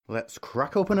Let's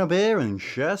crack open a beer and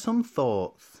share some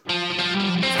thoughts.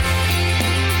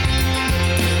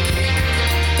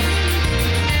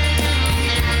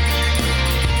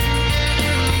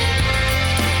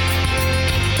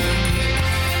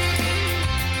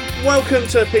 Welcome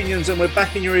to Opinions, and we're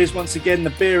back in your ears once again. The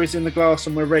beer is in the glass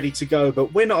and we're ready to go,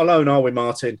 but we're not alone, are we,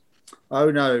 Martin?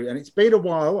 Oh no, and it's been a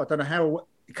while. I don't know how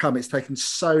it's taken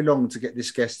so long to get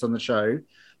this guest on the show,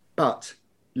 but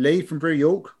Lee from Brew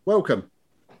York, welcome.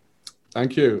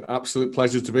 Thank you. Absolute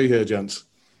pleasure to be here, gents.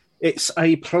 It's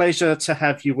a pleasure to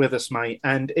have you with us, mate,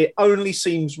 and it only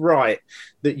seems right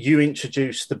that you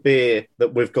introduce the beer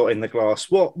that we've got in the glass.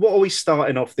 What are we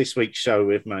starting off this week's show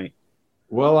with, mate?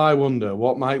 Well, I wonder,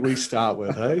 what might we start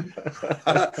with, hey?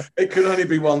 It can only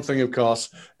be one thing, of course.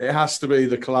 It has to be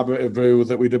the collaborative brew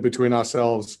that we did between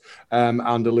ourselves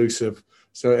and Elusive.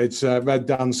 So it's Red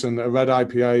Danson, a red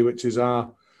IPA, which is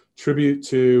our tribute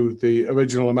to the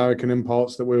original American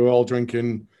imports that we were all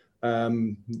drinking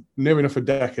near enough a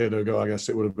decade ago, I guess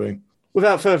it would have been.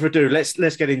 Without further ado, let's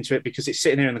get into it, because it's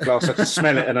sitting here in the glass. I can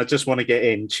smell it and I just want to get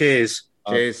in. Cheers.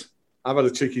 Cheers. I've had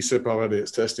a cheeky sip already. It's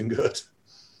tasting good.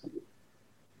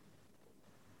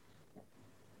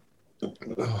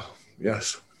 Oh,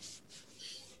 yes.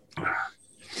 Oh,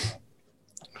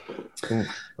 I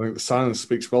think the silence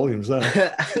speaks volumes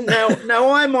there.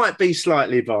 now I might be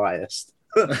slightly biased,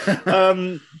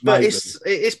 but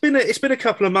it's been a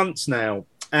couple of months now,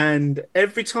 and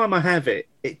every time I have it,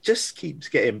 it just keeps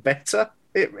getting better.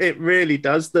 It really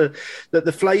does. The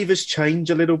flavors change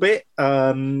a little bit.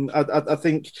 I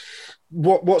think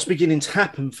what's beginning to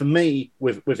happen for me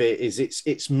with it is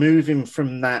it's moving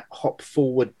from that hop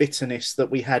forward bitterness that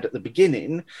we had at the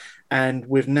beginning, and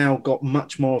we've now got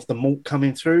much more of the malt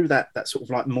coming through, that sort of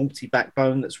like malty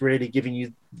backbone that's really giving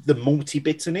you the malty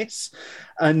bitterness.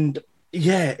 And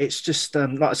yeah, it's just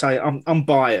like I say, I'm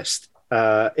biased.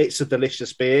 It's a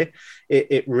delicious beer.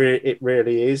 It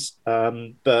really is.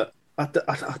 But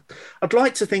I'd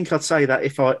like to think I'd say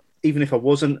that even if I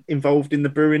wasn't involved in the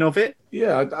brewing of it.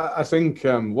 Yeah, I think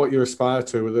what you aspire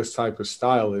to with this type of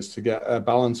style is to get a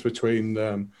balance between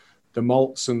the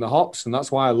malts and the hops. And that's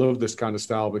why I love this kind of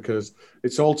style, because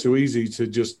it's all too easy to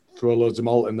just throw loads of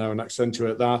malt in there and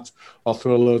accentuate that, or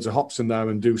throw loads of hops in there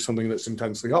and do something that's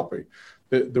intensely hoppy.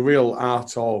 The real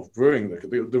art of brewing,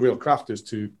 the real craft, is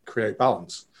to create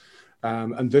balance.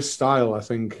 And this style, I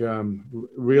think,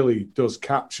 really does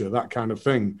capture that kind of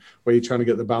thing, where you're trying to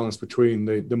get the balance between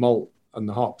the malt and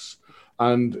the hops.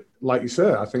 And like you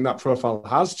say, I think that profile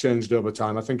has changed over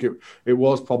time. I think it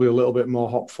was probably a little bit more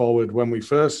hop forward when we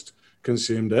first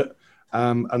consumed it.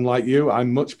 And like you, I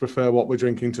much prefer what we're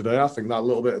drinking today. I think that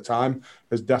little bit of time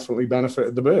has definitely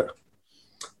benefited the beer.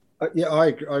 Yeah, I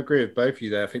agree with both of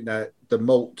you there. I think that the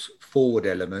malt forward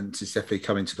element is definitely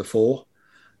coming to the fore.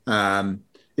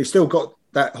 It's still got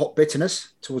that hot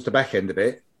bitterness towards the back end of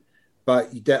it, but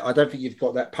I don't think you've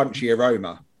got that punchy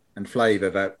aroma and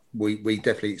flavour that we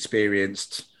definitely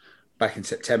experienced back in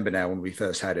September now when we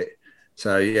first had it.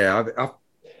 So yeah,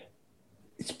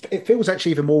 it feels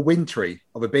actually even more wintry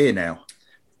of a beer now.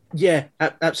 Yeah,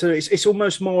 absolutely. It's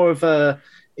almost more of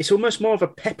a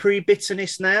peppery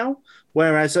bitterness now,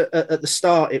 whereas at the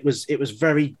start it was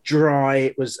very dry.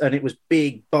 It was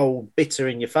big, bold, bitter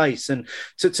in your face, and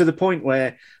to the point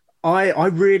where I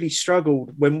really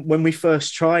struggled when we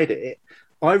first tried it.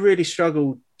 I really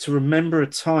struggled to remember a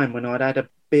time when I'd had a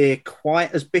beer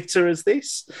quite as bitter as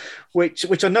this,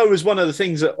 which I know was one of the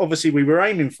things that obviously we were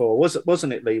aiming for,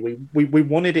 wasn't it, Lee? We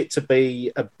wanted it to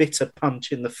be a bitter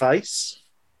punch in the face.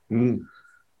 Mm.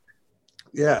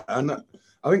 Yeah, and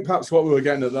I think perhaps what we were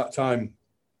getting at that time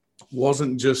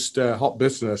wasn't just hot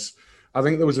bitterness. I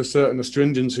think there was a certain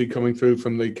astringency coming through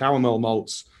from the caramel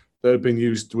malts that had been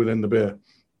used within the beer,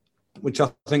 which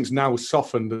I think is now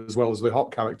softened, as well as the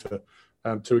hop character,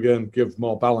 to again give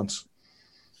more balance.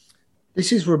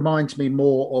 This reminds me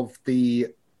more of the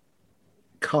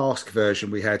cask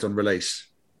version we had on release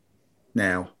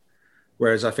now,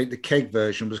 whereas I think the keg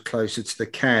version was closer to the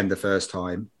can the first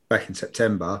time back in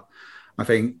September. I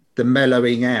think the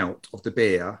mellowing out of the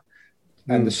beer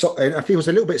and and I feel it's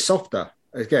a little bit softer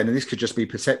again, and this could just be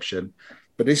perception,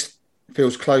 but this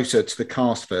feels closer to the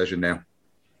cask version now.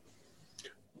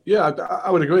 Yeah,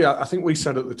 I would agree. I think we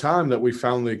said at the time that we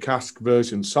found the cask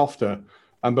version softer.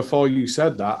 And before you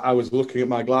said that, I was looking at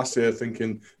my glass here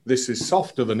thinking this is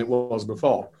softer than it was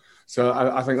before. So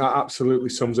I think that absolutely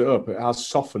sums it up. It has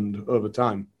softened over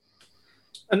time.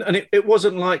 And it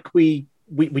wasn't like we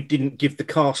didn't give the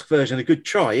cask version a good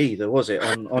try either, was it?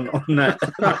 On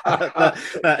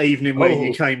that evening when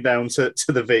you came down to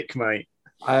the Vic, mate.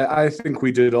 I think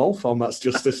we did all formats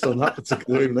justice on that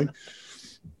particular evening.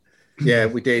 Yeah,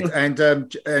 we did.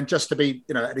 And just to be,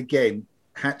 and again,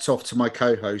 hats off to my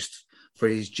co-host for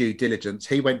his due diligence.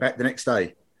 He went back the next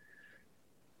day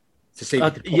to see if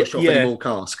he could polish off any more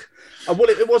cask. Well,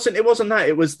 it wasn't that.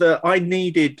 It was that I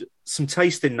needed some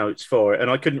tasting notes for it,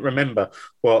 and I couldn't remember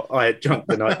what I had drunk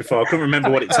the night before. I couldn't remember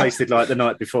what it tasted like the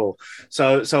night before.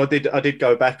 So I did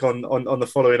go back on the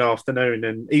following afternoon,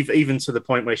 and even to the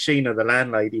point where Sheena, the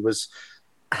landlady, was,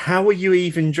 "How are you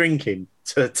even drinking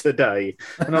today?"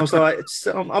 And I was like,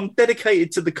 I'm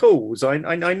dedicated to the cause.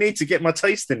 I need to get my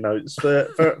tasting notes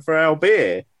for our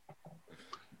beer.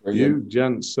 You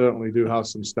gents certainly do have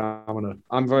some stamina.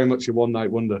 I'm very much a one-night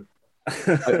wonder.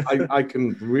 I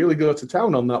can really go to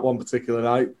town on that one particular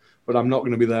night, but I'm not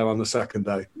going to be there on the second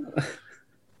day.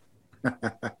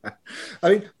 I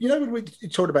mean, when we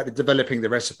talked about developing the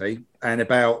recipe and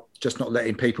about just not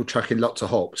letting people chuck in lots of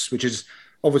hops, which is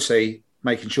obviously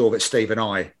making sure that Steve and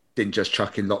I didn't just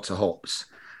chuck in lots of hops.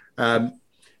 I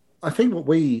think what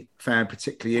we found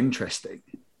particularly interesting,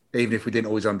 even if we didn't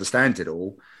always understand it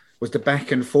all, was the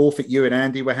back and forth that you and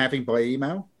Andy were having by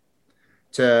email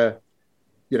to,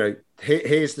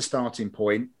 here's the starting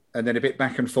point, and then a bit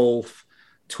back and forth,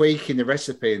 tweaking the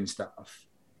recipe and stuff,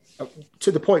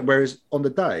 to the point whereas on the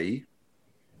day,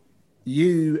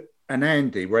 you and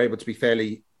Andy were able to be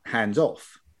fairly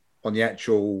hands-off on the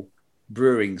actual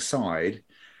brewing side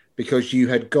because you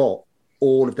had got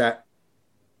all of that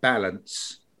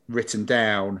balance written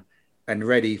down and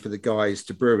ready for the guys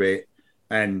to brew it.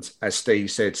 And as Steve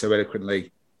said so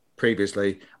eloquently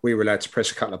previously, we were allowed to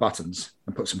press a couple of buttons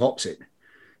and put some hops in.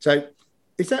 So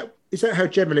is that how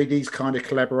generally these kind of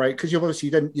collaborate? Because you've obviously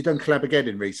you done collab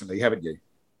again recently, haven't you?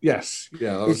 Yes.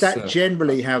 Yeah. Is that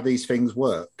generally how these things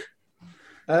work?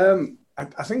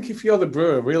 I think if you're the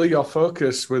brewer, really your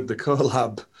focus with the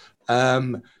collab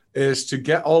is to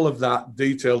get all of that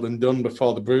detailed and done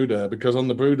before the brew day, because on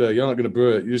the brew day, you're not going to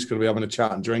brew it. You're just going to be having a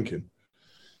chat and drinking.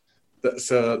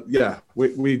 So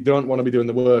we don't want to be doing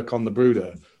the work on the brew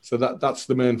day. So that's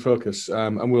the main focus.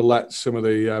 And we'll let some of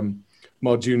the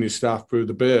more junior staff brew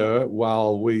the beer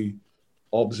while we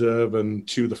observe and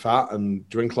chew the fat and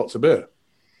drink lots of beer.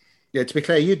 Yeah, to be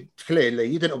clear, you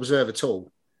didn't observe at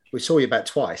all. We saw you about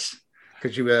twice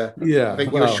because you were. Yeah, I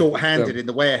think you were short-handed in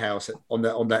the warehouse on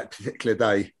that particular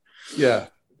day. Yeah,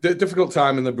 difficult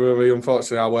time in the brewery.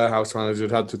 Unfortunately, our warehouse manager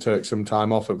had to take some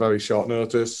time off at very short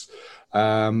notice.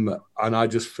 And I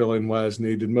just fill in where's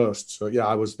needed most. So, yeah,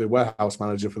 I was the warehouse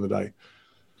manager for the day.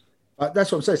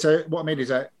 That's what I'm saying. So what I mean is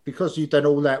that because you've done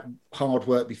all that hard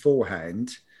work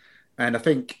beforehand, and I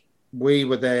think we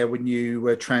were there when you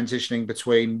were transitioning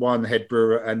between one head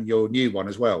brewer and your new one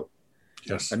as well.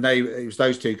 Yes. And it was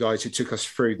those two guys who took us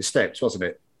through the steps, wasn't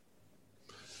it?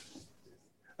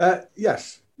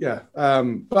 Yes. Yeah.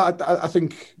 But I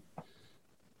think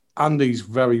Andy's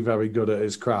very, very good at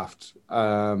his craft.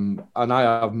 And I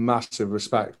have massive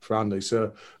respect for Andy.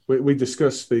 So we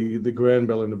discussed the grain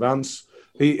bill in advance.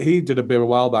 He did a beer a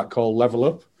while back called Level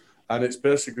Up, and it's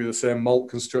basically the same malt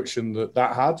construction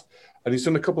that had. And he's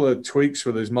done a couple of tweaks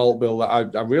with his malt bill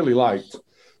that I really liked.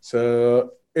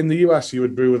 So in the US, you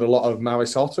would brew with a lot of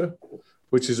Maris Otter,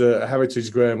 which is a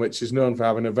heritage grain, which is known for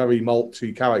having a very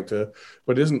malty character,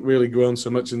 but isn't really grown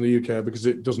so much in the UK because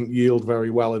it doesn't yield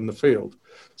very well in the field.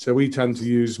 So we tend to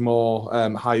use more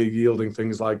higher yielding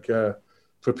things like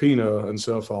Pepino and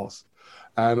so forth.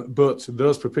 But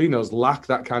those Pepinos lack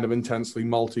that kind of intensely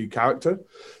malty character.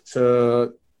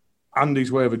 So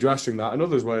Andy's way of addressing that, and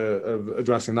others' way of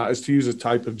addressing that, is to use a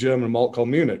type of German malt called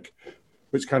Munich,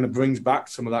 which kind of brings back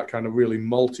some of that kind of really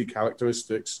malty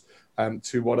characteristics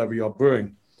to whatever you're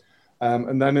brewing.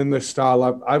 And then in this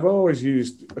style, I've always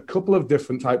used a couple of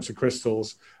different types of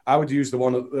crystals. I would use the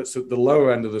one that's at the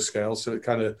lower end of the scale, so it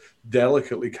kind of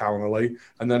delicately caramelly.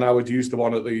 And then I would use the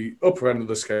one at the upper end of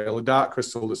the scale, a dark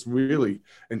crystal that's really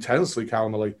intensely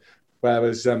caramelly.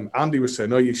 Whereas Andy was saying,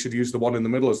 no, you should use the one in the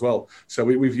middle as well. So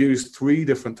we've used 3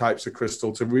 different types of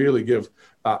crystal to really give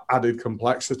that added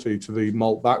complexity to the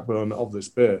malt backbone of this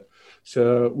beer.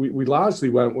 So we largely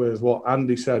went with what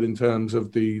Andy said in terms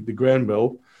of the grain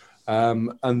bill.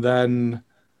 And then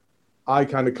I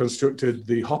kind of constructed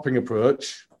the hopping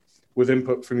approach with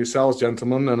input from yourselves,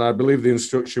 gentlemen. And I believe the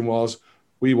instruction was,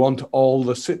 we want all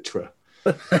the Citra.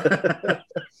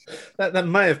 that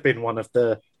may have been one of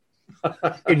the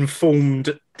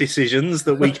informed decisions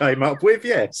that we came up with,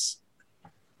 yes.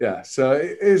 Yeah, so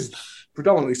it is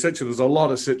predominantly Citra. There's a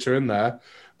lot of Citra in there.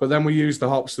 But then we use the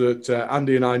hops that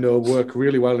Andy and I know work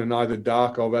really well in either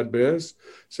dark or red beers.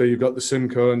 So you've got the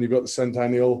Simcoe and you've got the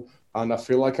Centennial, and I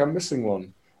feel like I'm missing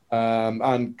one.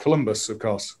 And Columbus, of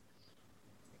course.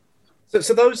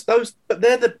 So those, but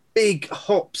they're the big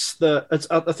hops that, as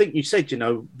I think you said,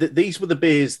 that these were the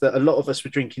beers that a lot of us were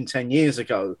drinking 10 years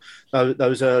ago,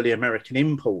 those early American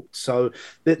imports. So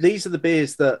these are the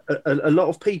beers that a lot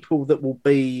of people that will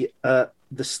be at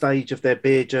the stage of their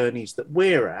beer journeys that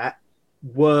we're at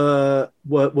were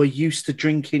used to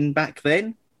drinking back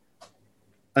then,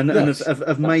 and Yes.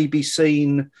 have maybe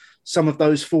seen some of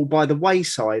those fall by the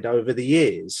wayside over the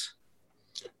years.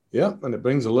 Yeah, and it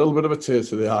brings a little bit of a tear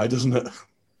to the eye, doesn't it?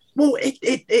 Well,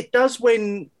 it does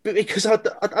because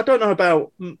I don't know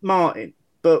about Martin,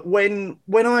 but when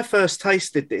I first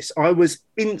tasted this, I was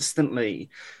instantly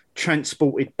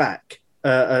transported back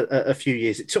a few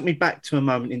years. It took me back to a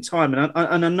moment in time, and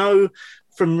I know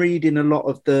from reading a lot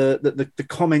of the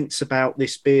comments about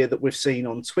this beer that we've seen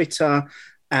on Twitter,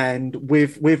 and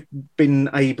we've been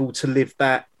able to live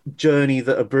that journey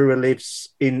that a brewer lives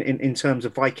in terms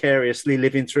of vicariously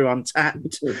living through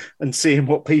Untapped and seeing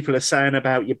what people are saying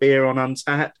about your beer on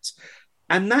Untapped.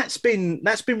 And that's been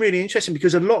really interesting,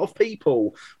 because a lot of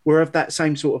people were of that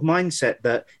same sort of mindset,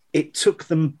 that it took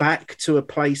them back to a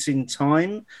place in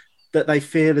time that they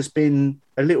feel has been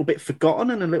a little bit forgotten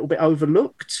and a little bit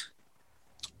overlooked.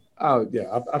 Oh,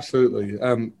 yeah, absolutely.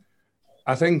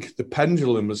 I think the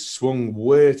pendulum has swung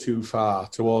way too far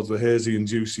towards the hazy and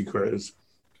juicy critters,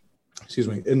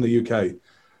 in the UK.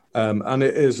 And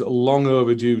it is long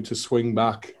overdue to swing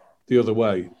back the other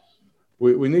way.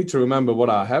 We need to remember what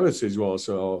our heritage was,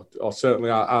 or certainly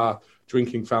our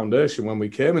drinking foundation when we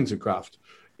came into craft.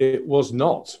 It was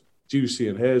not juicy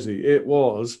and hazy. It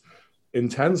was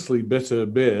intensely bitter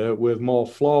beer with more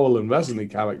floral and resiny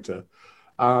character.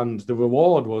 And the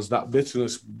reward was that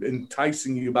bitterness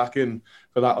enticing you back in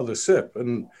for that other sip.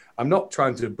 And I'm not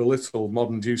trying to belittle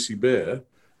modern juicy beer.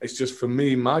 It's just, for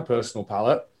me, my personal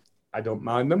palate, I don't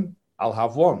mind them. I'll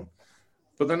have one.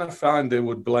 But then I find they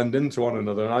would blend into one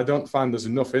another, and I don't find there's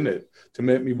enough in it to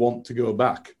make me want to go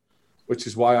back, which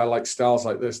is why I like styles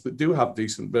like this that do have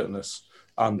decent bitterness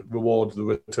and reward the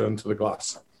return to the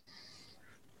glass.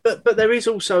 But there is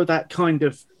also that kind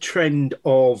of trend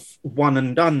of one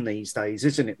and done these days,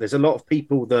 isn't it? There's a lot of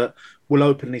people that will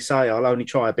openly say, I'll only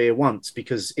try a beer once,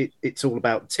 because it's all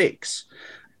about ticks.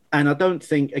 And I don't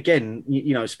think, again,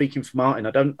 speaking for Martin,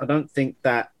 I don't think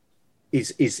that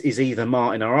is either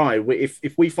Martin or I.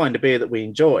 If we find a beer that we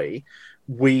enjoy,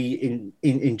 we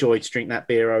enjoy to drink that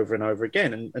beer over and over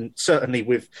again. And certainly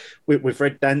with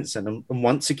Red Danson, and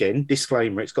once again,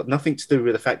 disclaimer, it's got nothing to do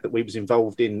with the fact that we was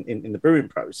involved in the brewing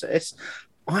process.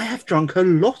 I have drunk a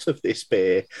lot of this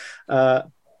beer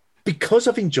because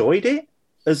I've enjoyed it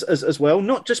as well.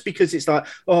 Not just because it's like,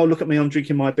 oh, look at me, I'm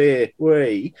drinking my beer.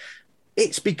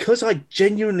 It's because I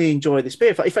genuinely enjoy this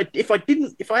beer.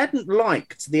 If I hadn't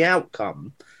liked the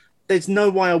outcome, there's no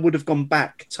way I would have gone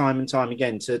back time and time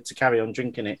again to carry on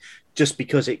drinking it, just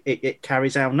because it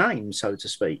carries our name, so to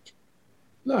speak.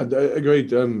 No,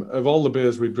 agreed. Of all the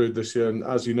beers we brewed this year, and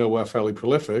as you know, we're fairly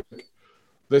prolific,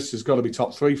 this has got to be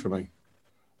top 3 for me.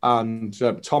 And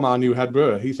Tom, our new head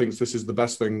brewer, he thinks this is the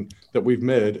best thing that we've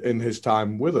made in his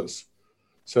time with us.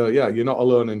 So, yeah, you're not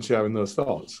alone in sharing those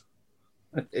thoughts.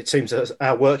 It seems that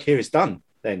our work here is done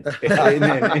then, in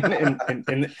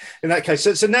that case.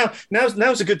 So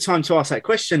now's a good time to ask that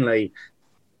question, Lee.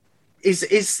 Is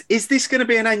this going to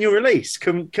be an annual release?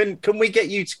 Can we get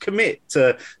you to commit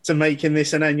to making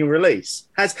this an annual release?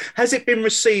 Has it been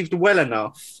received well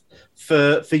enough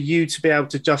for you to be able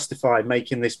to justify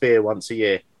making this beer once a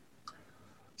year?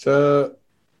 So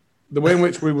the way in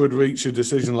which we would reach a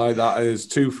decision like that is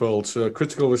twofold. So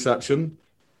critical reception,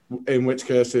 in which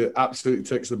case it absolutely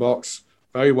ticks the box.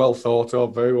 Very well thought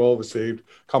of, very well received.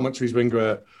 Commentary's been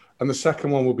great. And the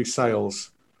second one will be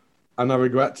sales. And I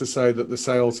regret to say that the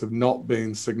sales have not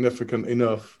been significant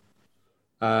enough.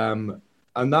 And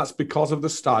that's because of the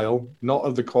style, not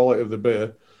of the quality of the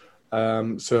beer.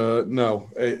 So, no,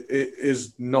 it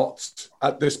is not,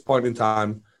 at this point in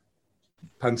time,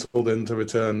 penciled in to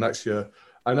return next year.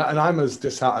 And I'm as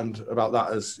disheartened about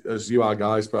that as you are,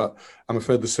 guys, but I'm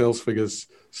afraid the sales figures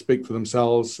speak for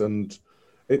themselves. And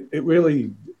it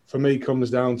really, for me, comes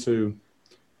down to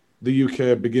the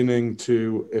UK beginning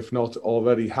to, if not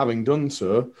already having done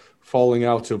so, falling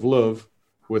out of love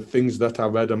with things that are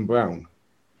red and brown.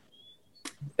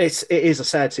 It is a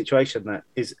sad situation, that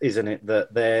isn't it?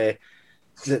 That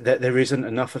there isn't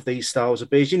enough of these styles of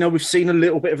beers. We've seen a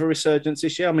little bit of a resurgence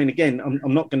this year. I mean, again,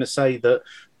 I'm not going to say that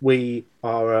we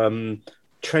are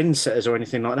trendsetters or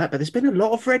anything like that, but there's been a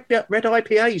lot of red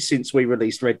IPAs since we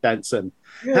released Red Danson,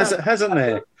 hasn't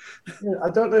there? Yeah, I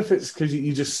don't know if it's because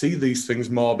you just see these things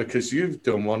more because you've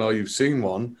done one or you've seen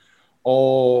one,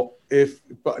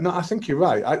 but no, I think you're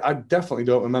right. I definitely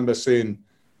don't remember seeing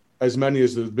as many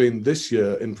as there's been this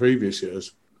year in previous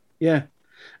years. Yeah.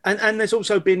 And there's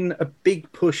also been a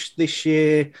big push this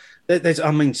year.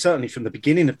 I mean, certainly from the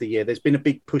beginning of the year, there's been a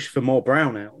big push for more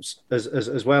brown ales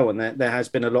as well, and there has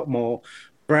been a lot more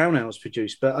brown ales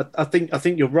produced. But I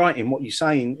think you're right in what you're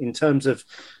saying in terms of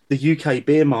the UK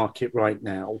beer market right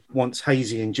now wants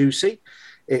hazy and juicy.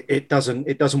 It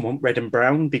doesn't want red and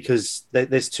brown because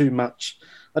there's too much.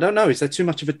 I don't know. Is there too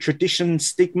much of a tradition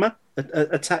stigma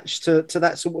attached to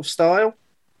that sort of style?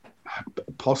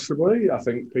 Possibly. I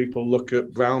think people look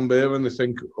at brown beer and they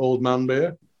think old man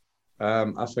beer.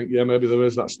 I think, maybe there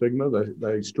is that stigma.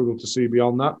 They struggle to see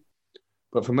beyond that.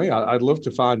 But for me, I'd love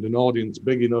to find an audience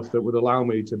big enough that would allow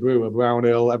me to brew a brown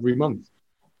ale every month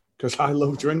because I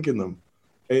love drinking them.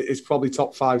 It's probably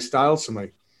top 5 styles for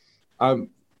me.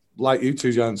 Like you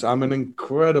two gents, I'm an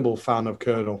incredible fan of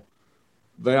Colonel.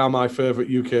 They are my favourite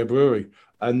UK brewery.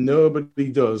 And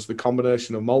nobody does the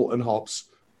combination of malt and hops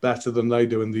better than they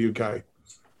do in the UK.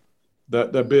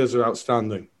 Their beers are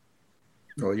outstanding.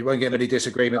 Well, you won't get many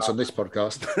disagreements on this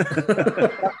podcast.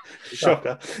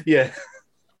 Shocker. Yeah.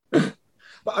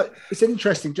 But it's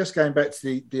interesting, just going back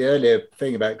to the earlier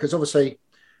thing about, because obviously,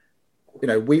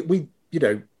 we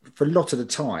for a lot of the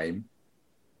time,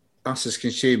 us as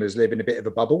consumers live in a bit of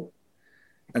a bubble.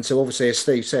 And so obviously, as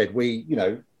Steve said, we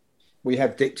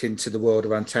have dipped into the world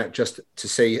of Untapped just to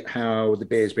see how the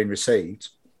beer's been received.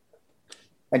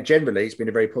 And generally, it's been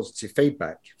a very positive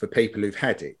feedback for people who've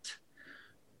had it.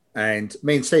 And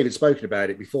me and Steve had spoken about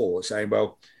it before, saying,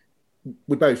 well,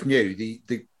 we both knew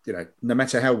no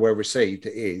matter how well received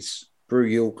it is, Brew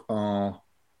York are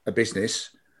a business.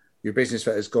 You're a business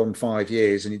that has gone 5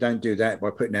 years, and you don't do that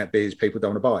by putting out beers people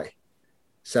don't want to buy.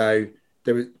 So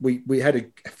we had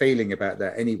a feeling about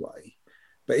that anyway.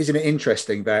 But isn't it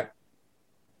interesting that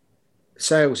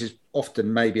sales is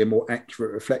often maybe a more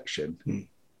accurate reflection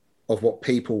of what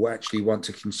people actually want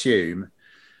to consume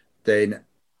than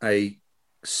a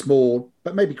small,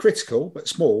 but maybe critical, but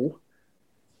small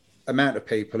amount of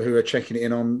people who are checking it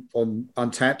in on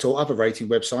Untapped or other rating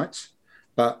websites.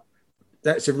 But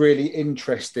that's a really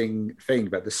interesting thing,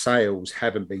 that the sales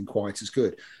haven't been quite as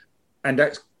good. And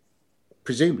that's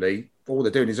presumably all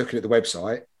they're doing is looking at the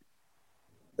website.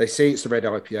 They see it's the red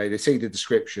IPA, they see the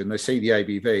description, they see the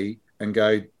ABV and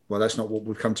go, well, that's not what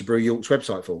we've come to Brew York's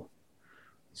website for.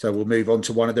 So we'll move on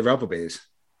to one of their other beers.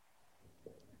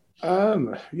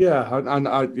 The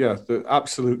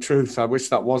absolute truth. I wish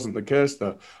that wasn't the case,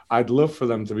 though. I'd love for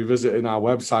them to be visiting our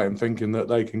website and thinking that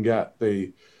they can get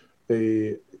the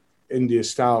India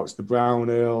stouts, the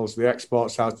brown ales, the export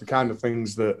stouts, the kind of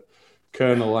things that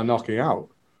Colonel are knocking out.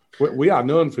 We are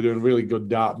known for doing really good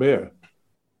dark beer.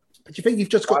 But do you think you've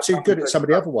just got too good at some of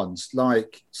the other ones,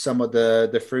 like some of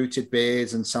the fruited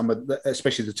beers and some of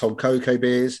especially the Tom Coco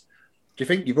beers? Do you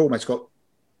think you've almost got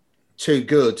too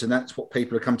good, and that's what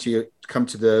people have come to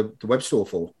the web store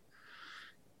for?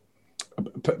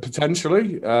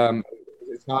 Potentially.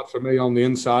 It's hard for me on the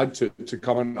inside to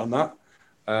comment on that.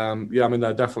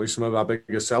 They're definitely some of our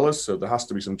biggest sellers, so there has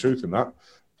to be some truth in that.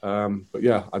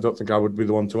 I don't think I would be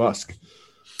the one to ask.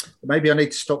 Maybe I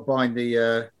need to stop buying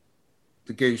the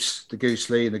Goose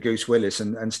Lee and the Goose Willis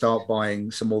and start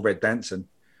buying some more Red Danson.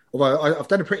 Although I've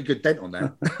done a pretty good dent on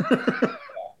that.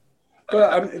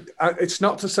 But it's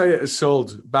not to say it has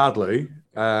sold badly.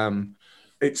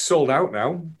 It's sold out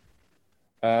now,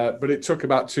 but it took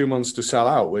about 2 months to sell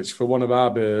out, which for one of our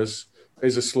beers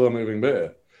is a slow-moving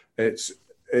beer. It's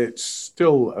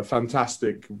still a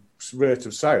fantastic rate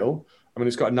of sale. I mean,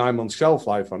 it's got a 9-month shelf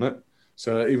life on it.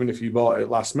 So even if you bought it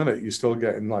last minute, you're still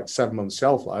getting like 7 months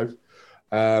shelf life.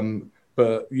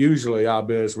 But usually our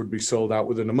beers would be sold out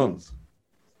within a month.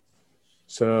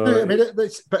 So, I mean,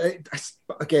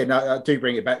 again, I do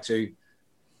bring it back to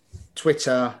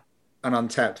Twitter and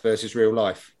Untapped versus real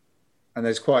life, and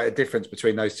there's quite a difference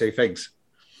between those two things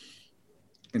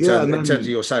in terms of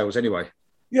your sales, anyway.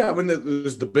 Yeah, I mean,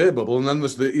 there's the beer bubble, and then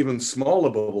there's the even smaller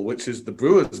bubble, which is the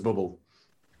brewer's bubble,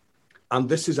 and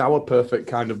this is our perfect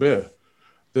kind of beer.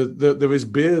 There is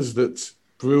beers that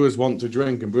brewers want to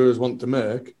drink and brewers want to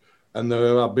make, and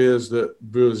there are beers that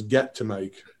brewers get to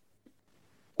make.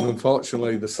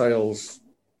 Unfortunately, the sales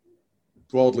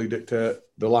broadly dictate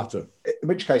the latter. In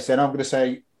which case, then, I'm going to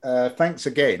say thanks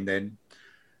again, then,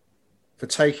 for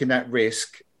taking that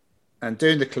risk and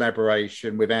doing the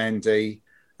collaboration with Andy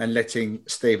and letting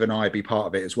Steve and I be part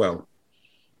of it as well.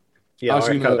 Yeah,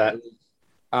 I know that.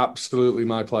 Absolutely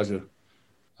my pleasure.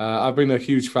 I've been a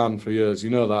huge fan for years. You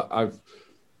know that.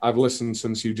 I've listened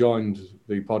since you joined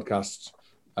the podcast,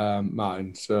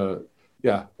 Martin. So,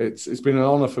 yeah, it's been an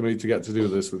honour for me to get to do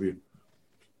this with you.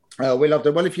 We love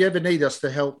it. Well, if you ever need us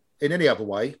to help in any other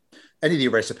way, any of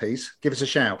your recipes, give us a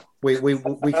shout. We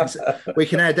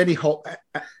can add any hop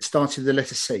starting with the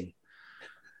letter C.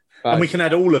 And we can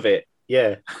add all of it.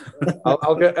 Yeah.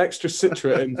 I'll get extra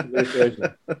citrate into the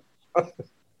occasion.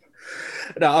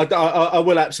 No, I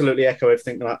will absolutely echo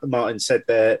everything that Martin said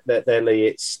there,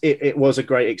 Lee. It was a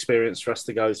great experience for us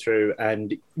to go through,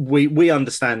 and we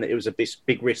understand that it was a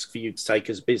big risk for you to take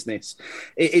as a business.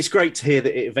 It's great to hear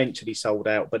that it eventually sold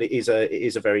out, but it is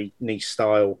a very niche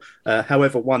style.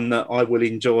 However, one that I will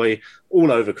enjoy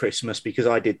all over Christmas, because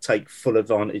I did take full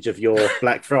advantage of your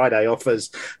Black Friday offers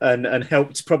and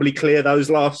helped probably clear those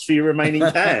last few remaining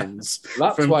cans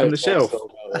from the shelf.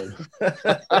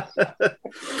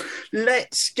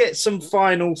 Let's get some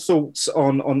final thoughts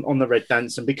on the Red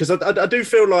Danson, because I do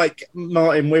feel like,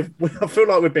 Martin, I feel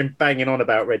like we've been banging on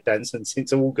about Red Danson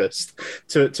since August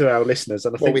to our listeners,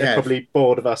 and I think they're probably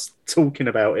bored of us talking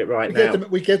about it now.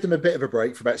 We gave them a bit of a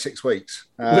break for about 6 weeks.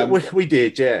 We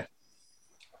did, yeah.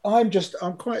 I'm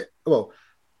quite well,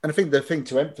 and I think the thing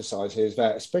to emphasise here is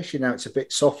that, especially now it's a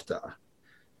bit softer,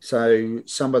 so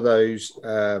some of those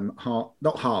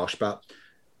not harsh, but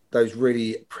those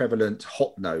really prevalent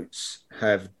hop notes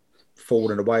have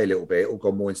fallen away a little bit or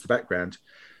gone more into the background.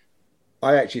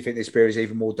 I actually think this beer is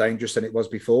even more dangerous than it was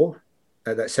before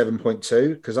at that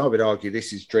 7.2, because I would argue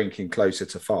this is drinking closer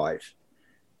to 5.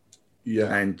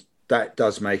 Yeah. And that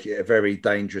does make it a very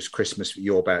dangerous Christmas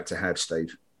you're about to have,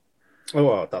 Steve. Oh,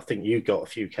 well, I think you got a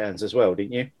few cans as well,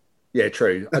 didn't you? Yeah,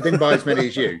 true. I didn't buy as many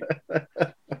as you.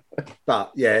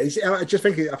 But yeah, I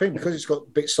think because it's got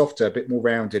a bit softer, a bit more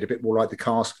rounded, a bit more like the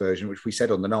cask version, which we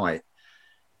said on the night,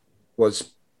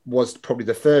 was probably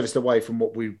the furthest away from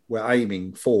what we were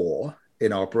aiming for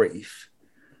in our brief,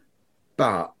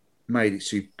 but made it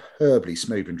superbly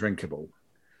smooth and drinkable.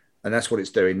 And that's what it's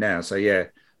doing now. So yeah,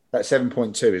 that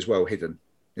 7.2 is well hidden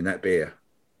in that beer.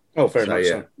 Oh, very much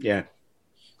so. Yeah.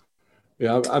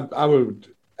 Yeah, I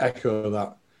would echo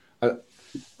that.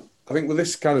 I think with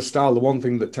this kind of style, the one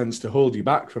thing that tends to hold you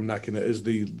back from necking it is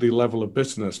the level of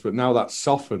bitterness. But now that's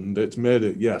softened, it's made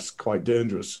it, yes, quite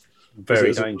dangerous.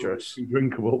 Very dangerous.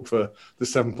 Drinkable for the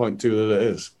 7.2 that it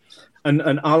is. And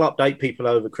I'll update people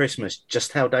over Christmas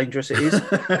just how dangerous it is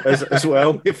as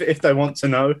well, if they want to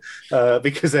know,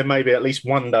 because there may be at least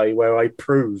one day where I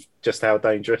prove just how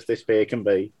dangerous this beer can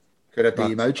be. Could have the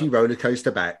emoji roller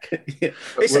coaster back. Yeah.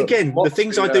 It's again the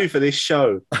things I do for this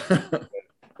show.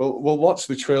 Well, watch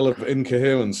the trail of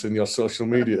incoherence in your social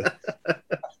media.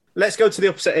 Let's go to the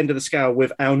opposite end of the scale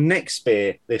with our next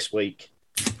beer this week.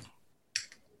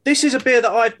 This is a beer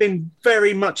that I've been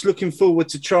very much looking forward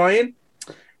to trying.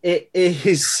 It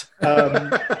is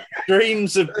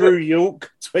Dreams of Brew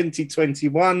York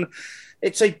 2021.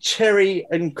 It's a cherry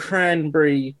and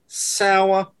cranberry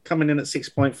sour coming in at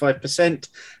 6.5%,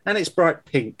 and it's bright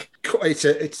pink.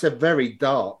 It's a very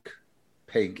dark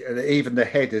pink, and even the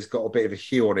head has got a bit of a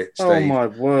hue on it, Steve. Oh my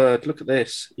word, look at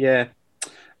this. Yeah.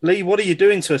 Lee, what are you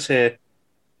doing to us here?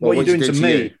 What are you doing to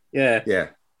me? Yeah.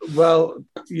 Well,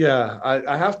 yeah,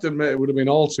 I have to admit it would have been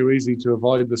all too easy to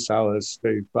avoid the sours,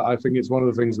 Steve, but I think it's one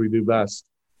of the things we do best.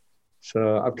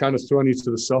 So I've kind of thrown you to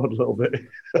the sword a little bit.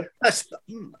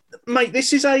 Mate,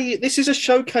 this is a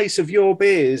showcase of your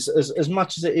beers as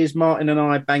much as it is Martin and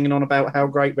I banging on about how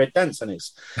great Red Danson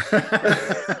is.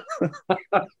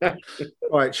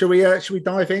 All right, shall we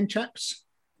dive in, chaps?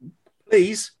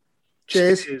 Please.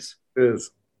 Cheers.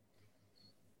 Cheers.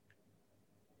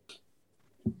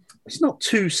 It's not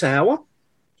too sour.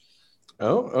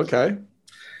 Oh, okay.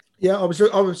 Yeah, I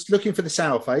was looking for the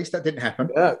sour face. That didn't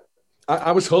happen. Yeah.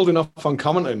 I was holding off on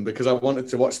commenting because I wanted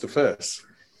to watch the face.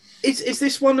 Is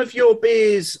this one of your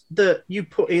beers that you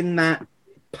put in that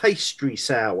pastry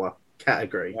sour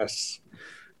category? Yes.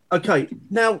 Okay.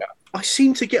 Now, I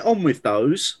seem to get on with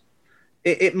those.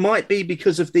 It might be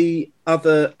because of the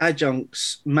other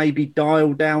adjuncts maybe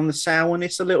dial down the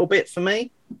sourness a little bit for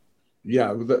me.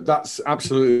 Yeah, that's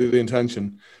absolutely the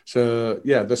intention. So,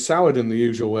 yeah, they're soured in the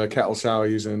usual way, kettle sour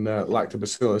using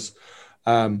lactobacillus.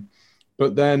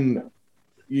 But then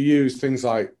you use things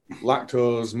like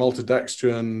lactose,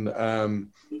 maltodextrin.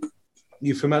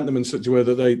 You ferment them in such a way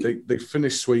that they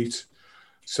finish sweet.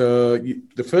 So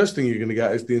the first thing you're going to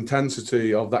get is the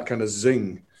intensity of that kind of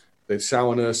zing, the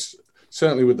sourness.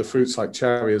 Certainly with the fruits like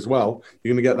cherry as well,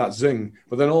 you're going to get that zing.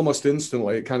 But then almost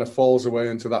instantly, it kind of falls away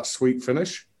into that sweet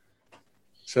finish.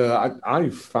 So I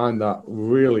find that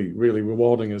really, really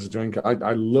rewarding as a drinker.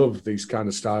 I love these kind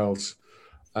of styles.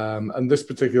 And this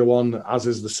particular one, as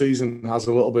is the season, has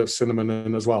a little bit of cinnamon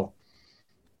in as well.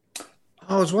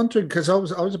 I was wondering, because I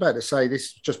was about to say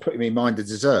this just putting me in mind of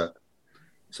dessert.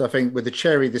 So I think with the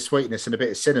cherry, the sweetness, and a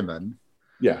bit of cinnamon,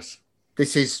 yes,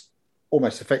 this is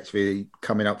almost effectively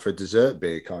coming up for a dessert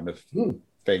beer kind of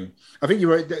thing. I think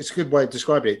you're right. It's a good way of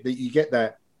describing it. That you get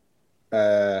that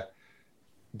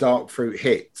dark fruit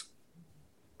hit,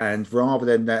 and rather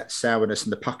than that sourness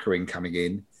and the puckering coming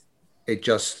in, it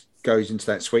just goes into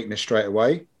that sweetness straight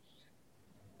away.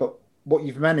 But what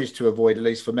you've managed to avoid, at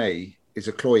least for me, is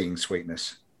a cloying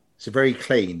sweetness. It's a very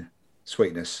clean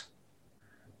sweetness.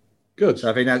 Good.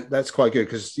 So I think that's quite good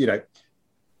because, you know,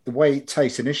 the way it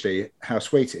tastes initially, how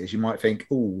sweet it is, you might think,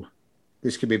 oh,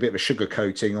 this could be a bit of a sugar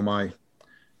coating on my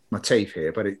teeth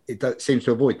here, but it seems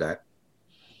to avoid that.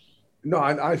 No,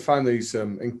 I find these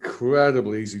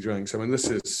incredibly easy drinks. I mean, this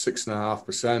is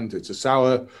 6.5%. It's a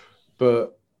sour,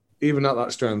 but even at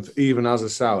that strength, even as a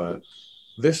sour,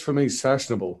 this for me is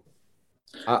sessionable.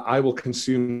 I will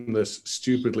consume this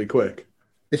stupidly quick.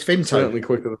 It's Vimto. Certainly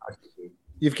quicker than I can do.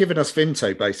 You've given us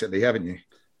Vimto, basically, haven't you?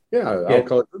 Yeah,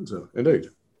 alcoholic Vimto, indeed.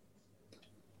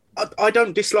 I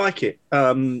don't dislike it.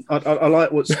 I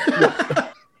like what's.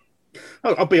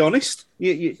 I'll be honest.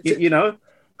 You know,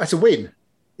 that's a win.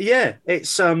 Yeah,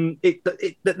 it's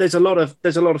there's a lot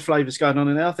of flavors going on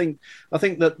in there. I think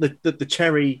that the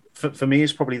cherry for me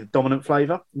is probably the dominant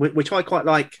flavor, which I quite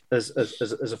like as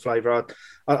a flavor.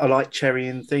 I like cherry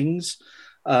in things.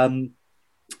 I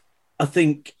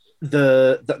think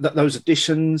those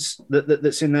additions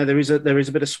that's in there. There is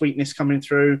a bit of sweetness coming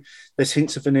through. There's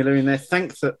hints of vanilla in there.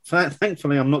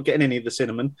 Thankfully, I'm not getting any of the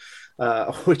cinnamon,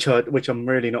 which I'm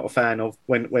really not a fan of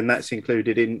when that's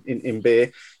included in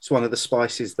beer. It's one of the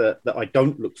spices that I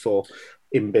don't look for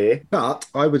in beer. But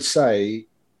I would say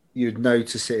you'd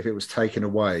notice it if it was taken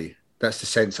away. That's the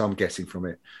sense I'm getting from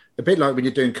it. A bit like when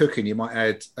you're doing cooking, you might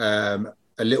add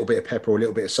a little bit of pepper or a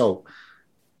little bit of salt.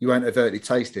 You won't overtly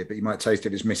taste it, but you might taste it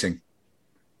if it's missing.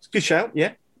 It's a good shout,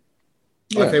 yeah.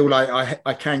 I feel like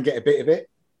I can get a bit of it.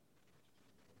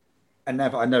 And now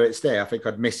that I know it's there, I think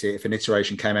I'd miss it if an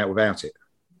iteration came out without it.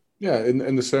 Yeah,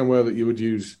 in the same way that you would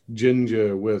use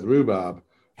ginger with rhubarb,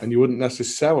 and you wouldn't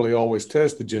necessarily always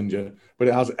taste the ginger, but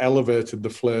it has elevated the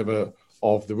flavour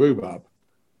of the rhubarb.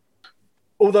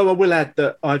 Although I will add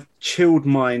that I've chilled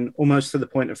mine almost to the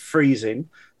point of freezing,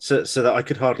 so that I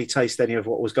could hardly taste any of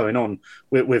what was going on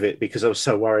with it because I was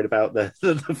so worried about the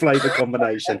flavour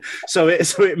combination. So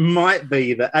it might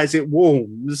be that as it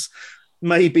warms,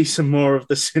 maybe some more of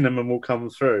the cinnamon will come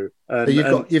through. So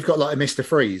you've got like a Mr.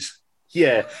 Freeze.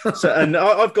 Yeah. So and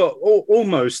I've got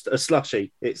almost a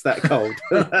slushy. It's that cold.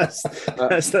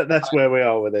 that's where we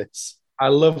are with this. I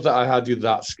love that I had you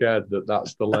that scared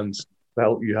that's the length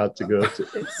belt you had to go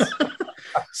to.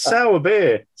 Sour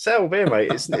beer,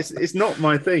 mate. It's not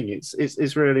my thing.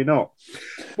 It's really not.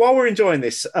 While we're enjoying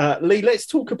this, Lee, let's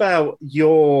talk about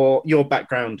your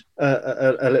background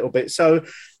a little bit. So,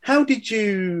 how did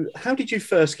you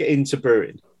first get into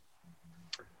brewing?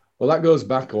 Well, that goes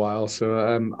back a while.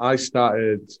 So, I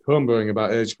started homebrewing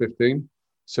about age 15.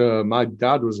 So, my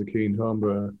dad was a keen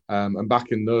homebrewer, and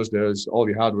back in those days, all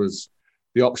you had was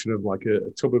the option of like a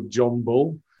tub of John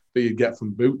Bull that you'd get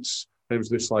from Boots. It was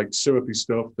this like syrupy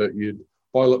stuff that you'd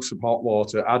boil up some hot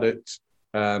water, add it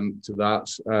to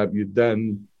that. You'd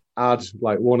then add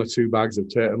like 1 or 2 bags of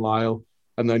Tate and Lyle,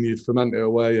 and then you'd ferment it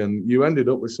away. And you ended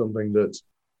up with something that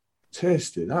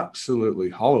tasted absolutely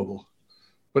horrible,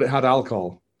 but it had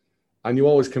alcohol. And you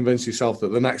always convinced yourself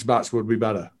that the next batch would be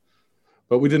better.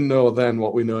 But we didn't know then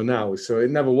what we know now. So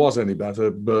it never was any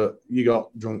better, but you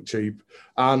got drunk cheap.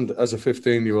 And as a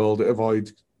 15-year-old, it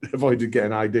avoided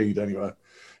getting ID'd anyway.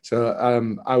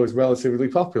 So I was relatively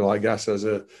popular, I guess, as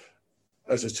a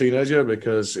teenager,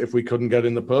 because if we couldn't get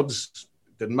in the pubs,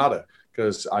 it didn't matter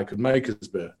because I could make us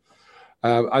beer.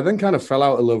 I then kind of fell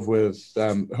out of love with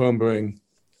homebrewing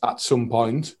at some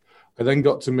point. I then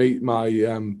got to meet my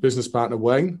business partner,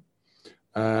 Wayne,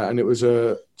 and it was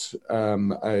a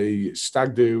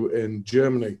stag do in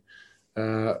Germany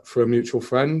for a mutual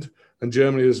friend. And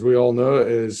Germany, as we all know,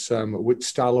 is which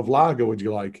style of lager would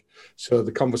you like? So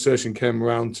the conversation came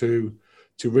around to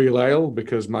real ale,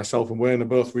 because myself and Wayne are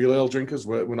both real ale drinkers.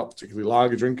 We're not particularly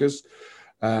lager drinkers.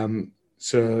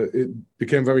 So it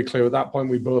became very clear at that point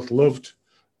we both loved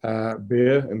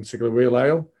beer, in particular real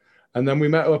ale. And then we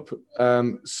met up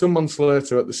some months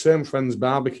later at the same friend's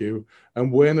barbecue,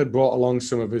 and Wayne had brought along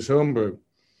some of his homebrew.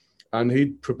 And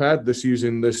he'd prepared this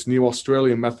using this new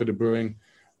Australian method of brewing,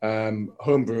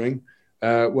 home brewing,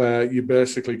 where you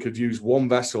basically could use one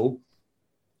vessel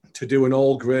to do an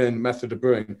all grain method of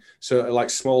brewing. So like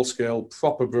small scale,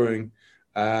 proper brewing,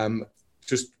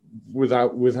 just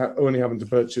without only having to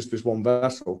purchase this one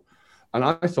vessel. And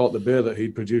I thought the beer that he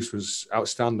produced was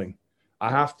outstanding. I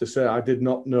have to say, I did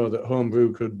not know that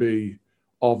homebrew could be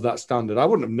of that standard. I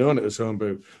wouldn't have known it was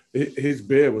homebrew. His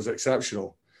beer was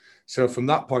exceptional. So from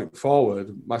that point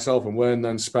forward, myself and Wayne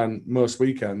then spent most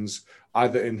weekends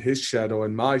either in his shed or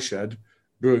in my shed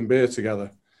brewing beer together.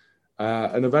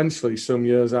 And eventually, some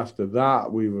years after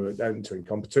that, we were entering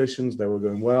competitions. They were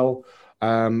going well.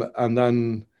 And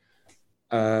then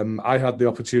I had the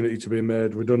opportunity to be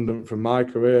made redundant from my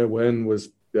career. Wayne was,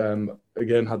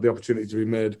 again, had the opportunity to be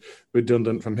made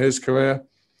redundant from his career.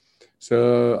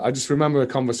 So I just remember a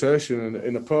conversation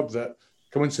in a pub that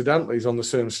coincidentally is on the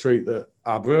same street that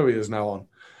our brewery is now on.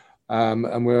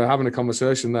 And we were having a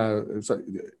conversation there. It's like,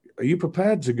 are you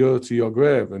prepared to go to your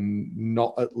grave and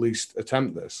not at least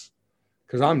attempt this?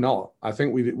 Because I'm not. I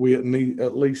think we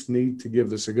at least need to give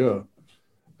this a go.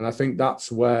 And I think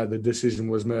that's where the decision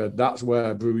was made. That's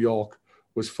where Brew York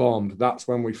was formed. That's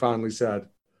when we finally said,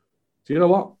 do you know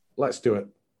what? Let's do it.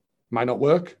 Might not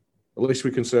work. At least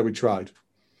we can say we tried.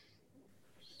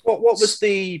 What was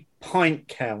the pint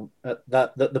count at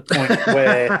the point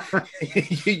where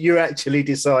you actually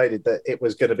decided that it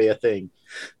was going to be a thing?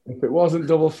 If it wasn't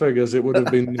double figures, it would have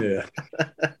been near.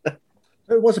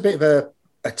 It was a bit of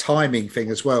a timing thing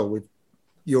as well, with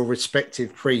your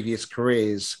respective previous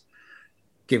careers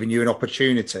giving you an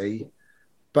opportunity.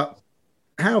 But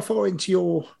how far into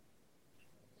your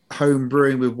home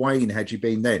brewing with Wayne had you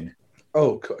been then?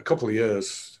 Oh, a couple of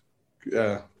years.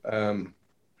 Yeah.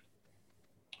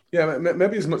 Yeah,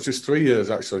 maybe as much as 3 years,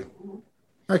 actually.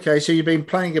 Okay, so you've been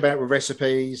playing about with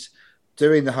recipes,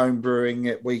 doing the home brewing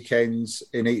at weekends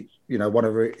in one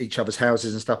of each other's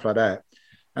houses and stuff like that.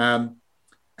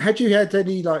 Had you had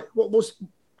any, what was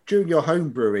during your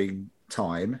home brewing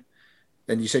time?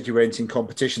 And you said you were entering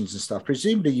competitions and stuff.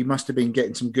 Presumably, you must have been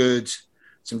getting some good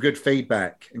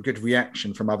feedback and good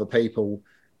reaction from other people,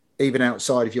 even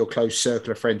outside of your close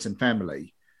circle of friends and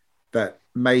family, that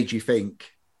made you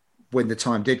think, when the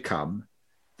time did come,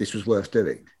 this was worth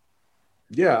doing.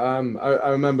 Yeah, I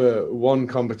remember one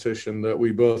competition that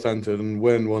we both entered, and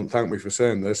Wayne won't thank me for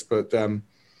saying this, but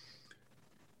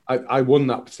I won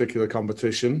that particular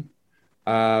competition,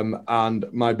 and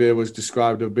my beer was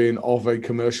described as being of a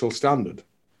commercial standard.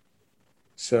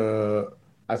 So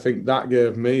I think that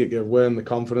gave Wayne the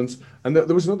confidence. And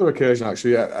there was another occasion,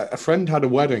 actually. A friend had a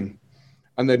wedding,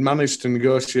 and they'd managed to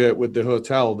negotiate with the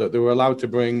hotel that they were allowed to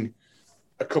bring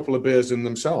a couple of beers in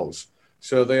themselves.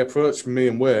 So they approached me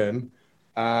and Wayne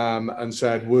and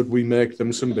said, would we make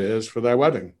them some beers for their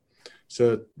wedding?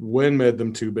 So Wayne made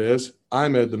them 2 beers. I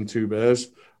made them 2 beers.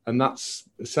 And that's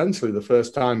essentially the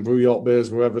first time Brew York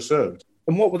beers were ever served.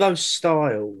 And what were those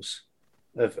styles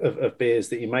of beers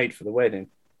that you made for the wedding?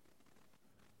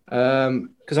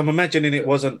 Because I'm imagining it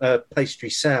wasn't a pastry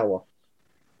sour.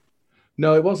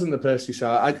 No, it wasn't the pastry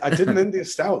sour. I did an India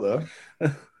stout, though.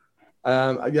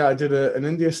 I did an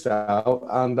India stout,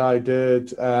 and I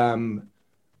did an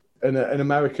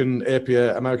American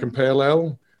APA, American Pale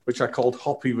Ale, which I called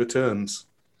Hoppy Returns.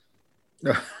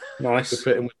 Nice. To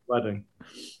fit in with the wedding.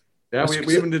 Yeah,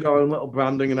 we even did our own little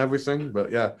branding and everything,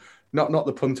 but yeah, not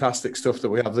the puntastic stuff that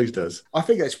we have these days. I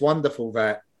think it's wonderful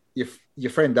that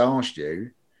your friend asked you,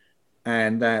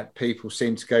 and that people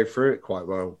seem to go through it quite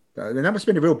well. And that must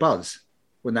have been a real buzz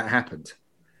when that happened.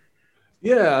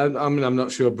 Yeah, I mean, I'm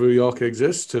not sure Brew York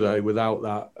exists today without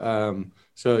that.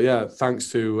 So yeah,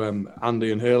 thanks to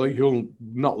Andy and Haley, who'll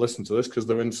not listen to this because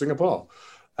they're in Singapore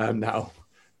now.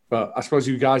 But I suppose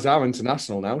you guys are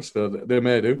international now, so they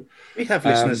may do. We have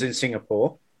listeners in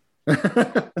Singapore.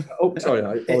 Oh,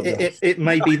 sorry. It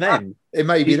may be them. It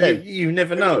may be them. You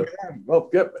never know. Well,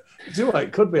 yeah, do you know what?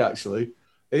 It could be, actually.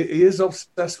 He is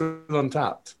obsessed with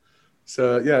Untapped.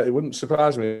 So, yeah, it wouldn't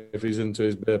surprise me if he's into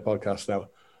his beer podcast now.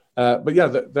 But, yeah,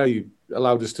 they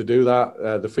allowed us to do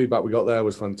that. The feedback we got there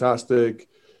was fantastic.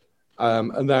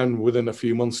 And then within a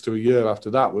few months to a year after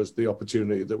that was the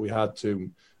opportunity that we had to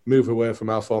move away from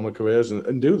our former careers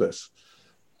and do this.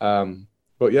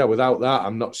 But yeah, without that,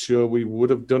 I'm not sure we would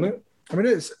have done it. That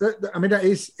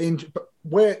is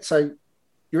so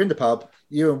you're in the pub,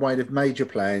 you and Wayne have made your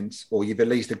plans, or you've at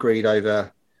least agreed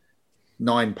over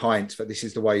 9 pints that this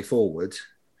is the way forward.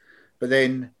 But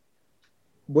then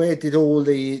where did all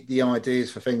the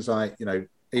ideas for things like,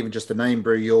 even just the name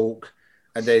Brew York,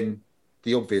 and then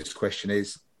the obvious question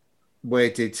is, where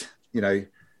did,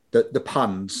 the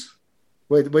puns,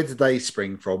 where did they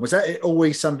spring from? Was that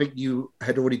always something you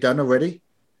had already done already?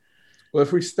 Well,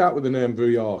 if we start with the name Brew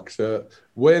York, so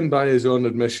Wayne, by his own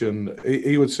admission,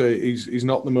 he would say he's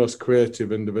not the most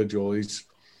creative individual. He's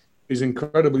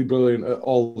incredibly brilliant at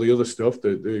all the other stuff,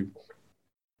 the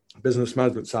business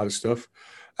management side of stuff.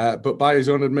 But by his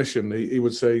own admission, he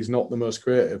would say he's not the most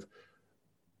creative,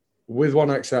 with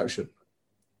one exception.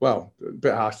 Well, a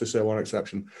bit harsh to say one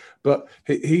exception, but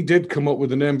he did come up with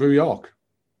the name Brew York.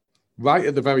 right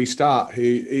at the very start,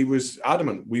 he was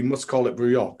adamant, we must call it Brew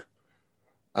York.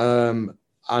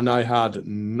 And I had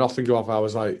nothing to offer. I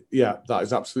was like, yeah, that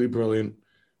is absolutely brilliant.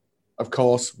 Of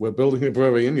course, we're building a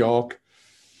brewery in York.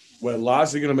 We're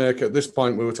largely going to make, at this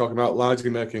point, we were talking about largely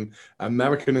making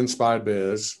American-inspired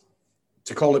beers.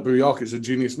 To call it Brew York is a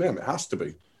genius name. It has to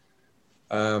be.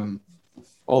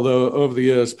 Although over the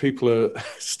years, people are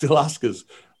still ask us,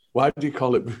 why do you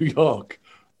call it Brew York?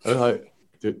 And I'm like,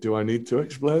 do I need to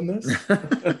explain this?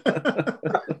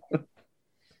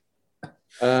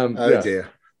 Dear.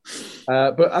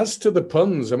 But as to the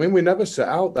puns, I mean, we never set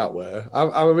out that way.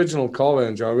 Our original core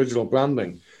range, our original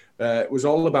branding, it was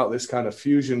all about this kind of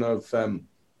fusion of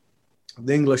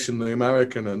the English and the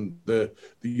American and the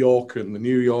York and the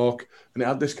New York. And it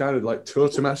had this kind of like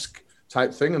totem-esque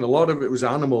type thing. And a lot of it was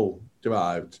animal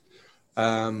derived.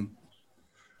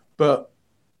 But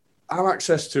our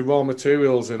access to raw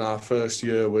materials in our first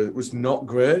year was not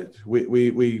great.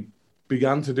 We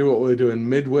began to do what we were doing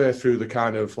midway through the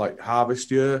kind of like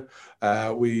harvest year.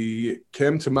 We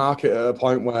came to market at a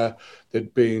point where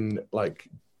there'd been like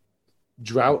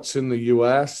droughts in the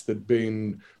US, there'd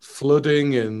been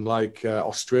flooding in like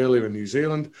Australia and New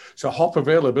Zealand. So hop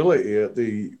availability at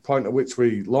the point at which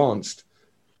we launched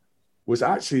was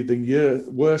actually the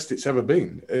worst it's ever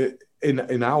been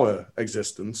in our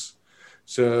existence.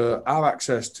 So our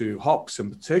access to hops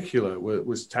in particular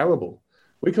was terrible.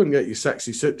 We couldn't get you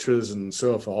Sexy Citras and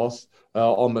so forth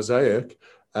on Mosaic.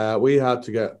 We had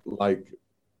to get like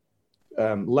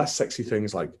less sexy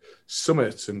things like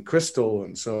Summit and Crystal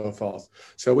and so forth.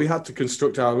 So we had to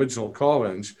construct our original core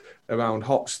range around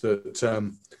hops that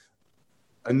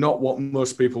are not what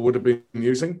most people would have been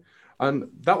using. And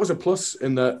that was a plus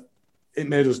in that it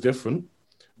made us different.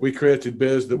 We created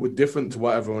beers that were different to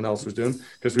what everyone else was doing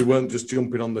because we weren't just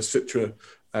jumping on the Citra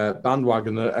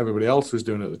bandwagon that everybody else was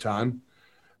doing at the time.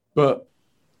 But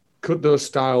could those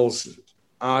styles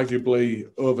arguably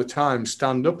over time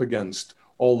stand up against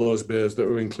all those beers that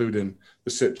were including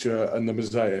the Citra and the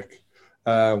Mosaic?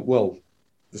 Well,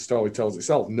 the story tells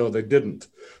itself. No, they didn't.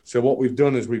 So what we've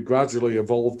done is we've gradually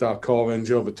evolved our core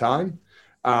range over time,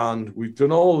 and we've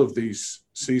done all of these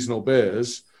seasonal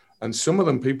beers, and some of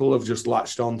them people have just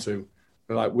latched onto.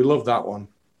 They're like, we love that one.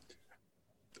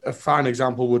 A fine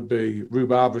example would be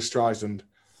Rhubarb Streisand,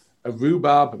 a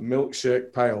rhubarb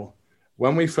milkshake pale.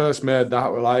 When we first made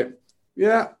that, we're like,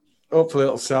 yeah, hopefully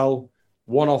it'll sell.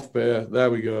 One-off beer,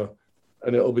 there we go.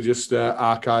 And it'll be just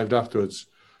archived afterwards.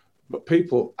 But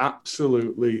people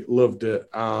absolutely loved it.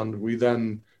 And we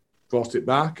then brought it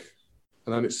back,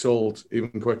 and then it sold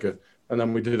even quicker. And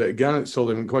then we did it again, it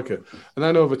sold even quicker. And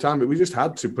then over time, we just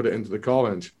had to put it into the core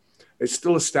range. It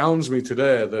still astounds me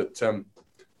today that a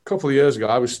couple of years ago,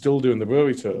 I was still doing the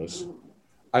brewery tours.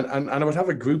 And I would have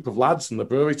a group of lads in the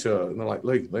brewery tour, and they're like,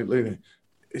 Lee,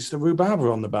 is the rhubarb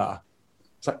on the bar?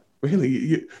 It's like,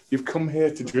 really? You've come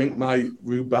here to drink my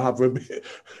rhubarb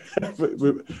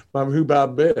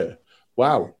beer?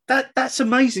 Wow. That's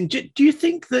amazing. Do you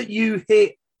think that you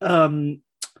hit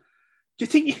do you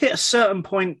think you hit a certain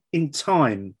point in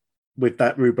time with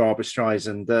that Rhubarb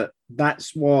Streisand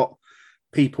that's what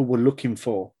people were looking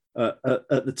for at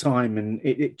the time, and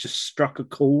it just struck a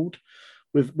chord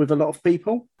with a lot of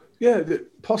people? Yeah,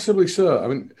 possibly so. I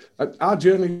mean, our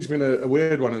journey's been a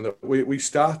weird one in that we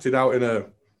started out in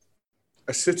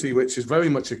a city which is very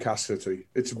much a cask city.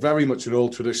 It's very much an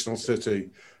old traditional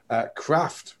city.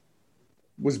 Craft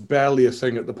was barely a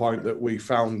thing at the point that we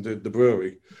founded the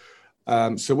brewery.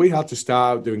 So we had to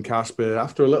start doing cask beer.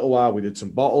 After a little while, we did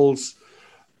some bottles.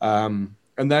 And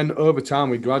then over time,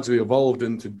 we gradually evolved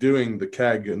into doing the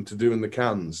keg and to doing the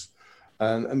cans.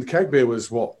 And the keg beer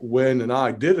was what Wayne and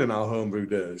I did in our homebrew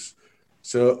days.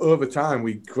 So over time,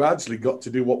 we gradually got to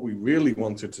do what we really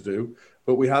wanted to do,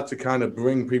 but we had to kind of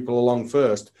bring people along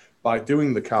first by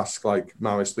doing the cask like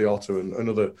Maris the Otter and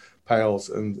other pales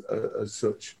and as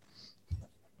such.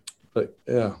 But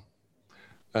yeah.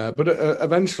 But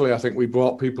eventually, I think we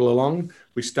brought people along.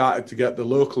 We started to get the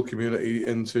local community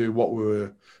into what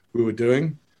we were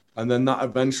doing. And then that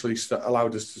eventually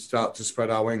allowed us to start to spread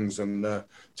our wings and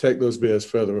take those beers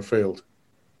further afield.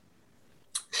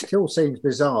 Still seems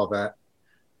bizarre that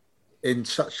in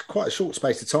such quite a short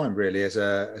space of time, really, as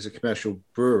a commercial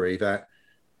brewery, that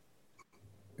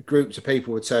groups of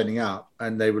people were turning up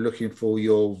and they were looking for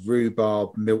your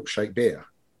rhubarb milkshake beer.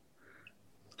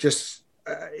 Just,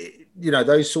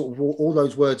 those sort of all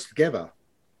those words together.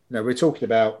 We're talking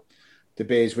about the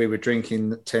beers we were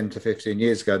drinking 10 to 15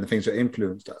 years ago and the things that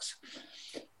influenced us.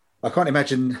 I can't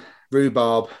imagine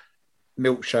rhubarb,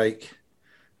 milkshake,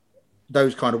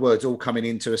 those kind of words all coming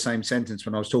into the same sentence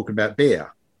when I was talking about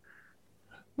beer.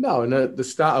 No, and at the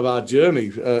start of our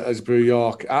journey as Brew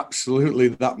York, absolutely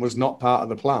that was not part of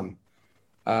the plan.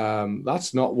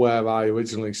 That's not where I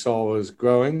originally saw us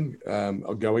growing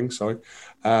or going. Sorry,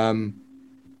 I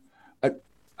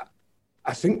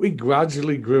think we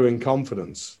gradually grew in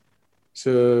confidence.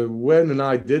 So Wayne and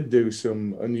I did do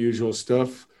some unusual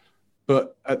stuff,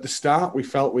 but at the start we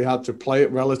felt we had to play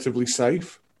it relatively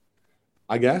safe,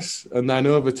 I guess, and then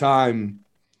over time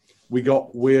we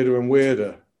got weirder and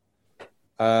weirder.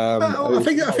 I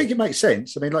think it makes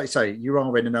sense. I mean, like you say, you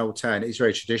are in an old town; it is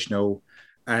very traditional,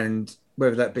 and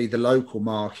whether that be the local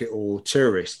market or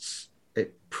tourists,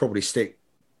 it probably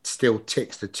still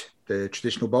ticks the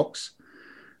traditional box.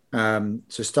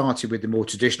 So starting with the more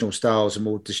traditional styles and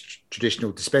more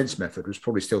traditional dispense method was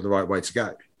probably still the right way to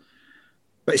go.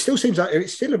 But it still seems like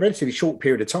it's still a relatively short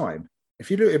period of time. If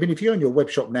you look, I mean, if you're on your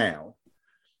web shop now,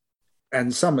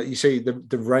 and you see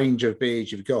the range of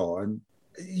beers you've got, and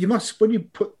you must, when you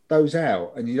put those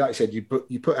out, and you, like I said, you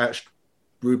put out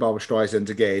Rhubarber Streisand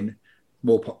again,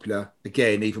 more popular,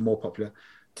 again, even more popular,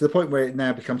 to the point where it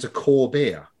now becomes a core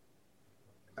beer.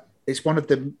 It's one of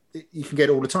them, you can get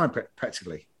it all the time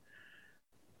practically.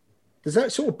 Does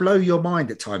that sort of blow your mind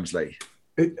at times, Lee?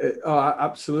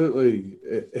 Absolutely,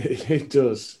 it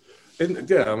does.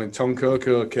 Yeah, I mean,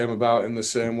 Tonkoko came about in the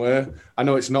same way. I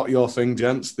know it's not your thing,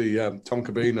 gents, the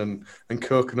Tonka bean and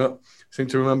coconut. I seem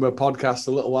to remember a podcast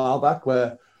a little while back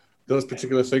where those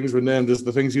particular things were named as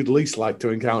the things you'd least like to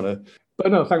encounter.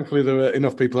 But no, thankfully there are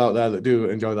enough people out there that do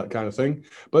enjoy that kind of thing.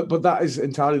 But that is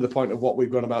entirely the point of what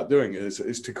we've gone about doing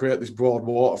is to create this broad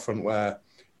waterfront where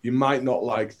you might not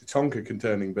like the Tonka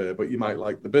containing beer, but you might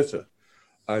like the bitter.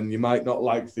 And you might not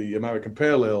like the American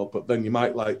Pale Ale, but then you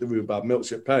might like the Rhubarb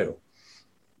Milkshake Pale.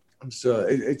 And so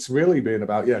it's really been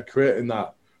about, creating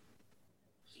that,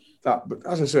 but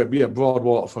as I said, be a broad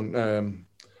waterfront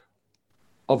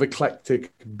of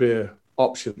eclectic beer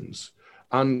options.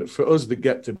 And for us that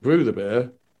get to brew the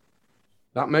beer,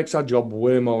 that makes our job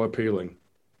way more appealing.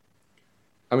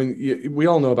 I mean, we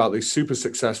all know about these super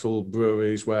successful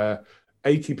breweries where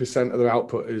 80% of their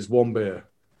output is one beer.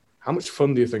 How much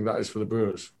fun do you think that is for the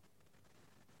brewers?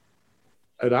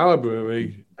 At our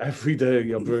brewery, every day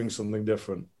you're brewing something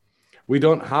different. We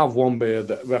don't have one beer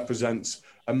that represents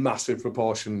a massive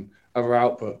proportion of our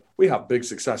output. We have big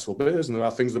successful beers and there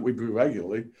are things that we brew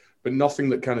regularly, but nothing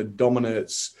that kind of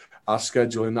dominates our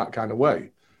schedule in that kind of way.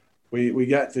 We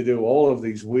get to do all of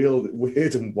these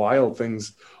weird and wild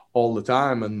things all the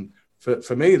time. And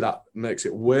for me, that makes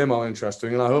it way more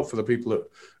interesting. And I hope for the people that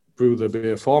brew the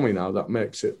beer for me now, that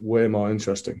makes it way more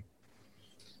interesting.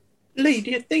 Lee,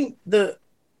 do you think that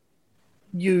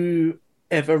you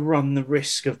ever run the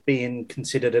risk of being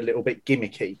considered a little bit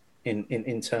gimmicky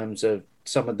in terms of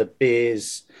some of the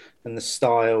beers and the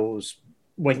styles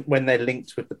when they're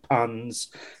linked with the puns?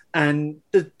 And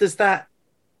does that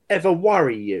ever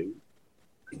worry you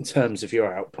in terms of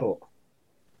your output?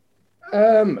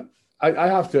 I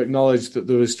have to acknowledge that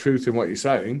there is truth in what you're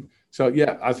saying. So,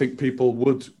 yeah, I think people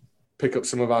would pick up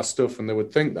some of our stuff and they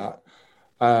would think that.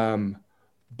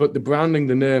 But the branding,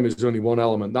 the name is only one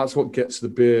element. That's what gets the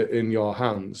beer in your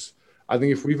hands. I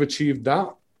think if we've achieved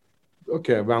that,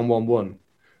 okay, round 1-1.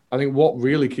 I think what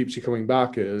really keeps you coming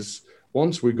back is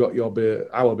once we've got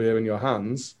our beer in your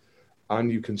hands and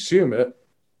you consume it,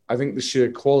 I think the sheer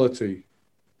quality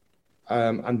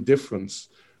and difference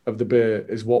of the beer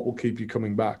is what will keep you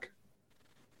coming back.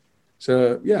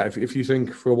 So, yeah, if you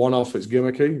think for a one-off it's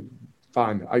gimmicky,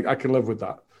 fine. I can live with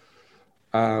that.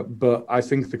 But I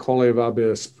think the quality of our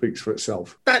beer speaks for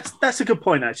itself. That's a good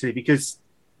point, actually, because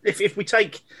if we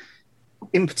take,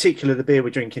 in particular, the beer we're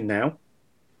drinking now,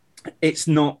 it's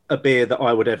not a beer that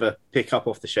I would ever pick up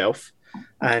off the shelf.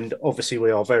 And obviously we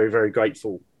are very, very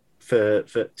grateful to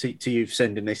you for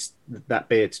sending that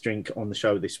beer to drink on the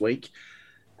show this week.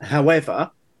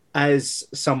 However, as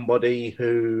somebody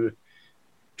who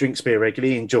drinks beer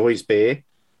regularly, enjoys beer,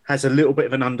 has a little bit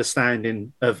of an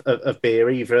understanding of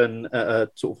beer, even at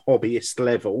a sort of hobbyist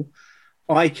level,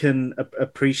 I can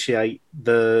appreciate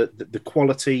the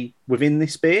quality within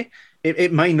this beer.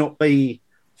 It may not be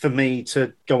for me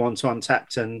to go on to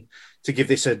Untapped and to give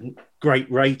this a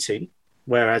great rating,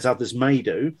 whereas others may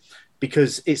do,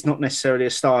 because it's not necessarily a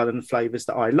style and flavours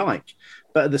that I like.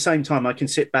 But at the same time, I can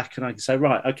sit back and I can say,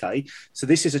 right, okay, so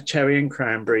this is a cherry and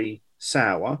cranberry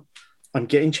sour. I'm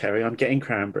getting cherry, I'm getting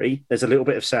cranberry. There's a little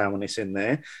bit of sourness in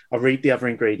there. I read the other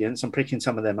ingredients. I'm picking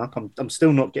some of them up. I'm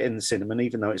still not getting the cinnamon,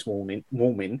 even though it's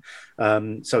warming.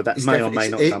 So that may or may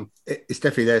not come. It's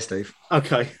definitely there, Steve.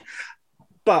 Okay.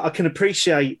 But I can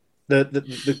appreciate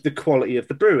the quality of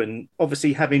the brew. And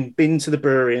obviously, having been to the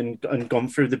brewery and gone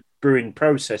through the brewing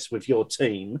process with your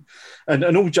team, and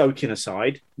all joking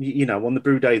aside, on the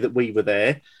brew day that we were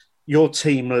there, your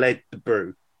team led the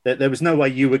brew. There was no way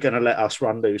you were going to let us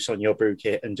run loose on your brew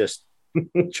kit and just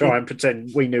try and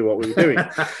pretend we knew what we were doing.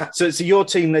 So your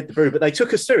team led the brew, but they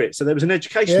took us through it. So there was an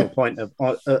educational point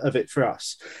of it for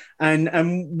us,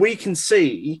 and we can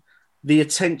see the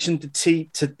attention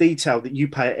to detail that you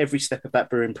pay at every step of that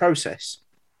brewing process.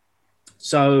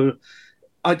 So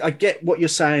I get what you're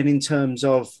saying in terms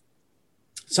of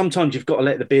sometimes you've got to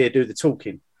let the beer do the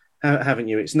talking, haven't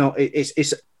you? It's not.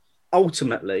 It's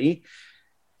ultimately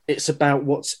it's about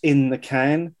what's in the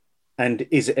can and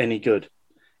is it any good.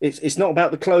 It's not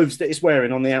about the clothes that it's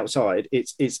wearing on the outside.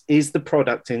 It's is the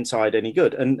product inside any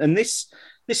good? And this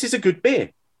is a good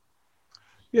beer.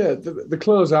 Yeah, the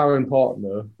clothes are important,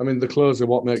 though. I mean, the clothes are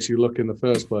what makes you look in the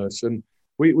first place. And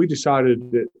we decided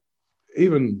that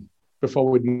even before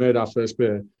we'd made our first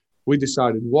beer, we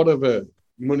decided whatever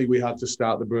money we had to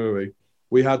start the brewery,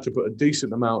 we had to put a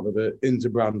decent amount of it into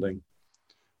branding.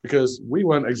 Because we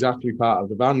weren't exactly part of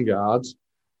the vanguard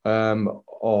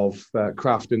of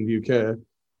craft in the UK,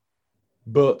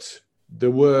 but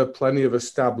there were plenty of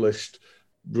established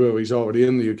breweries already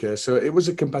in the UK. So it was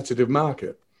a competitive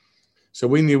market. So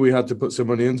we knew we had to put some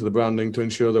money into the branding to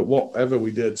ensure that whatever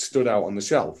we did stood out on the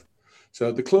shelf.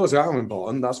 So the clothes are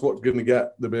important. That's what's going to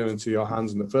get the beer into your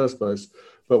hands in the first place.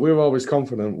 But we were always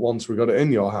confident once we got it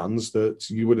in your hands that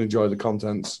you would enjoy the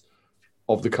contents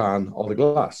of the can or the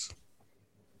glass.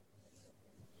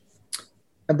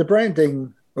 And the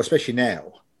branding, especially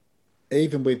now,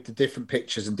 even with the different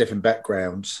pictures and different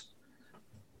backgrounds,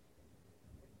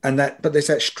 but there's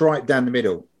that stripe down the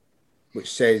middle, which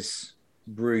says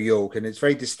Brew York, and it's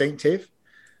very distinctive,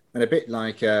 and a bit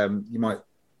like you might,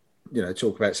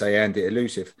 talk about, say, Andy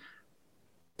Elusive.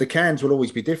 The cans will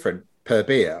always be different per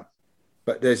beer,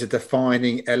 but there's a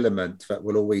defining element that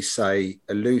will always say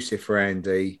Elusive for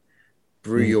Andy,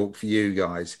 Brew York for you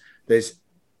guys.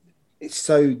 It's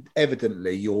so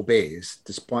evidently your beers,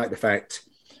 despite the fact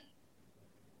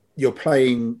you're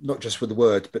playing not just with the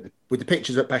words, but with the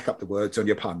pictures that back up the words on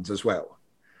your puns as well.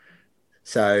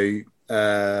 So,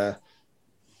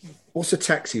 what's the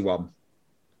taxi one?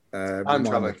 I'm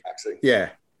trying to taxi. Yeah.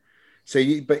 So,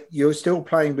 but you're still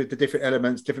playing with the different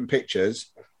elements, different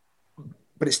pictures,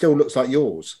 but it still looks like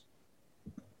yours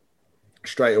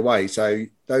straight away. So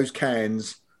those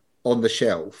cans on the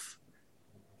shelf,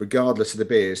 regardless of the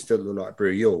beer, still look like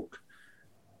Brew York.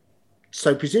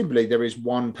 So presumably there is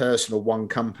one person or one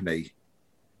company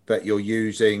that you're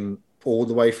using all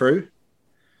the way through?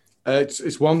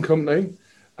 It's one company.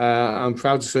 I'm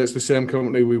proud to say it's the same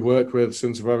company we've worked with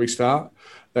since the very start.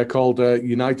 They're called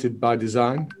United by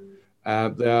Design.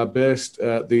 They are based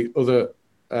at the other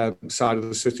side of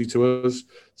the city to us.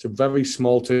 It's a very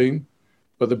small team,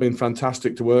 but they've been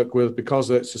fantastic to work with. Because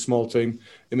it's a small team,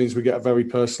 it means we get a very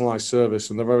personalised service,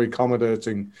 and they're very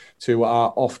accommodating to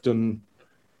our often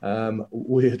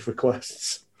weird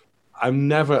requests. I'm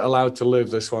never allowed to live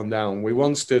this one down. We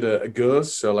once did a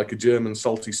Goes, so like a German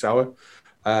salty sour,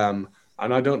 and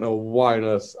I don't know why on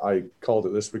earth I called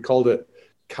it this. We called it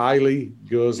Kylie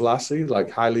Goes Lassie, like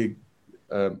Haile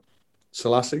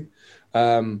Selassie,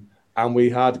 and we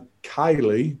had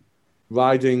Kylie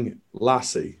riding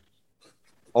Lassie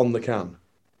on the can.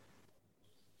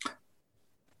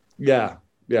 Yeah.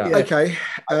 Okay.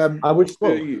 I wish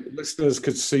the listeners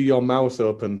could see your mouth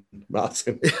open,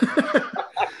 Martin.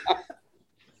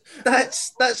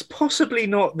 That's possibly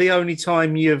not the only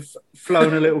time you've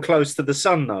flown a little close to the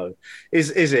sun, though,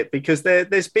 is it? Because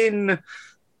there's been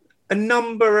a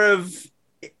number of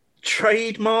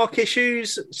trademark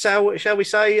issues, shall we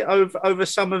say, over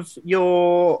some of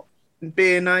your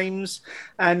beer names,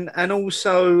 and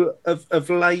also of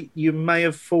late you may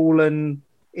have fallen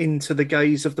into the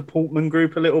gaze of the Portman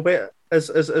Group a little bit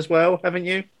as well, haven't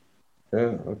you?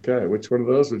 Yeah, okay. Which one of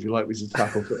those would you like me to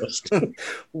tackle first?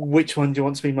 Which one do you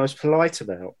want to be most polite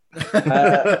about?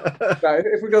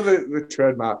 If we go the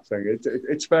trademark thing,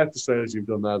 it's fair to say, as you've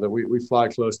done there, that we fly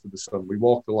close to the sun. We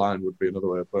walk the line would be another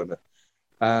way of putting it.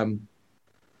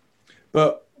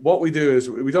 But what we do is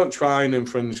we don't try and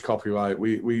infringe copyright.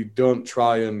 We don't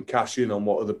try and cash in on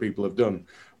what other people have done.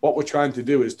 What we're trying to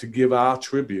do is to give our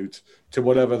tribute to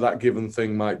whatever that given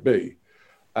thing might be.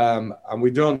 And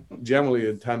we don't generally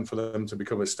intend for them to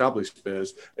become established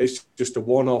beers. It's just a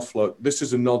one-off look. This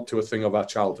is a nod to a thing of our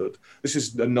childhood. This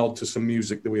is a nod to some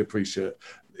music that we appreciate.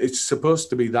 It's supposed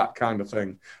to be that kind of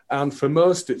thing. And for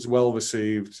most, it's well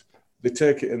received. They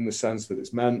take it in the sense that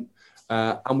it's meant,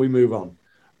 and we move on.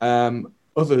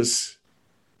 Others,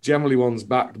 generally ones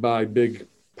backed by big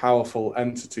powerful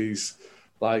entities.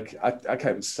 Like, I can't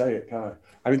even say it, can I?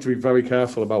 I need to be very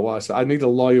careful about what I say. I need a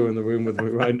lawyer in the room with me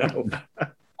right now.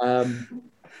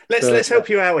 Let's help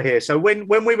you out here. So when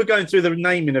we were going through the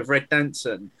naming of Red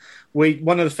Danson,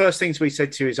 one of the first things we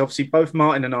said to you is, obviously both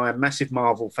Martin and I are massive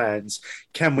Marvel fans.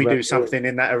 Can we do something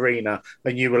in that arena?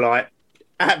 And you were like,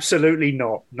 absolutely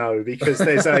not. No, because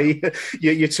there's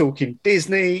you're talking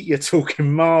Disney, you're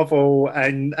talking Marvel,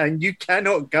 and you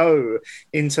cannot go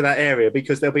into that area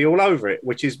because they'll be all over it,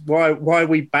 which is why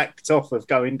we backed off of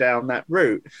going down that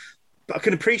route. But I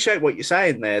can appreciate what you're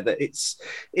saying there, that it's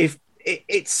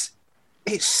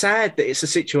sad that it's a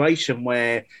situation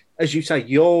where, as you say,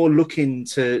 you're looking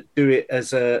to do it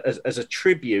as a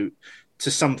tribute to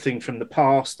something from the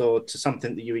past or to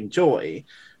something that you enjoy,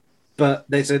 but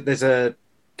there's a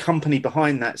company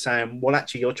behind that saying, well,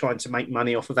 actually, you're trying to make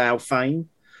money off of our fame,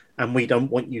 and we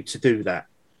don't want you to do that.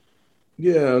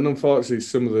 Yeah, and unfortunately,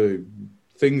 some of the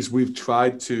things we've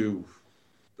tried to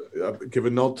give a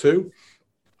nod to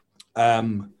are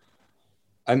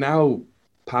now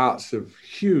parts of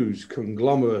huge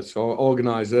conglomerates or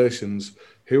organizations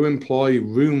who employ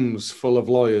rooms full of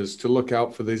lawyers to look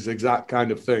out for this exact kind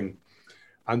of thing.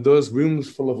 And those rooms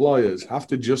full of lawyers have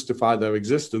to justify their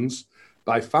existence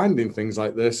by finding things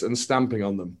like this and stamping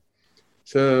on them.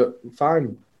 So,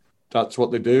 fine, that's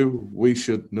what they do. We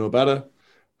should know better.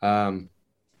 And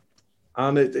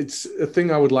it's a thing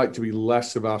I would like to be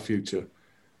less of our future.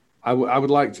 I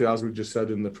would like to, as we just said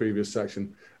in the previous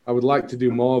section, I would like to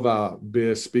do more of our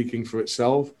beer speaking for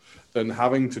itself than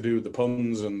having to do the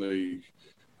puns and the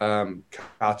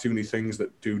cartoony things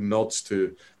that do nods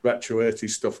to retro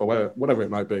 80s stuff or whatever it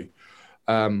might be.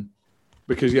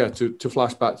 Because, yeah, to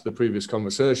flash back to the previous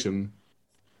conversation,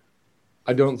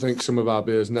 I don't think some of our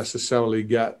beers necessarily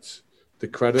get the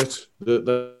credit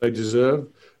that they deserve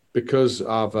because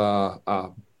of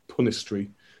our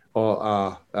punistry or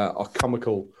our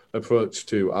comical approach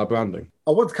to our branding.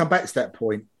 I want to come back to that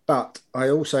point, but I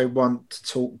also want to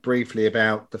talk briefly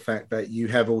about the fact that you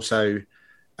have also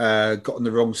got on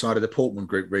the wrong side of the Portman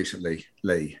Group recently,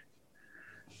 Lee.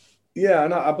 Yeah,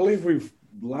 and I believe we've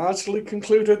largely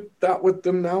concluded that with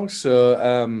them now, so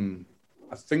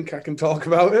I think I can talk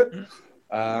about it.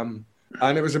 And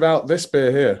it was about this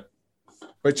beer here,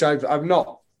 which I've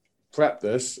not prepped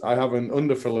this. I have an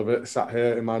underfill of it sat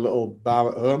here in my little bar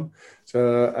at home.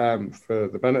 So for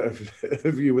the benefit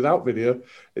of you without video,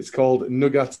 it's called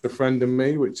Nugget, the Friend and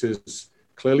Me, which is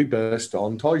clearly based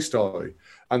on Toy Story.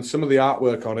 And some of the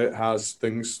artwork on it has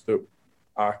things that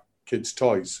are kids'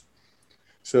 toys.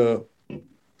 So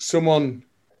someone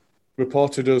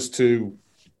reported us to,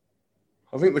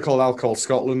 I think they're called Alcohol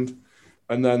Scotland,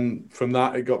 and then from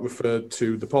that it got referred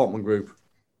to the Portman Group.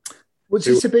 Was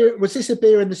this a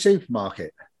beer in the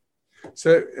supermarket?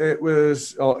 So it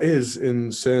was, or is,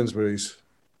 in Sainsbury's,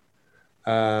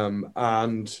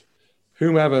 and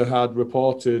whomever had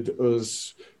reported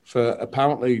us for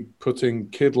apparently putting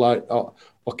kid-like or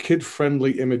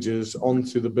kid-friendly images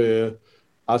onto the beer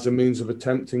as a means of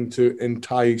attempting to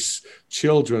entice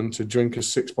children to drink a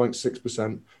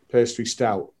 6.6% pastry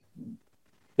stout.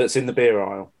 That's in the beer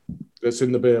aisle. That's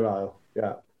in the beer aisle,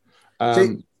 yeah.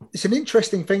 See, it's an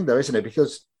interesting thing, though, isn't it?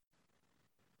 Because,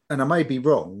 and I may be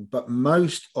wrong, but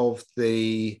most of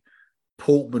the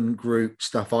Portman Group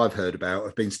stuff I've heard about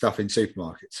have been stuff in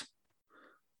supermarkets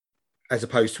as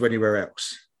opposed to anywhere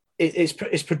else.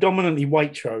 It's predominantly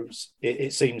Waitrose,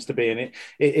 it seems to be, and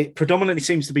it predominantly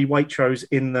seems to be Waitrose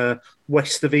in the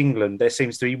west of England. There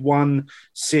seems to be one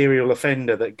serial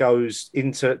offender that goes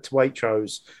into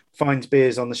Waitrose, finds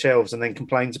beers on the shelves, and then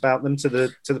complains about them to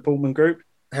the Portman Group.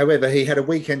 However, he had a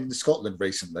weekend in Scotland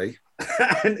recently.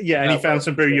 and he found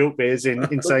some Brew York beers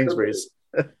in Sainsbury's.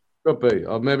 Could be,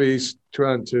 or maybe he's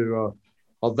trying to,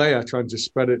 or they are trying to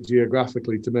spread it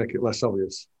geographically to make it less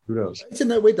obvious. Who knows? Isn't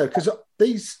that weird though? Because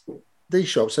these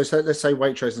shops, so let's say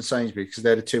Waitrose and Sainsbury's, because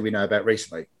they're the two we know about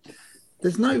recently.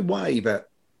 There's no way that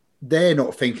they're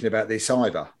not thinking about this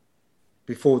either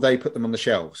before they put them on the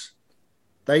shelves.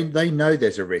 They know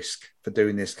there's a risk for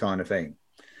doing this kind of thing.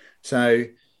 So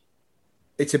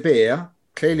it's a beer,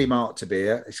 clearly marked a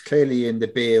beer. It's clearly in the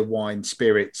beer, wine,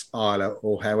 spirits aisle,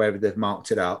 or however they've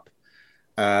marked it up.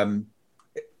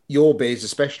 Your beers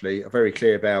especially are very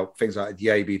clear about things like the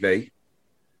ABV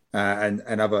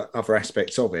and other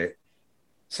aspects of it.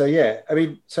 So, yeah, I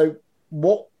mean, so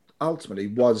what ultimately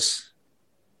was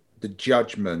the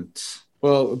judgment?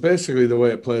 Well, basically the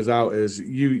way it plays out is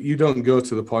you don't go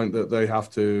to the point that they have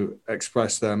to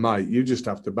express their might. You just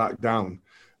have to back down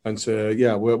and say,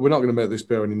 yeah, we're not going to make this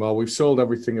beer anymore. We've sold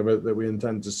everything of it that we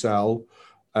intend to sell.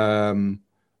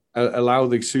 Allow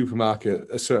the supermarket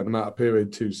a certain amount of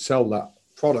period to sell that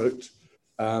product,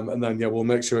 and then we'll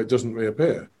make sure it doesn't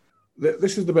reappear.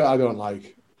 This is the bit I don't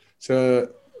like.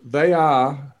 So they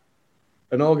are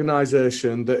an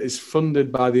organisation that is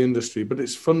funded by the industry, but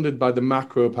it's funded by the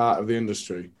macro part of the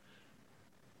industry.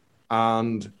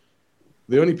 And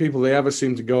the only people they ever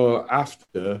seem to go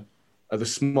after are the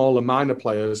smaller, minor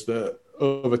players that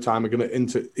over time are going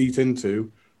to eat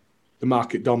into the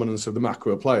market dominance of the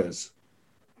macro players.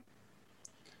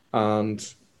 And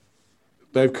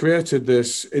they've created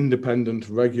this independent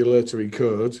regulatory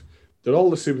code that all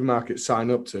the supermarkets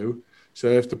sign up to. So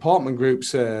if the Portman Group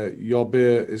say your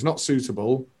beer is not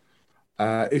suitable,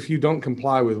 if you don't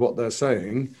comply with what they're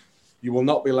saying, you will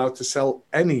not be allowed to sell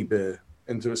any beer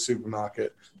into a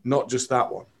supermarket, not just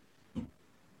that one.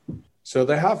 So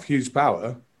they have huge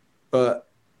power, but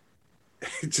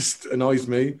it just annoys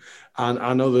me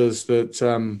and others that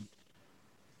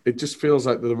it just feels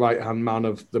like they're the right-hand man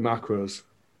of the macros.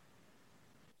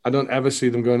 I don't ever see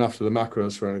them going after the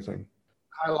macros for anything.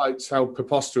 Highlights how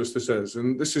preposterous this is,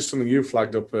 and this is something you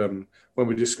flagged up when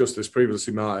we discussed this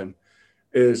previously, Martin,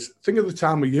 is think of the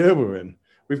time of year we're in.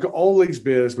 We've got all these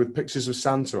beers with pictures of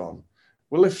Santa on.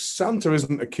 Well, if Santa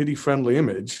isn't a kiddie-friendly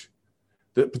image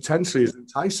that potentially is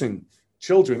enticing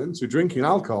children into drinking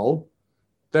alcohol,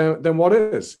 then what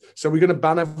is? So we're going to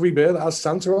ban every beer that has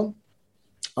Santa on?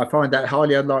 I find that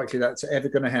highly unlikely that's ever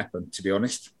going to happen, to be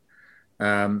honest.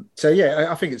 I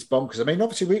think it's bonkers. I mean,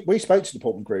 obviously, we spoke to the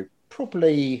Portman Group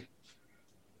probably,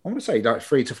 I want to say, like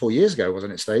 3 to 4 years ago,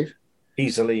 wasn't it, Steve?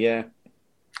 Easily, yeah.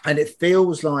 And it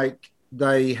feels like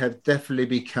they have definitely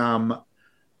become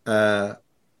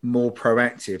more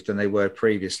proactive than they were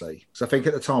previously. Because I think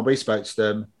at the time we spoke to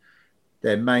them,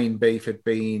 their main beef had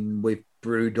been with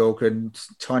Brewdog and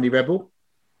Tiny Rebel,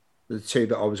 the two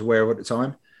that I was aware of at the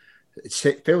time. It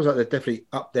feels like they've definitely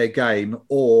upped their game,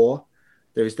 or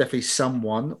there is definitely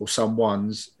someone or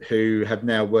someones who have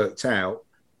now worked out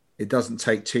it doesn't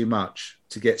take too much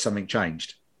to get something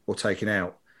changed or taken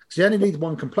out. Because they only need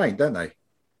one complaint, don't they?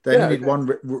 They only need one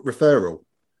referral.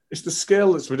 It's the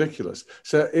scale that's ridiculous.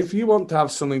 So if you want to have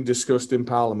something discussed in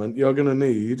Parliament, you're going to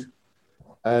need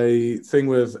a thing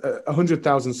with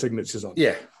 100,000 signatures on.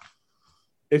 Yeah.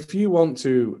 If you want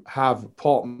to have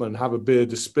Portman have a beer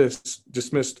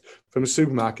dismissed from a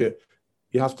supermarket,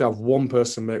 you have to have one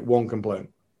person make one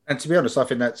complaint. And to be honest, I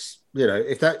think that's,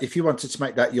 if you wanted to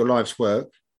make that your life's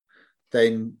work,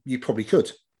 then you probably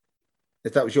could.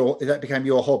 If that became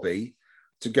your hobby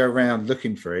to go around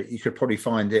looking for it, you could probably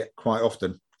find it quite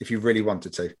often if you really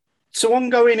wanted to. So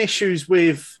ongoing issues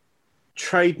with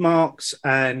trademarks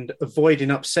and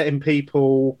avoiding upsetting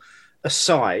people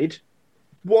aside,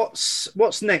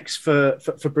 what's next for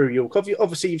Brew York?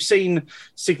 Obviously, you've seen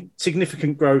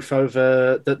significant growth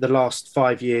over the last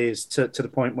 5 years to the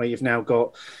point where you've now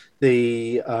got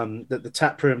the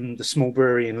tap room, the small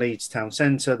brewery in Leeds town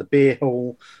centre, the beer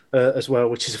hall as well,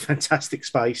 which is a fantastic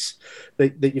space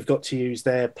that you've got to use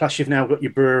there. Plus, you've now got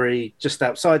your brewery just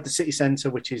outside the city centre,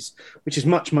 which is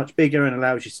much, much bigger and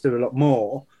allows you to do a lot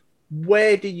more.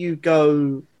 Where do you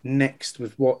go next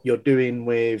with what you're doing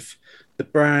with the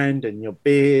brand and your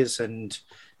beers and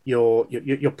your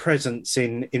presence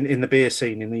in the beer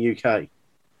scene in the UK?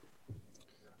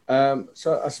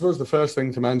 So I suppose the first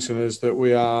thing to mention is that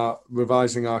we are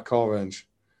revising our core range.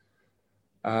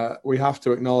 We have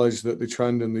to acknowledge that the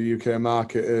trend in the UK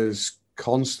market is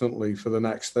constantly for the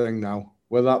next thing now,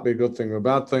 whether that be a good thing or a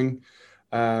bad thing.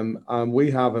 And we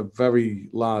have a very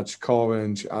large core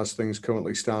range as things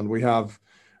currently stand. We have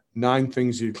 9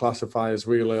 things you classify as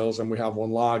real ales, and we have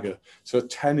 1 lager. So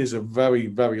 10 is a very,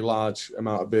 very large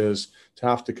amount of beers to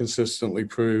have to consistently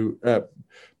brew,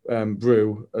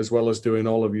 as well as doing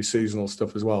all of your seasonal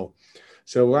stuff as well.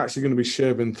 So we're actually going to be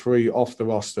shaving 3 off the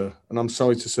roster. And I'm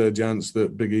sorry to say, gents,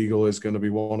 that Big Eagle is going to be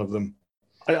one of them.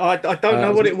 I don't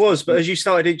know what it was, but as you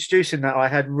started introducing that, I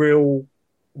had real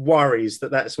worries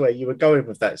that's where you were going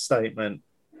with that statement.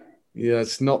 Yeah,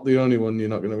 it's not the only one you're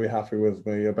not going to be happy with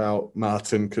me about,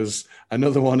 Martin, because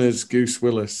another one is Goose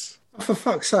Willis. Oh, for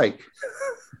fuck's sake.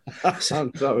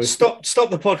 Stop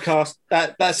the podcast.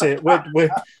 That's it.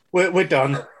 We're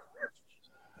done.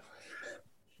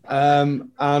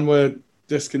 And we're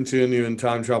discontinuing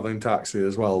Time Travelling Taxi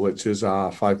as well, which is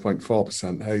our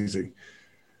 5.4% hazy.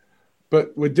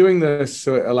 But we're doing this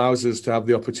so it allows us to have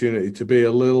the opportunity to be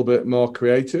a little bit more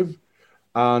creative.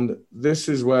 And this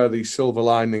is where the silver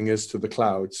lining is to the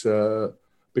clouds.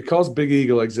 Because Big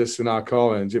Eagle exists in our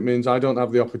core range, it means I don't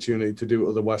have the opportunity to do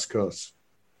other West Coast.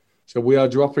 So we are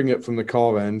dropping it from the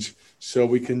core range so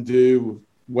we can do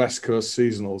West Coast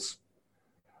seasonals.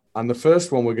 And the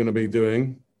first one we're going to be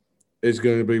doing is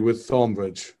going to be with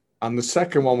Thornbridge. And the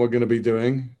second one we're going to be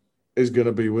doing is going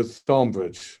to be with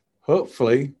Thornbridge.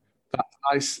 Hopefully, that's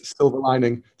a nice silver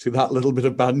lining to that little bit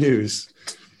of bad news.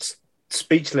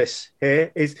 Speechless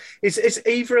here. Is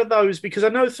either of those, because I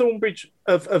know Thornbridge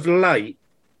of late,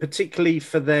 particularly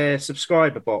for their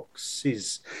subscriber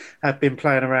boxes, have been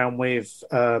playing around with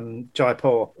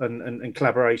Jaipur and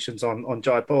collaborations on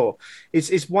Jaipur.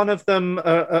 Is one of them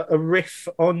a riff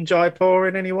on Jaipur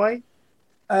in any way?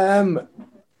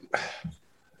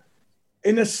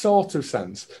 In a sort of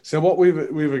sense. So what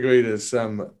we've agreed is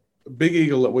Big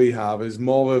Eagle that we have is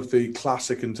more of the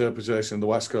classic interpretation of the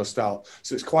West Coast style.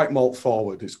 So it's quite malt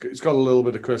forward. It's got a little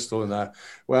bit of crystal in there.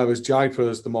 Whereas Jaipur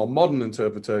is the more modern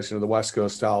interpretation of the West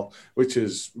Coast style, which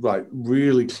is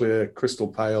really clear, crystal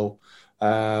pale,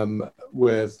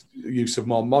 with use of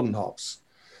more modern hops.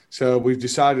 So we've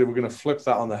decided we're going to flip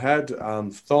that on the head,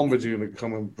 and Thornbridge are going to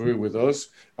come and brew with us,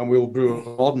 and we'll brew a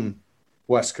modern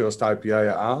West Coast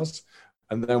IPA at ours.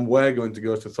 And then we're going to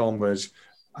go to Thornbridge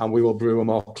and we will brew a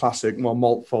more classic, more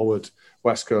malt-forward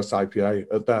West Coast IPA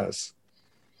at theirs.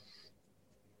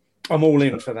 I'm all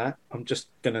in for that. I'm just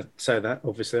going to say that.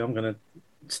 Obviously, I'm going to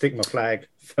stick my flag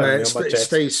firmly on my chest.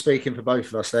 Steve's speaking for both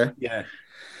of us there. Yeah.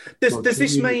 Does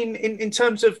this mean, in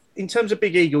terms of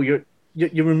Big Eagle, you're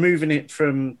removing it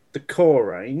from the core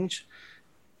range?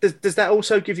 Does that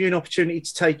also give you an opportunity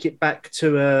to take it back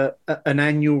to an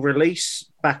annual release,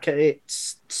 back at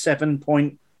its 7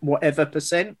 point whatever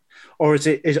 %, or is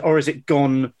it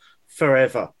gone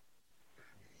forever?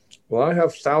 Well, I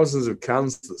have thousands of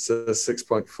cans that says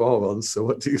 6.4 on. So,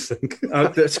 what do you think?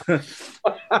 Okay,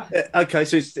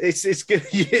 so it's good.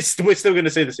 We're still going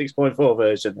to see the 6.4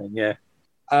 version, then, yeah.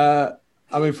 I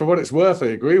mean, for what it's worth, I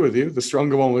agree with you. The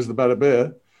stronger one was the better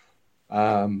beer.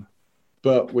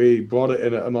 But we brought it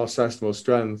in at a more sensible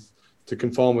strength to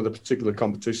conform with a particular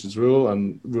competition's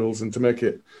rules and to make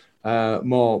it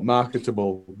more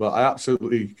marketable. But I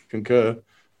absolutely concur.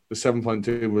 The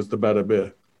 7.2 was the better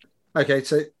beer. Okay,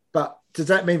 but does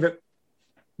that mean that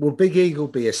will Big Eagle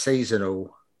be a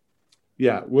seasonal?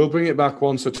 Yeah, we'll bring it back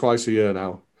once or twice a year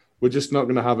now. We're just not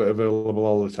going to have it available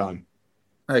all the time.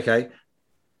 Okay.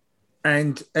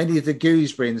 And any of the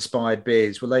gooseberry-inspired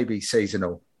beers, will they be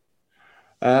seasonal?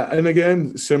 And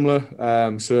again, similar.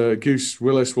 So Goose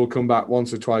Willis will come back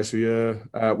once or twice a year.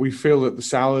 We feel that the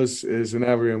sours is an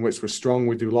area in which we're strong.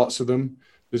 We do lots of them.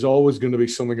 There's always going to be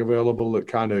something available that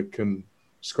kind of can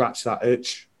scratch that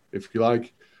itch, if you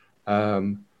like.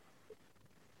 But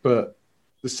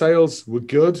the sales were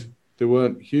good. They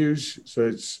weren't huge. So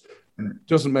it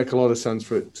doesn't make a lot of sense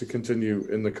for it to continue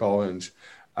in the core range.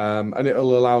 And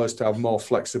it'll allow us to have more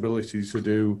flexibility to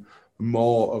do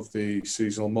more of the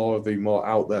seasonal, more of the more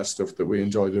out there stuff that we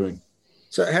enjoy doing.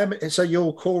 So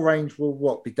your core range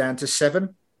will be down to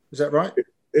 7? Is that right?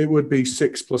 It would be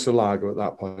 6 plus a lager at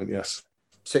that point, yes.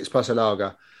 6 plus a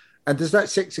lager. And does that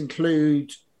 6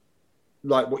 include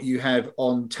like what you have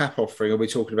on tap offering? Or are we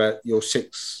talking about your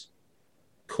 6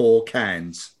 core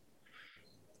cans?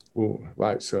 Ooh,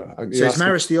 right. So is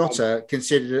Maris the Otter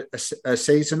considered a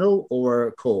seasonal or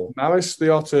a core? Maris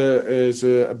the Otter is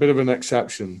a bit of an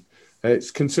exception.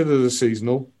 It's considered a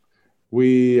seasonal.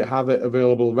 We have it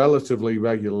available relatively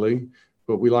regularly,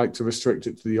 but we like to restrict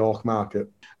it to the York market.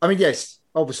 I mean, yes,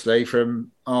 obviously,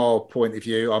 from our point of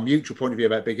view, our mutual point of view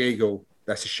about Big Eagle,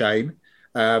 that's a shame.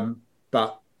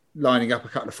 But lining up a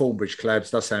couple of Thornbridge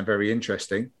collabs does sound very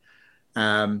interesting.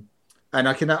 And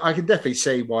I can definitely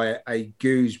see why a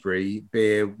gooseberry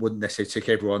beer wouldn't necessarily tick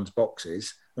everyone's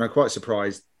boxes. And I'm quite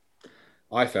surprised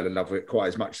I fell in love with it quite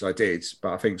as much as I did.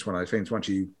 But I think it's one of those things,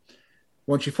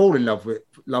 once you fall in love with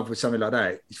something like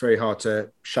that, it's very hard to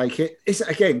shake it. It's,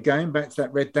 again, going back to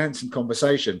that Red Dancing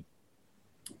conversation,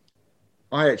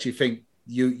 I actually think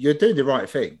you're doing the right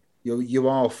thing. You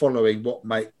are following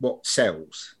what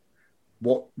sells,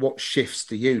 what shifts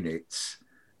the units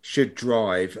should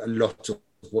drive a lot of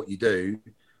what you do.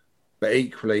 But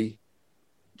equally,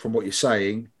 from what you're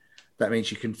saying, that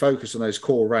means you can focus on those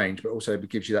core range, but also it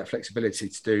gives you that flexibility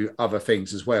to do other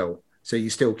things as well. So you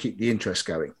still keep the interest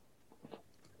going.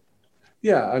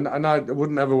 Yeah, and I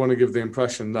wouldn't ever want to give the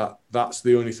impression that that's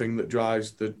the only thing that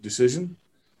drives the decision.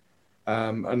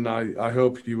 And I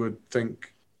hope you would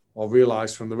think or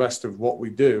realise from the rest of what we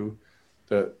do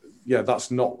that, yeah, that's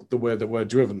not the way that we're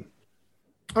driven.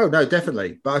 Oh, no,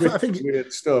 definitely. But I think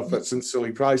weird stuff at some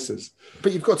silly prices.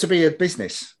 But you've got to be a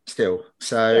business still.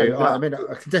 So, yeah, exactly. I mean,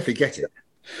 I can definitely get it.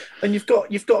 And you've got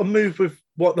to move with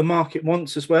what the market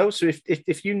wants as well. So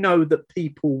if you know that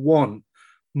people want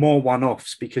more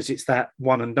one-offs because it's that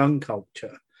one and done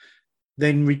culture,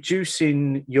 then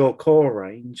reducing your core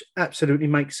range absolutely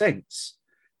makes sense,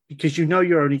 because you know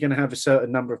you're only going to have a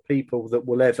certain number of people that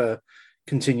will ever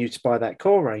continue to buy that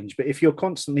core range. But if you're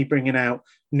constantly bringing out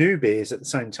new beers at the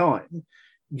same time,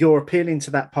 you're appealing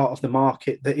to that part of the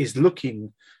market that is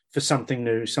looking for something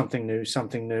new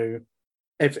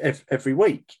every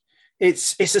week.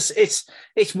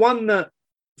 It's one that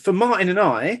for Martin and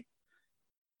I,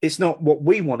 it's not what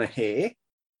we want to hear,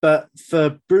 but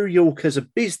for Brew York as a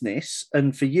business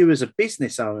and for you as a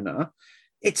business owner,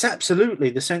 it's absolutely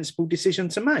the sensible decision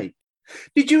to make.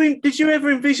 Did you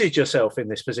ever envisage yourself in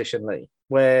this position, Lee,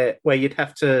 where you'd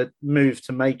have to move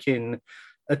to making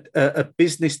a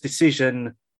business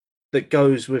decision that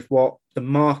goes with what the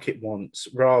market wants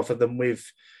rather than with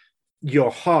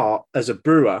your heart as a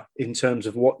brewer in terms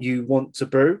of what you want to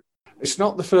brew? It's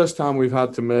not the first time we've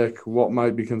had to make what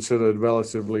might be considered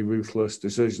relatively ruthless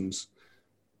decisions.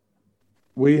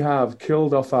 We have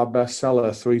killed off our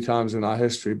bestseller 3 times in our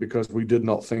history because we did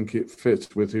not think it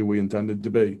fit with who we intended to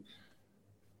be.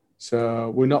 So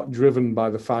we're not driven by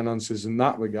the finances in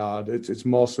that regard. It's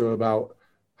more so about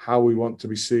how we want to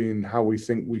be seen, how we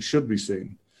think we should be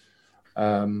seen.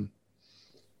 But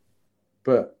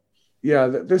yeah,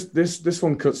 this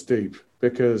one cuts deep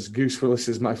because Goose Willis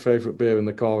is my favourite beer in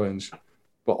the core range.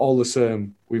 But all the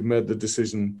same, we've made the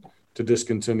decision to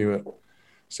discontinue it.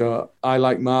 So I,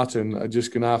 like Martin, are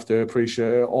just going to have to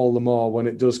appreciate it all the more when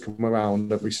it does come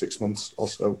around every 6 months or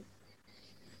so.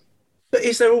 But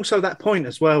is there also that point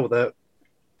as well that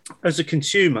as a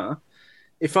consumer,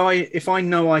 if I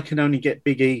know I can only get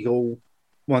Big Eagle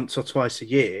once or twice a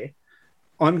year,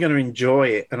 I'm going to enjoy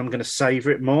it and I'm going to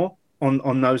savour it more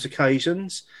on those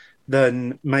occasions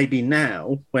than maybe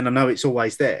now when I know it's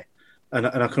always there and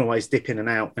I can always dip in and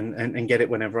out and get it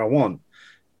whenever I want.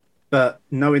 But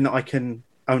knowing that I can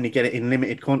only get it in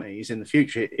limited quantities in the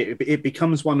future, it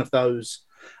becomes one of those,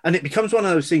 and it becomes one of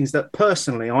those things that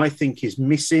personally I think is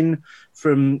missing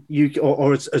from UK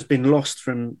or has been lost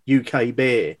from UK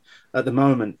beer at the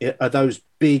moment. Are those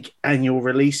big annual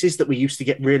releases that we used to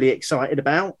get really excited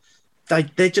about?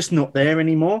 They're just not there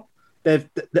anymore.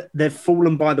 They've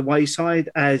fallen by the wayside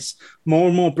as more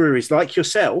and more breweries like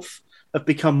yourself have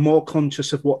become more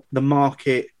conscious of what the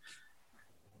market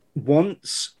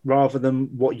wants rather than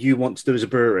what you want to do as a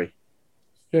brewery.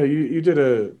 Yeah, you did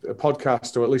a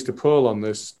podcast or at least a poll on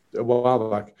this a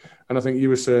while back, and I think you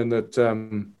were saying that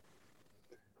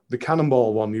the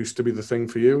Cannonball one used to be the thing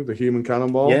for you, the human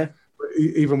cannonball. Yeah. But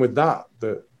even with that,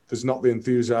 there's not the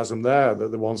enthusiasm there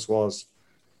that there once was.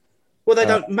 Well, they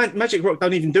don't. Magic Rock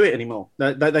don't even do it anymore.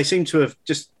 They seem to have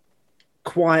just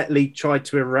quietly tried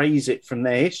to erase it from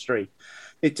their history.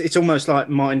 It's almost like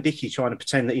Martin Dickey trying to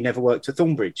pretend that he never worked at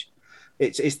Thornbridge.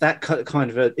 It's that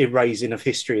kind of an erasing of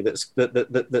history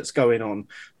that's going on.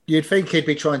 You'd think he'd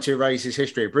be trying to erase his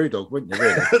history of Brewdog, wouldn't you?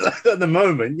 Really? At the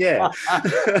moment, yeah.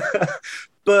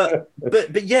 but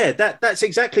yeah, that's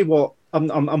exactly what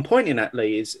I'm pointing at,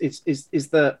 Lee. Is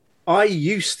that I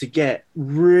used to get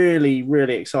really,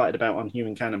 really excited about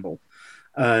Unhuman Cannibal,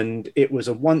 and it was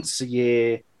a once a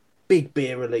year big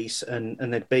beer release, and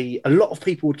there'd be a lot of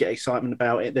people would get excitement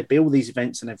about it. There'd be all these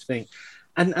events and everything,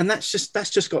 and that's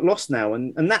just got lost now,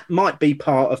 and that might be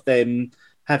part of them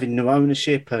having new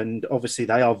ownership, and obviously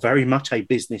they are very much a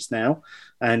business now,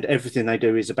 and everything they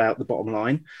do is about the bottom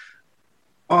line.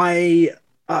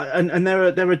 And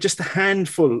there are just a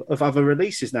handful of other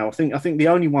releases now. I think the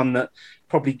only one that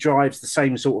probably drives the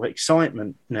same sort of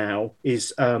excitement now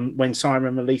is when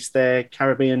Siren released their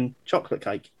Caribbean chocolate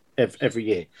cake every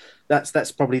year.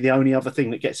 That's probably the only other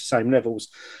thing that gets the same levels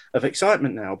of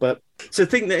excitement now. But to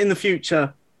think that in the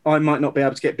future I might not be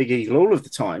able to get Big Eagle all of the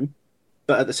time,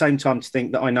 but at the same time to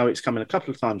think that I know it's coming a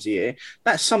couple of times a year,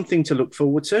 that's something to look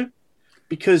forward to,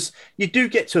 because you do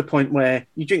get to a point where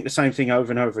you drink the same thing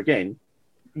over and over again.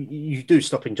 You do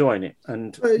stop enjoying it,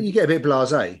 and you get a bit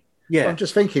blasé. Yeah, I'm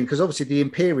just thinking, because obviously the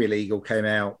Imperial Eagle came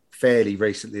out fairly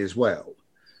recently as well.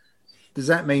 Does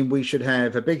that mean we should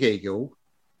have a Big Eagle,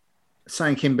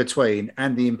 Sank in between,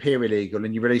 and the Imperial Eagle,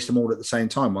 and you release them all at the same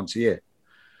time once a year?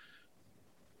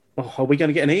 Oh, are we going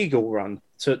to get an Eagle run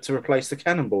to replace the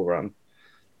Cannonball run?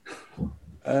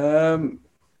 Well,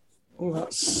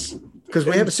 that's because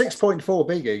we have a 6.4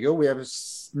 Big Eagle, we have a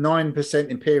 9%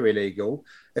 Imperial Eagle.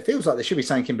 It feels like there should be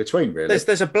something in between, really.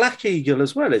 There's a Black Eagle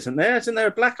as well, isn't there? Isn't there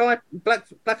a black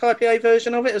IPA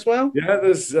version of it as well? Yeah,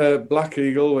 there's Black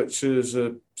Eagle, which is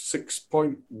a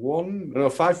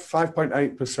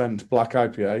 5.8% Black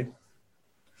IPA.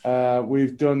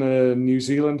 We've done a New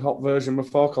Zealand hop version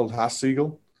before called Haast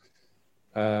Eagle.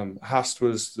 Haast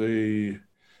was the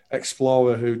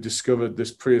explorer who discovered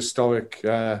this prehistoric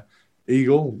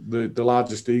eagle, the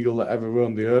largest eagle that ever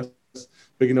roamed the earth,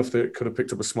 big enough that it could have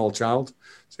picked up a small child.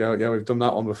 So yeah, we've done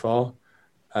that one before.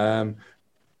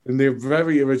 In the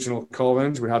very original core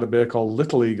range, we had a beer called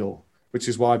Little Eagle, which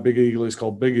is why Big Eagle is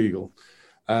called Big Eagle.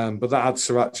 But that had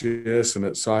Sriracha Ace in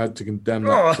it, so I had to condemn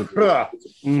that.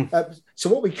 So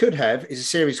what we could have is a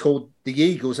series called The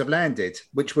Eagles Have Landed,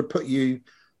 which would put you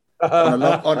on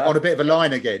a bit of a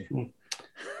line again. You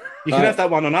can have that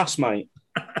one on us, mate.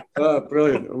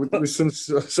 Brilliant. With some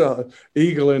sort of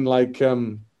eagle in like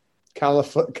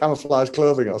camouflage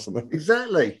clothing or something.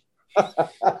 Exactly.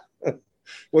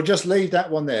 We'll just leave that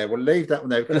one there. We'll leave that one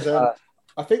there because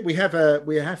I think we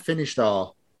have finished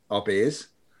our beers.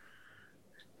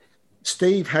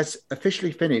 Steve has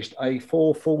officially finished a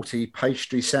 440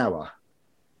 pastry sour.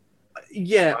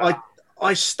 Yeah,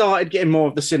 I started getting more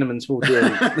of the cinnamon towards the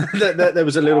end. There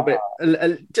was a little bit,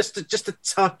 just a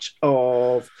touch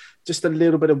of, just a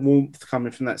little bit of warmth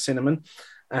coming from that cinnamon,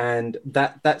 and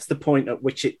that's the point at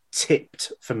which it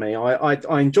tipped for me.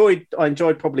 I enjoyed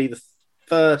probably the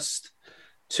first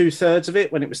 2/3 of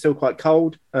it when it was still quite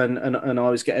cold, and I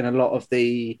was getting a lot of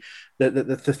the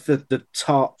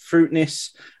tart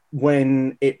fruitness.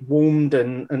 When it warmed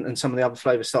and some of the other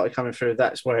flavors started coming through,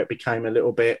 that's where it became a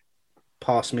little bit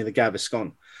past me the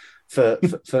Gaviscon for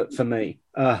me.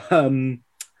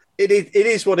 It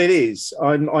is what it is.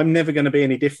 I'm never going to be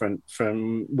any different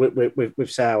from with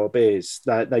sour beers.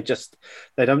 They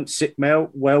don't sit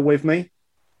well with me.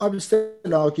 I would still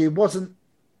argue it wasn't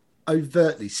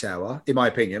overtly sour, in my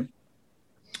opinion.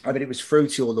 I mean, it was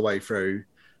fruity all the way through.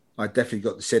 I definitely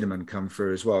got the cinnamon come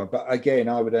through as well. But again,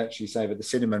 I would actually say that the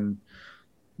cinnamon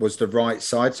was the right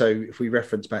side. So if we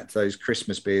reference back to those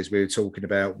Christmas beers we were talking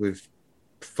about with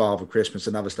Father Christmas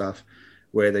and other stuff,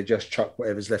 where they just chuck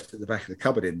whatever's left at the back of the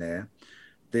cupboard in there,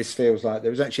 this feels like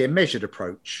there was actually a measured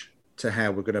approach to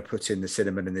how we're going to put in the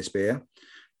cinnamon in this beer.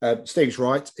 Steve's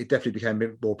right. It definitely became a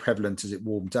bit more prevalent as it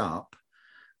warmed up.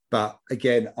 But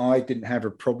again, I didn't have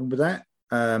a problem with that.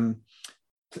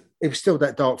 It was still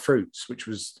that dark fruits, which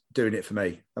was doing it for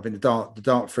me. I mean, the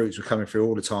dark fruits were coming through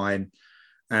all the time,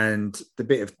 and the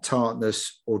bit of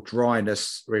tartness or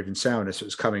dryness or even sourness that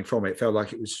was coming from it felt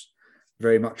like it was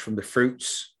very much from the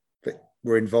fruits that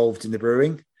were involved in the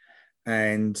brewing,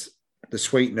 and the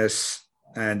sweetness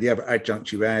and the other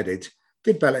adjuncts you added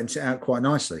did balance it out quite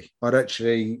nicely. I'd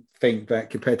actually think that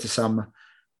compared to some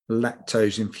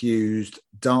lactose-infused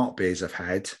dark beers I've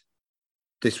had,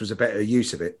 this was a better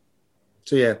use of it.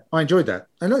 So, yeah, I enjoyed that.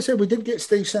 And like I said, we did get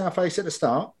Steve Sourface at the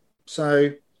start.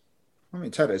 So, I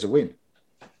mean, take it as a win.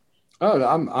 Oh,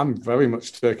 I'm very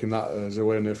much taking that as a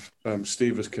win if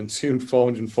Steve has consumed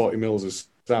 440 mils of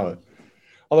sour.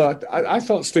 Although I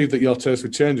thought, Steve, that your taste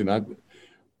was changing.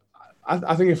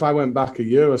 I think if I went back a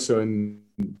year or so in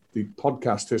the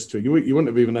podcast history, you wouldn't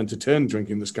have even entertained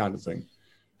drinking this kind of thing.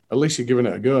 At least you're giving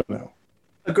it a go now.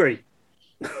 Agree.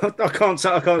 I can't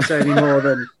say any more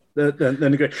than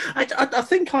agree. I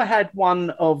think I had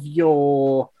one of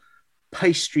your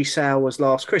pastry sours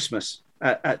last Christmas,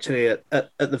 actually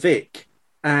at the Vic,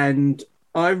 and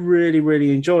I really,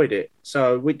 really enjoyed it.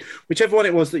 So whichever one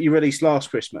it was that you released last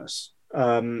Christmas,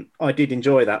 I did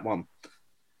enjoy that one,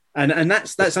 and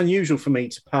that's unusual for me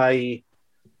to pay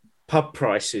pub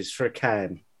prices for a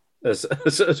can as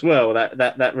well.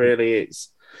 That really is.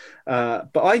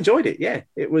 But I enjoyed it. Yeah,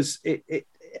 it was it.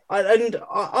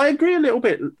 I agree a little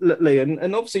bit, Lee,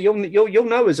 and obviously you'll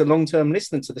know as a long-term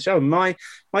listener to the show, my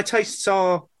tastes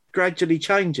are gradually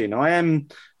changing. I am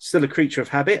still a creature of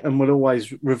habit and will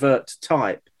always revert to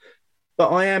type, but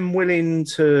I am willing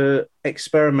to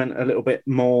experiment a little bit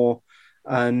more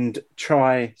and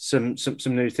try some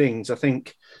new things. I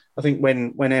think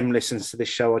when Em listens to this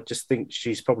show, I just think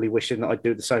she's probably wishing that I'd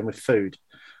do the same with food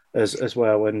as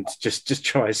well, and just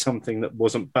try something that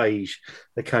wasn't beige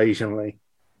occasionally.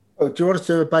 Oh, do you want us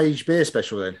to do a beige beer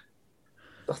special then?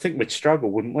 I think we'd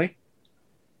struggle, wouldn't we?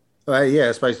 Yeah,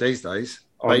 I suppose these days.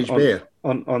 Beige beer.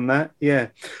 On that, yeah.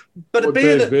 But a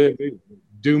beer beer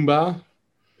Doom Bar.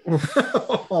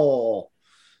 Oh.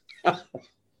 I'm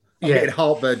getting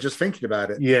heartburn just thinking about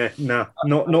it. Yeah, no,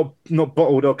 not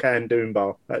bottled or canned Doom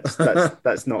Bar.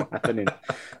 That's not happening.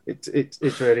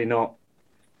 It's really not.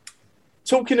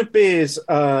 Talking of beers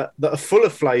that are full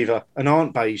of flavour and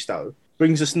aren't beige, though,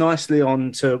 brings us nicely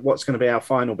on to what's going to be our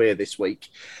final beer this week.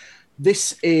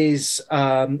 This is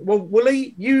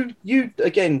Wooly, you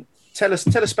again tell us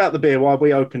about the beer while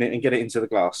we open it and get it into the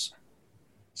glass.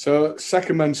 So,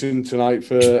 second mention tonight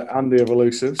for Andy of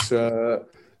Elusives.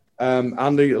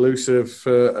 Andy Elusive,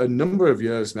 for a number of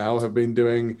years now, have been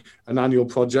doing an annual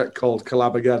project called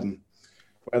Collabageddon,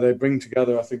 where they bring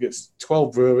together, I think it's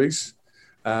 12 breweries,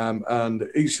 and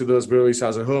each of those breweries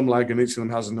has a home leg and each of them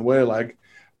has an away leg.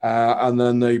 And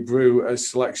then they brew a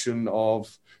selection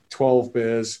of 12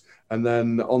 beers And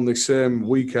then on the same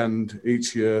weekend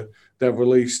each year, they're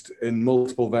released in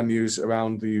multiple venues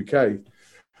around the UK.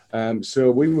 So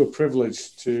we were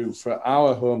privileged to, for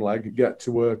our home leg, get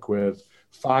to work with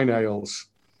Fine Ales,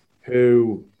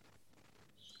 who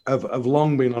have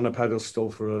long been on a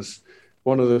pedestal for us.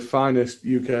 One of the finest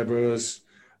UK brewers.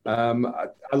 I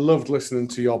loved listening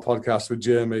to your podcast with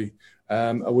Jamie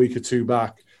a week or two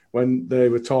back when they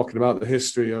were talking about the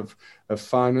history of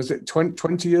Fine. Was it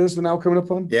 20 years they're now coming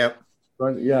up on? Yeah.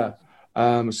 Yeah.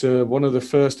 So one of the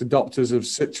first adopters of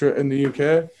Citra in the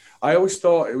UK. I always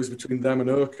thought it was between them and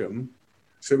Oakham.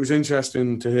 So it was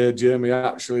interesting to hear Jamie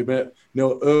actually admit,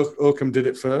 no, Oakham did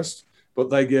it first, but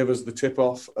they gave us the tip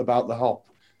off about the hop,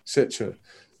 Citra.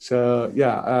 So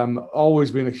yeah, always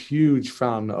been a huge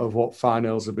fan of what Fine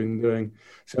Ales have been doing.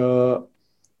 So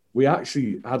we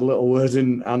actually had a little word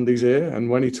in Andy's ear, and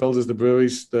when he told us the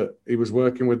breweries that he was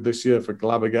working with this year for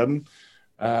Glabageddon,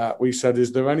 we said,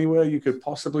 "Is there any way you could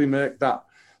possibly make the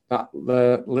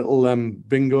little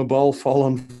bingo ball fall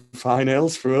on Fine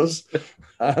Ales for us?"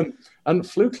 And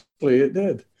flukily it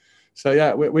did. So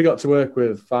yeah, we got to work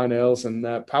with Fine Ales, and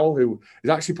Powell, who is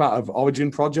actually part of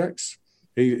Origin Projects.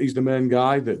 He's the main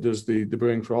guy that does the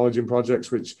brewing for Origin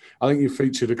Projects, which I think you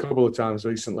featured a couple of times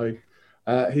recently.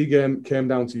 He came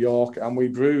down to York, and we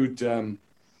brewed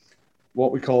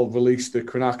what we called Release the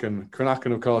Cranachan.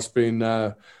 Cranachan, of course, being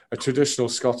a traditional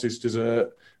Scottish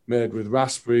dessert made with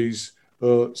raspberries,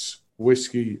 oats,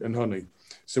 whiskey, and honey.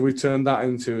 So we turned that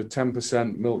into a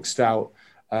 10% milk stout,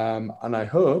 and I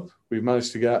hope we've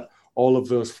managed to get all of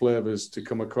those flavours to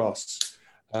come across.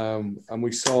 And we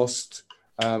sourced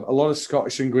a lot of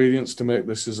Scottish ingredients to make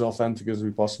this as authentic as we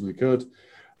possibly could.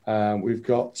 We've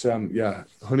got,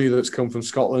 honey that's come from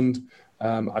Scotland.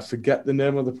 I forget the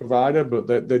name of the provider,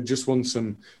 but they just won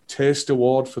some taste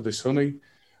award for this honey.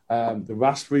 The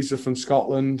raspberries are from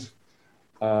Scotland.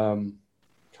 Can't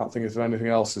think if anything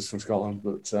else is from Scotland,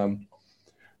 but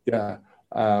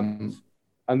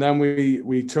and then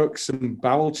we took some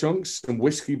barrel chunks, some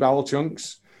whiskey barrel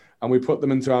chunks, and we put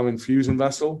them into our infusion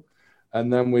vessel.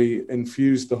 And then we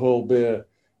infused the whole beer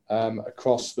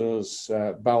across those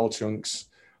barrel chunks.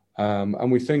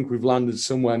 And we think we've landed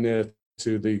somewhere near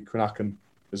to the Cranachan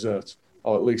dessert,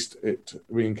 or at least it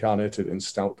reincarnated in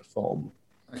stout form.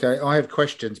 Okay, I have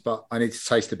questions, but I need to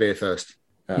taste the beer first.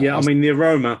 Yeah, I mean, the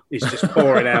aroma is just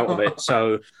pouring out of it.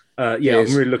 So, I'm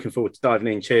really looking forward to diving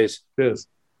in. Cheers. Cheers.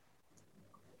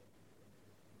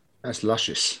 That's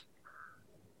luscious.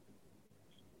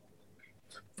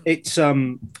 It's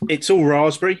all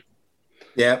raspberry.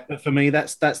 Yeah. But for me,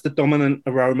 that's the dominant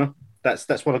aroma.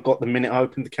 That's what I got the minute I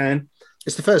opened the can.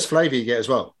 It's the first flavour you get as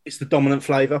well. It's the dominant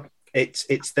flavour.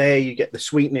 It's there. You get the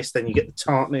sweetness, then you get the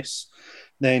tartness.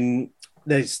 Then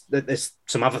there's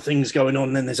some other things going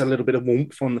on. Then there's a little bit of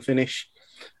warmth on the finish.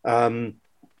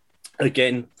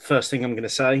 Again, first thing I'm going to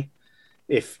say,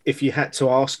 if you had to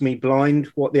ask me blind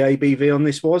what the ABV on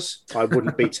this was, I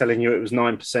wouldn't be telling you it was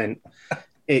 9%.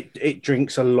 It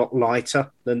drinks a lot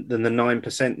lighter than the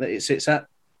 9% that it sits at.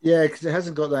 Yeah, because it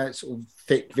hasn't got that sort of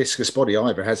thick, viscous body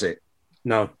either, has it?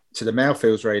 No. So the mouth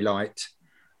feels very light.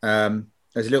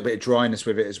 There's a little bit of dryness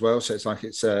with it as well. So it's like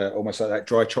it's almost like that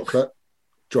dry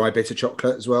bitter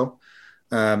chocolate as well.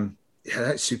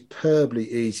 That's superbly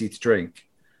easy to drink.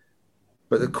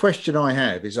 But the question I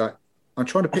have is I'm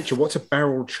trying to picture what's a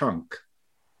barrel chunk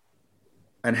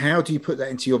and how do you put that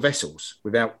into your vessels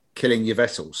without killing your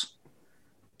vessels?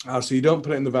 So you don't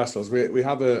put it in the vessels. We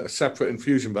have a separate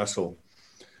infusion vessel.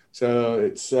 So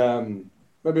it's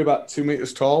maybe about 2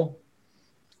 meters tall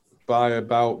by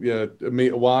about a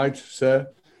meter wide, say.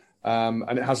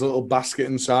 And it has a little basket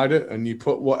inside it, and you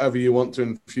put whatever you want to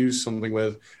infuse something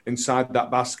with inside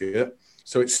that basket.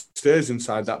 So it stays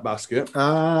inside that basket.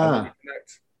 And then you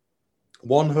connect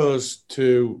one hose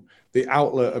to the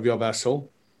outlet of your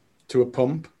vessel to a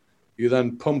pump. You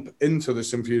then pump into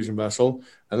this infusion vessel,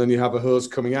 and then you have a hose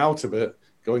coming out of it,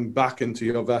 going back into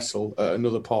your vessel at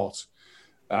another port.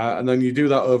 And then you do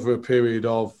that over a period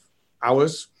of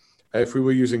hours. If we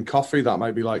were using coffee, that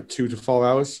might be like 2 to 4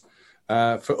 hours.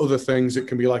 For other things, it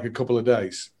can be like a couple of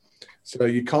days. So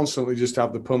you constantly just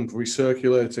have the pump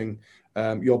recirculating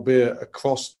your beer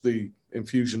across the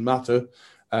infusion matter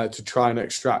to try and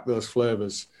extract those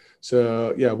flavors.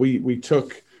 So, yeah, we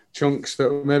took chunks that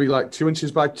were maybe like 2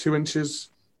 inches by 2 inches,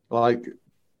 like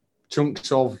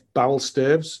chunks of barrel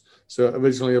staves. So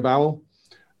originally a barrel.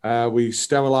 We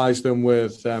sterilized them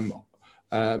with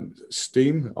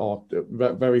steam or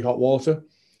very hot water.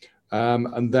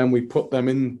 And then we put them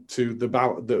into the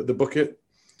bucket,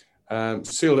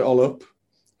 sealed it all up,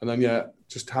 and then,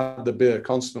 just had the beer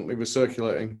constantly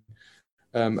recirculating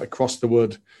across the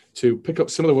wood to pick up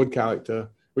some of the wood character,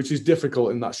 which is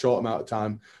difficult in that short amount of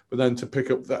time, but then to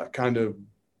pick up that kind of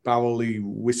barrel-y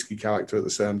whiskey character at the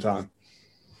same time.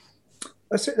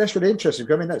 That's really interesting.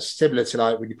 I mean, that's similar to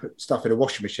like when you put stuff in a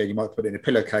washing machine, you might put it in a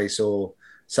pillowcase or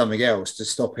something else to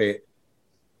stop it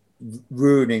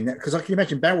ruining that. Because I can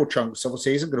imagine barrel trunks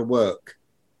obviously isn't going to work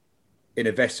in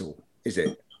a vessel, is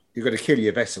it? You've got to kill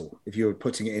your vessel if you're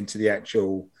putting it into the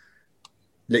actual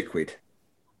liquid.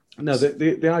 No,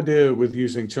 the idea with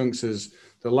using chunks is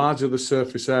the larger the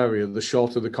surface area, the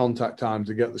shorter the contact time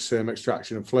to get the same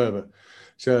extraction of flavour.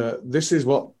 So this is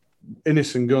what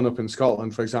Innis and Gunn up in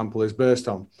Scotland, for example, is based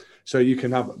on. So you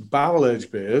can have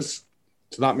barrel-aged beers,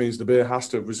 so that means the beer has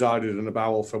to have resided in a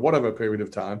barrel for whatever period of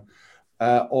time,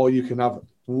 or you can have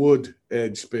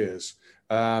wood-aged beers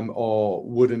or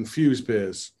wood-infused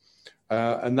beers.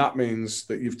 And that means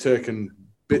that you've taken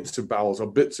bits of barrels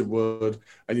or bits of wood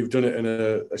and you've done it in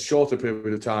a shorter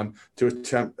period of time to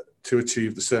attempt to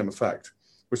achieve the same effect,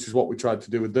 which is what we tried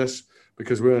to do with this,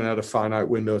 because we only had a finite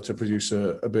window to produce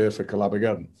a beer for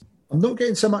Calabageddon. I'm not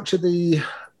getting so much of the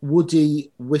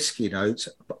woody whiskey notes,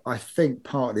 but I think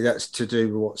partly that's to do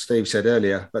with what Steve said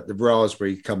earlier, but the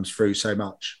raspberry comes through so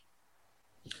much,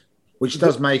 which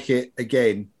does make it,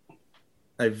 again,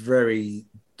 a very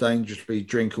dangerously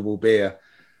drinkable beer.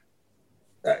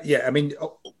 Yeah, I mean,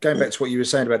 going back to what you were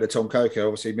saying about the Tom Coco,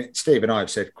 obviously, Steve and I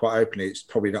have said quite openly it's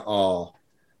probably not our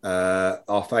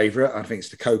favourite. I think it's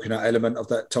the coconut element of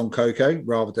that Tom Coco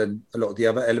rather than a lot of the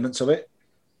other elements of it.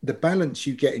 The balance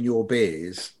you get in your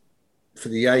beers for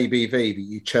the ABV that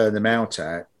you churn them out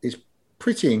at is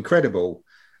pretty incredible.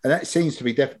 And that seems to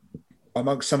be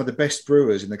amongst some of the best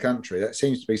brewers in the country. That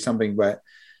seems to be something where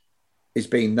is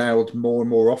being nailed more and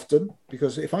more often.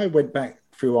 Because if I went back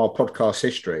through our podcast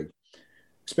history,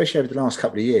 especially over the last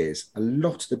couple of years, a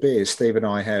lot of the beers Steve and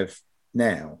I have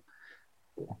now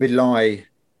belie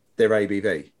their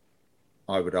ABV,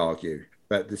 I would argue.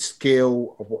 But the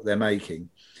skill of what they're making.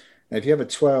 Now, if you have a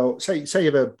 12, say you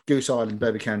have a Goose Island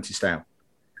Bourbon County Stout,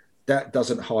 that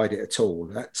doesn't hide it at all.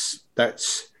 That's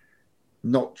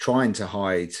not trying to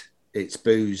hide its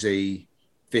boozy,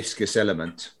 viscous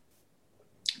element.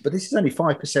 But this is only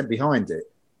 5% behind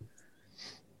it.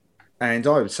 And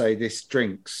I would say this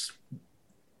drinks,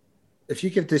 if you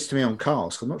give this to me on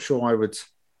cask, I'm not sure I would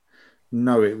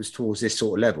know it was towards this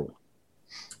sort of level.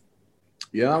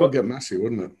 Yeah, that would get messy,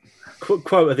 wouldn't it?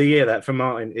 Quote of the year that from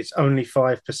Martin, it's only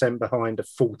 5% behind a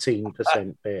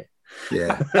 14% beer.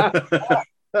 Yeah.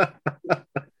 But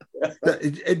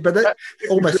that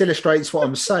almost illustrates what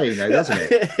I'm saying, though, doesn't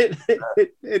it?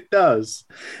 It does.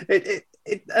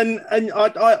 And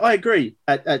I agree.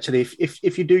 Actually,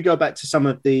 if you do go back to some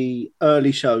of the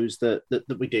early shows that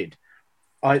we did,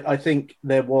 I think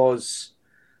there was,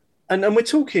 and we're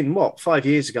talking 5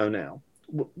 years ago now.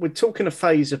 We're talking a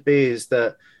phase of beers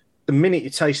that the minute you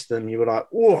taste them, you were like,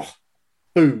 "Oh,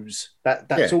 booze!"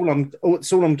 That's all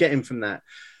I'm getting from that.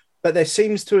 But there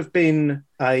seems to have been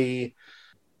a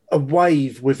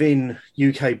wave within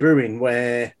UK brewing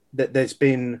where there's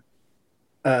been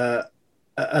a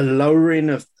lowering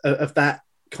of that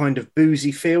kind of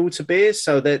boozy feel to beers.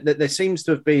 So there seems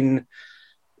to have been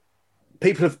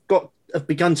people have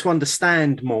begun to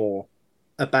understand more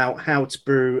about how to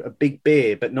brew a big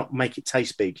beer but not make it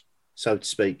taste big, so to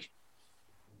speak.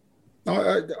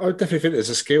 I definitely think there's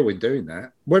a skill in doing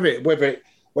that. Whether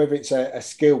it's a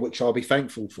skill which I'll be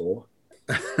thankful for.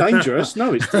 Dangerous?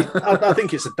 No, I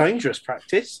think it's a dangerous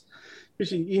practice.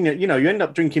 You end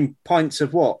up drinking pints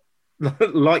of what,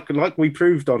 like we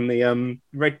proved on the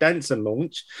Red Dancer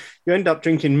launch. You end up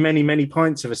drinking many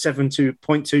pints of a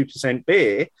 7.2%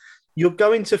 beer. You're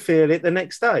going to feel it the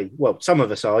next day. Well, some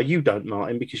of us are. You don't,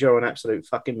 Martin, because you're an absolute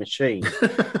fucking machine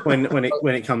when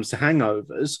it comes to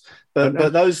hangovers.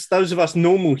 But those of us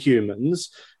normal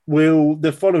humans will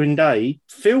the following day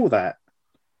feel that.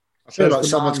 I feel like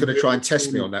someone's going to try and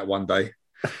test me on that one day.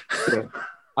 Yeah.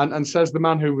 And says the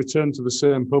man who returned to the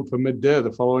same pub for midday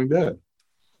the following day.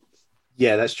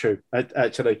 Yeah, that's true.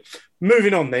 Actually,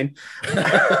 moving on then.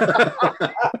 I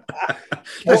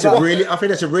think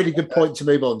that's a really good point to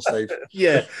move on, Steve.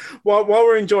 Yeah. While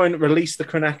we're enjoying Release the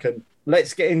Cranachan,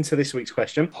 let's get into this week's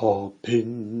question.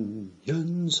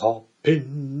 Opinions,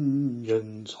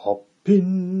 opinions,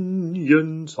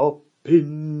 opinions,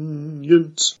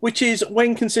 opinions. Which is,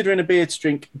 when considering a beer to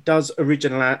drink, does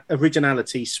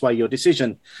originality sway your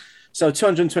decision? So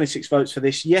 226 votes for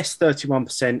this. Yes,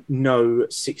 31%. No,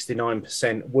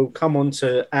 69%. We'll come on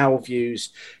to our views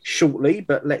shortly,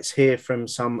 but let's hear from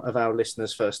some of our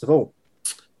listeners first of all.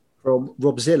 From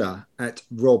Robzilla at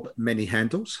Rob Many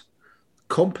Handles.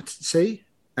 Competency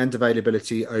and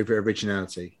availability over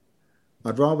originality.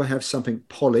 I'd rather have something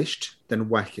polished than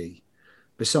wacky.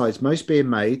 Besides, most beer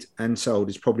made and sold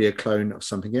is probably a clone of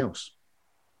something else.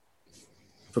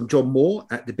 From John Moore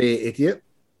at The Beer Idiot.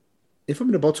 If I'm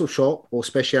in a bottle shop or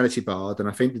specialty bar, then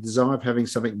I think the desire of having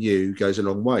something new goes a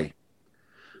long way.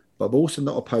 But I'm also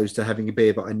not opposed to having a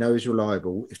beer that I know is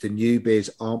reliable if the new beers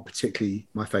aren't particularly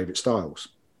my favourite styles.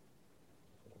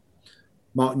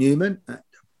 Mark Newman at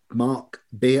Mark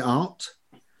Beer Art.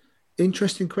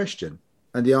 Interesting question.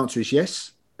 And the answer is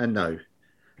yes and no.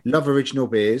 Love original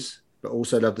beers, but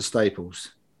also love the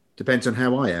staples. Depends on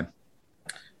how I am.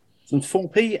 From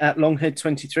 4P at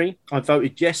Longhead23, I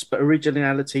voted yes, but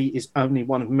originality is only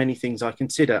one of many things I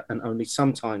consider, and only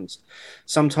sometimes.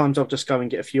 Sometimes I'll just go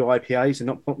and get a few IPAs and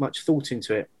not put much thought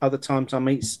into it. Other times I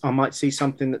might see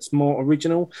something that's more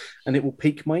original and it will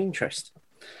pique my interest.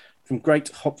 From Great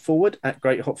Hop Forward at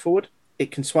Great Hop Forward,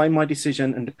 it can sway my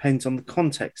decision and depends on the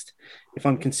context. If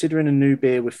I'm considering a new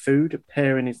beer with food,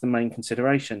 pairing is the main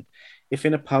consideration. If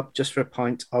in a pub just for a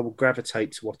pint, I will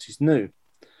gravitate to what is new.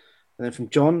 And then from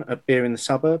John at Beer in the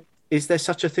Suburb, is there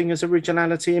such a thing as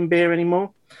originality in beer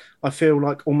anymore? I feel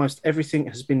like almost everything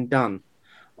has been done.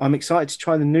 I'm excited to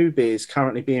try the new beers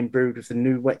currently being brewed with the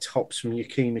new wet hops from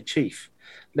Yakima Chief.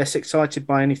 Less excited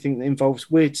by anything that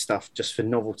involves weird stuff just for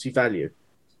novelty value.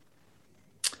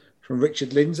 From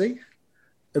Richard Lindsay,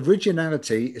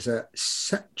 originality is a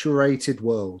saturated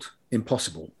world.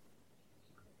 Impossible.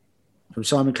 From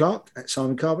Simon Clark at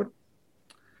Simon Carbon,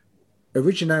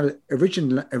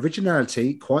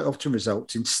 originality quite often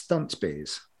results in stunt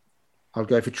beers. I'll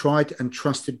go for tried and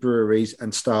trusted breweries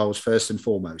and styles first and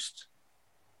foremost.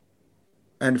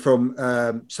 And from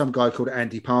some guy called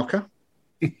Andy Parker,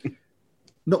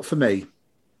 not for me.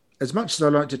 As much as I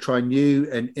like to try new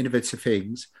and innovative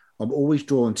things, I'm always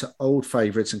drawn to old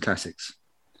favourites and classics.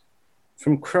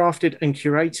 From Crafted and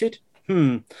Curated,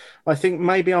 I think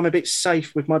maybe I'm a bit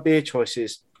safe with my beer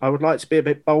choices. I would like to be a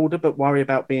bit bolder, but worry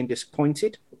about being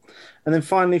disappointed. And then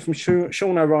finally, from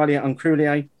Sean O'Reilly at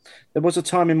Uncrulier, there was a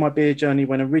time in my beer journey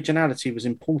when originality was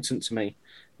important to me.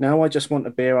 Now I just want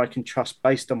a beer I can trust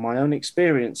based on my own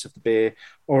experience of the beer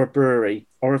or a brewery,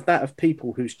 or of that of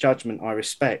people whose judgment I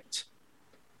respect.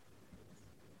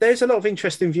 There's a lot of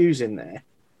interesting views in there,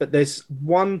 but there's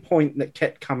one point that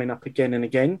kept coming up again and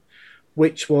again,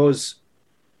 which was,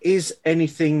 is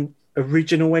anything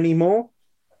original anymore?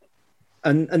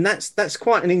 And that's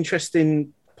quite an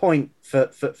interesting point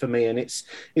for me, and it's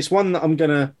one that I'm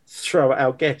going to throw at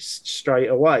our guests straight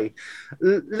away.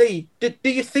 Lee, do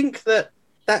you think that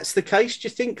that's the case? Do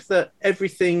you think that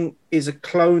everything is a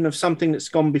clone of something that's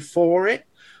gone before it,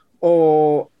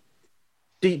 or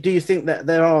do you think that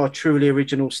there are truly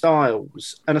original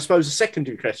styles? And I suppose a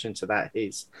secondary question to that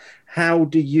is, how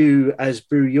do you, as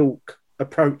Brew York,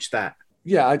 approach that?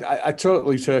 Yeah, I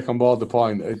totally take on board the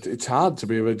point. It's hard to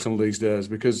be original these days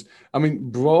because, I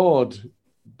mean, beer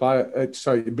by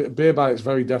its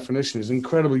very definition is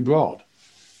incredibly broad.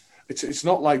 It's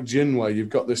not like gin where you've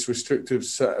got this restrictive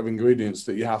set of ingredients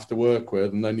that you have to work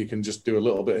with and then you can just do a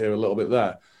little bit here, a little bit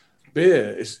there.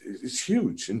 Beer is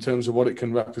huge in terms of what it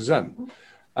can represent.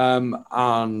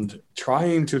 And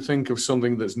trying to think of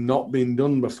something that's not been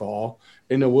done before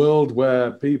in a world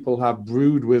where people have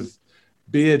brewed with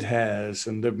beard hairs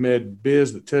and they've made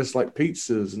beers that taste like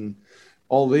pizzas and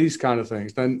all these kind of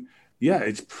things, then yeah,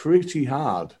 it's pretty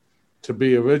hard to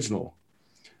be original.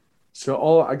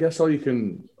 So I guess all you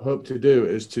can hope to do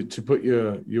is to put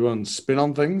your own spin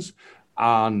on things,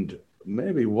 and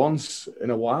maybe once in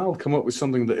a while come up with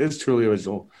something that is truly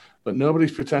original, but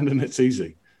nobody's pretending it's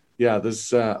easy. Yeah,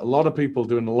 there's a lot of people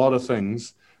doing a lot of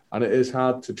things, and it is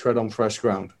hard to tread on fresh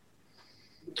ground.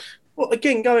 Well,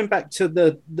 again, going back to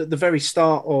the very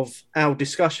start of our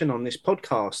discussion on this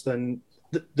podcast and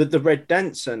the Red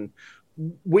Danson,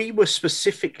 we were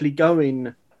specifically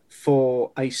going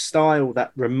for a style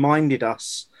that reminded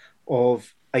us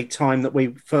of a time that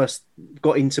we first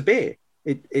got into beer,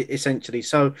 essentially.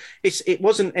 So it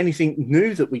wasn't anything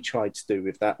new that we tried to do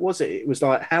with that, was it? It was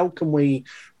like, how can we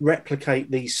replicate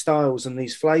these styles and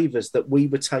these flavors that we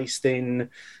were tasting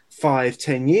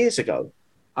 5-10 years ago?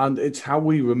 And it's how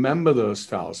we remember those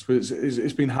styles.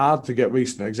 It's been hard to get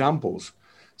recent examples.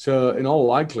 So in all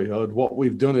likelihood, what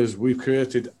we've done is we've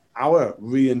created our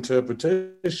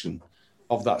reinterpretation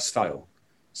of that style.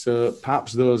 So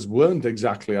perhaps those weren't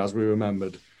exactly as we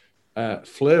remembered.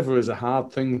 Flavor is a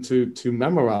hard thing to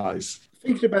memorize.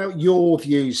 Thinking about your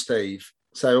views, Steve.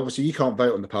 So obviously you can't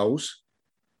vote on the polls.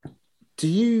 Do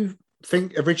you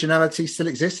think originality still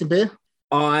exists in beer?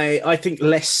 I think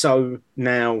less so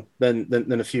now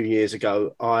than a few years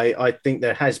ago. I think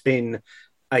there has been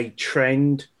a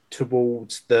trend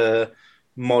towards the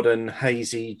modern,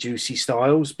 hazy, juicy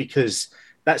styles because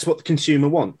that's what the consumer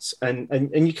wants.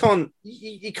 And you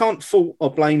can't fault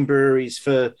or blame breweries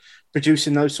for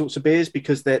producing those sorts of beers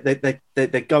because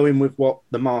they're going with what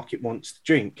the market wants to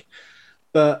drink.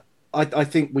 But I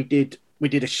think we did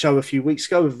a show a few weeks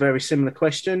ago with a very similar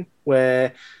question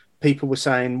where people were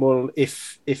saying, well,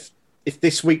 if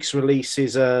this week's release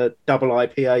is a double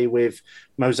IPA with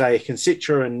Mosaic and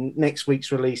Citra, and next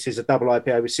week's release is a double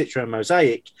IPA with Citra and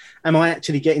Mosaic, am I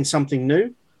actually getting something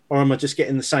new, or am I just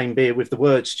getting the same beer with the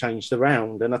words changed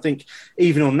around? And I think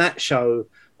even on that show,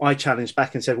 I challenged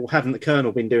back and said, well, haven't the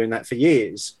Colonel been doing that for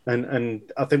years? And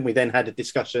I think we then had a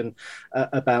discussion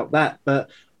about that. But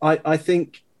I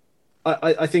think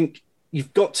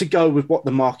you've got to go with what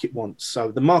the market wants.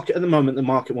 So the market at the moment, the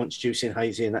market wants juicy and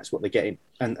hazy, and that's what they're getting.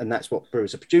 And that's what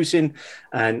brewers are producing.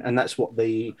 And that's what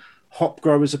the hop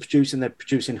growers are producing. They're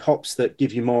producing hops that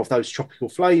give you more of those tropical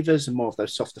flavors and more of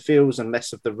those softer feels and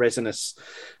less of the resinous,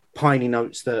 piney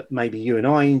notes that maybe you and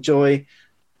I enjoy.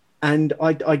 And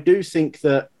I do think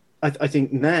that I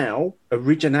think now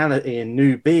originality in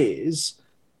new beers,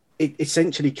 it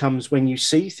essentially comes when you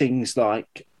see things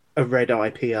like a red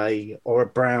IPA or a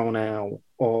brown ale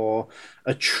or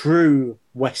a true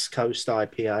West Coast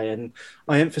IPA. And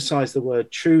I emphasize the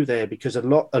word true there because a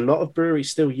lot of breweries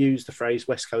still use the phrase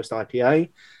West Coast IPA,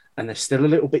 and they're still a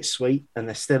little bit sweet and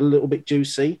they're still a little bit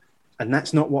juicy. And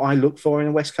that's not what I look for in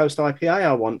a West Coast IPA.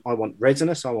 I want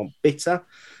resinous, I want bitter,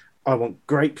 I want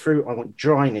grapefruit, I want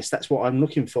dryness. That's what I'm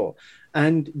looking for.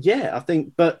 And yeah, I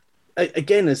think, but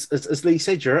again, as Lee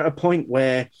said, you're at a point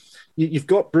where you've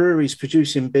got breweries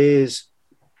producing beers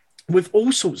with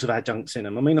all sorts of adjuncts in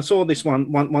them. I mean, I saw this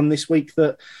one this week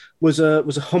that was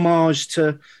a homage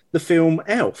to the film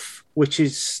Elf, which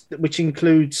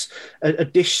includes a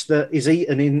dish that is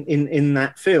eaten in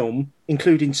that film,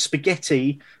 including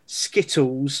spaghetti,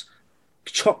 Skittles,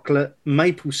 chocolate,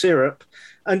 maple syrup.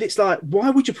 And it's like, why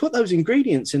would you put those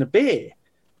ingredients in a beer?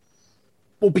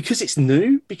 Well, because it's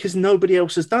new, because nobody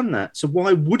else has done that. So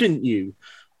why wouldn't you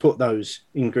put those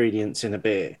ingredients in a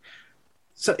beer?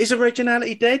 So is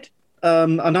originality dead? I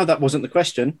know that wasn't the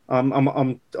question.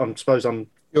 I'm suppose I'm.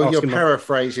 You're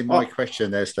paraphrasing my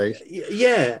question there, Steve.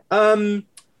 Yeah. I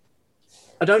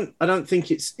don't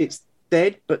think it's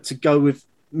dead, but to go with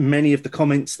many of the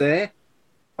comments there,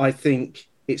 I think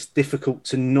it's difficult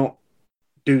to not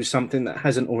do something that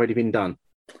hasn't already been done.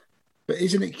 But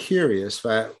isn't it curious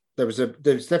that there was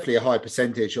definitely a high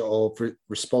percentage of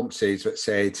responses that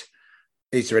said,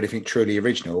 is there anything truly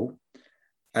original?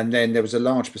 And then there was a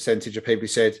large percentage of people who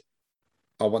said,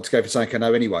 I want to go for something I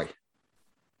know anyway.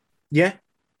 Yeah.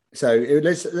 So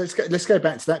let's go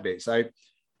back to that bit. So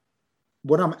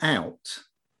when I'm out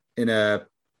in a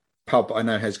pub I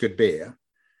know has good beer,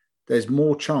 there's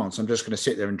more chance I'm just going to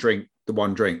sit there and drink the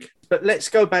one drink. But let's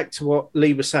go back to what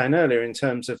Lee was saying earlier in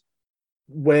terms of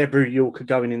where Brew York are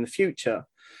going in the future.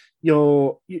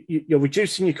 You're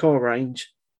reducing your core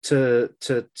range to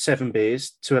 7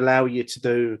 beers to allow you to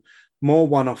do more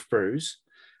one-off brews.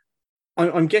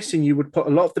 I'm guessing you would put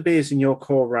a lot of the beers in your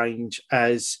core range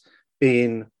as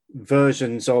being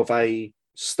versions of a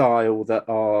style that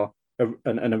are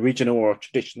an original or a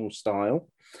traditional style.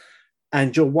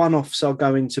 And your one-offs are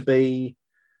going to be,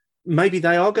 maybe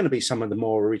they are going to be some of the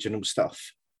more original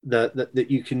stuff that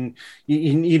you can,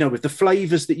 you know, with the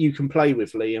flavors that you can play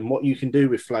with, Lee, and what you can do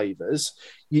with flavors,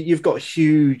 you've got a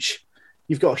huge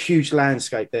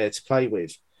landscape there to play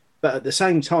with. But at the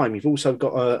same time, you've also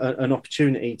got an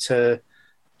opportunity to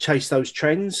chase those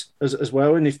trends as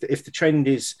well. And if the trend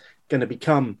is going to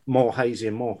become more hazy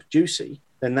and more juicy,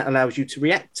 then that allows you to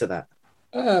react to that.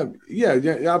 Yeah,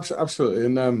 absolutely.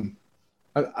 And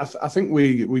I think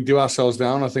we do ourselves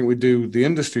down. I think we do the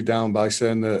industry down by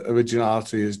saying that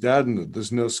originality is dead and that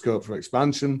there's no scope for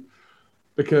expansion.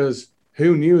 Because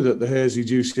who knew that the hazy,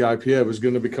 juicy IPA was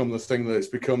going to become the thing that it's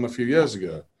become a few years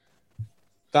ago?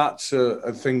 That's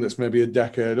a thing that's maybe a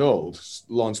decade old,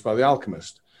 launched by The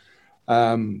Alchemist.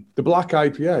 The black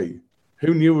IPA,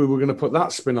 who knew we were going to put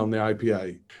that spin on the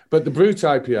IPA? But the Brut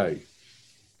IPA,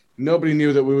 nobody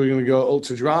knew that we were going to go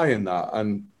ultra dry in that.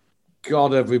 And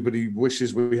God, everybody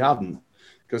wishes we hadn't,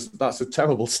 because that's a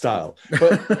terrible style.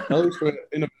 But at least we're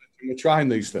innovating, we're trying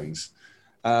these things.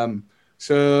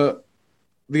 So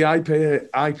the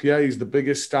IPA is the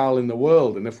biggest style in the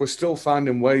world. And if we're still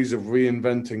finding ways of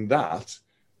reinventing that,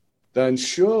 then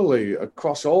surely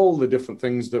across all the different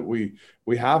things that we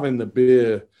have in the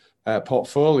beer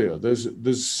portfolio,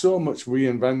 there's so much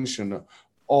reinvention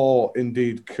or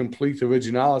indeed complete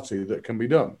originality that can be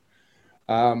done.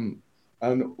 And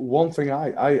one thing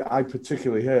I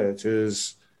particularly hate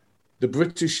is the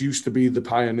British used to be the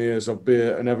pioneers of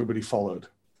beer and everybody followed.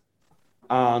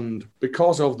 And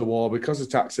because of the war, because of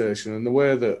taxation and the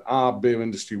way that our beer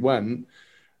industry went,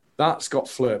 that's got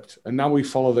flipped. And now we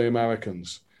follow the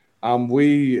Americans. And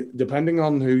we, depending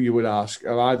on who you would ask,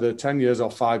 are either 10 years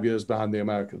or 5 years behind the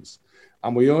Americans.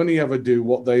 And we only ever do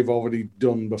what they've already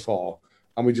done before.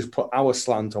 And we just put our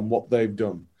slant on what they've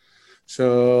done.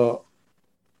 So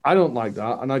I don't like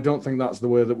that. And I don't think that's the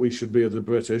way that we should be as the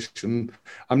British. And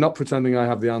I'm not pretending I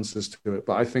have the answers to it,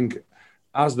 but I think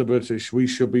as the British, we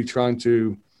should be trying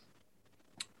to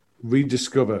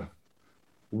rediscover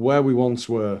where we once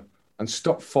were and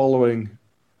stop following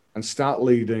and start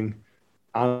leading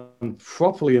and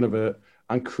properly innovate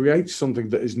and create something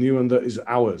that is new and that is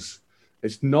ours.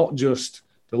 It's not just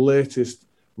the latest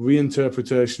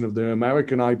reinterpretation of the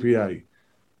American IPA.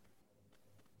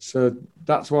 So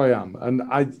that's where I am. And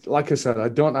like I said, I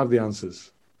don't have the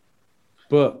answers.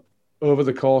 But over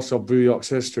the course of Brew York's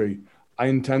history, I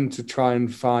intend to try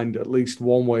and find at least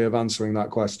one way of answering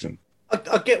that question.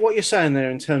 I get what you're saying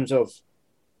there in terms of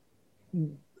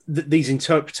these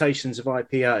interpretations of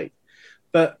IPA.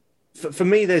 But for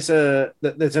me, there's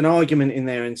an argument in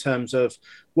there in terms of,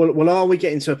 well, are we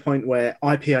getting to a point where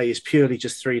IPA is purely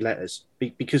just 3 letters?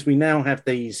 Because we now have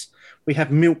we have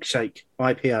milkshake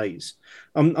IPAs.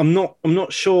 I'm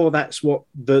not sure that's what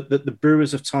the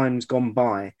brewers of times gone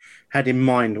by had in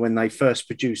mind when they first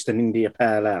produced an India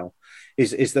Pale Ale,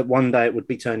 is that one day it would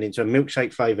be turned into a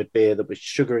milkshake flavoured beer that was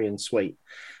sugary and sweet.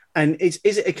 And is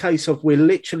it a case of we're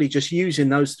literally just using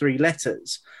those 3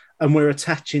 letters and we're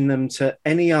attaching them to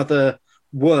any other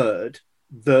word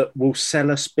that will sell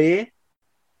us beer?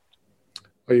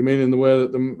 What you mean in the way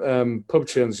that the pub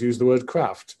chains use the word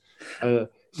craft? Yes,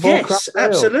 craft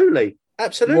absolutely.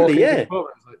 Absolutely, yeah.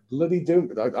 Bloody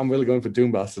Doom. I'm really going for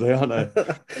Doombar today, aren't I?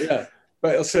 Yeah.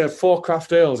 But it'll say 4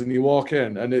 craft ales and you walk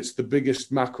in and it's the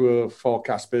biggest macro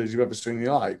forecast beers you've ever seen in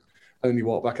your life. And then you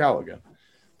walk back out again.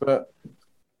 But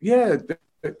yeah,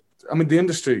 I mean, the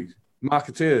industry,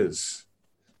 marketeers,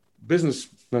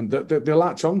 businessmen, they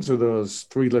latch on to those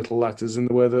 3 little letters in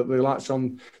the way that they latch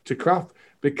on to craft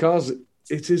because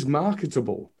it is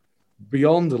marketable.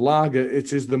 Beyond lager,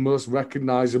 it is the most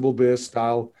recognizable beer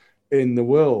style in the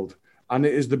world. And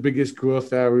it is the biggest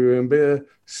growth area in beer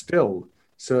still.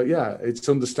 So, yeah, it's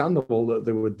understandable that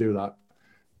they would do that.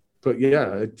 But,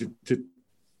 yeah,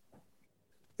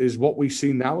 is what we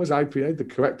see now as IPA the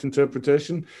correct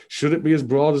interpretation? Should it be as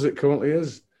broad as it currently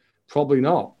is? Probably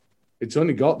not. It's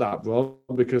only got that broad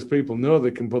because people know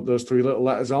they can put those 3 little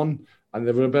letters on and they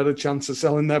have a better chance of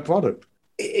selling their product.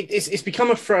 It's become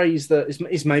a phrase that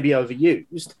is maybe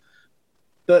overused.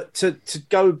 But to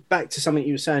go back to something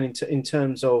you were saying in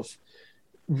terms of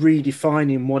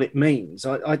redefining what it means,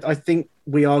 I think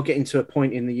we are getting to a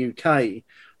point in the UK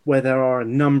where there are a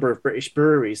number of British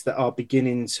breweries that are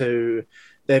beginning to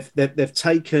they've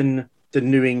taken the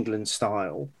New England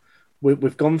style.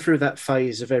 We've gone through that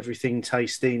phase of everything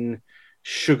tasting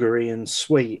sugary and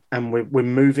sweet, and we're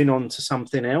moving on to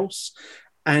something else.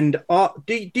 And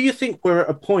do you think we're at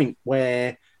a point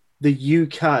where the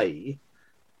UK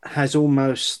has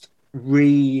almost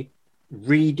redefined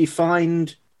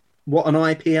what an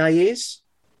IPA is?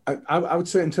 I would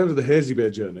say in terms of the hazy beer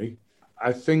journey,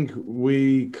 I think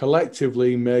we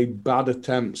collectively made bad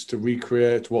attempts to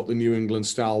recreate what the New England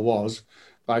style was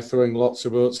by throwing lots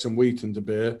of oats and wheat into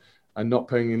beer and not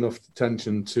paying enough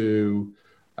attention to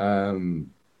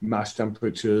mash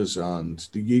temperatures and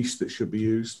the yeast that should be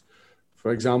used,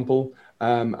 for example.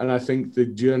 And I think the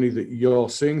journey that you're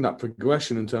seeing, that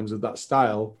progression in terms of that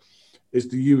style, is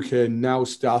the UK now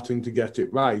starting to get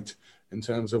it right in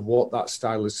terms of what that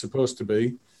style is supposed to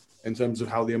be, in terms of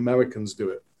how the Americans do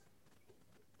it.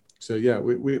 So, yeah,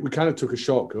 we kind of took a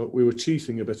shortcut. We were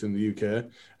cheating a bit in the UK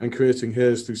and creating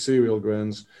haze through cereal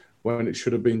grains when it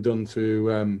should have been done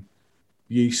through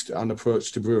yeast and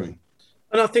approach to brewing.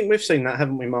 And I think we've seen that,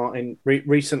 haven't we, Martin,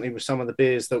 recently with some of the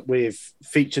beers that we've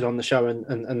featured on the show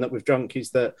and that we've drunk, is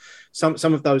that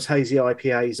some of those hazy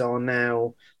IPAs are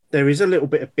now, there is a little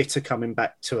bit of bitter coming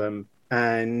back to them,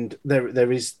 and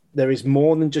there is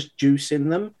more than just juice in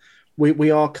them. We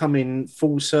are coming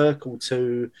full circle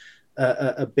to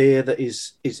a beer that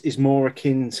is more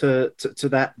akin to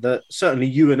that certainly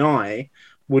you and I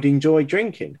would enjoy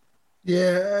drinking.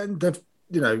 Yeah, and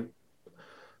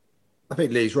I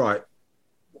think Lee's right.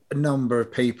 A number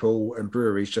of people and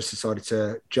breweries just decided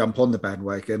to jump on the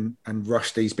bandwagon and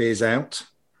rush these beers out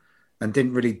and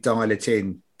didn't really dial it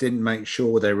in, didn't make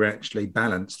sure they were actually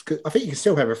balanced. 'Cause I think you can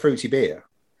still have a fruity beer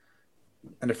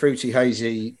and a fruity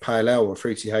hazy pale ale or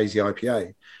fruity hazy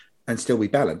IPA and still be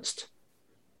balanced.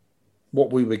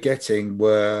 What we were getting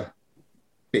were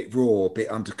bit raw, bit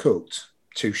undercooked,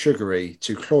 too sugary,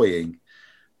 too cloying.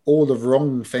 All the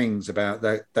wrong things about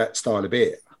that style of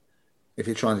beer if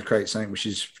you're trying to create something which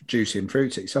is juicy and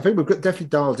fruity. So I think we've definitely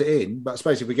dialed it in. But I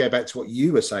suppose if we go back to what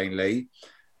you were saying, Lee,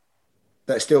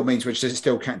 that still means we're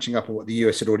still catching up on what the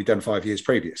US had already done 5 years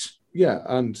previous. Yeah,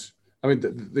 and I mean,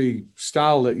 the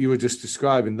style that you were just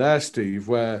describing there, Steve,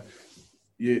 where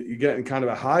you're getting kind of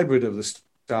a hybrid of the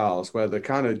styles where they're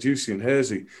kind of juicy and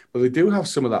hazy, but they do have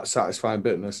some of that satisfying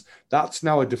bitterness. That's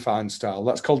now a defined style.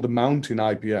 That's called the Mountain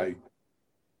IPA.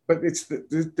 But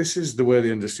this is the way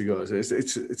the industry goes.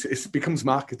 It becomes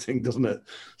marketing, doesn't it?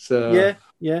 So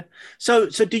yeah. So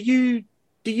do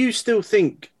you still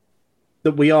think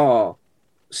that we are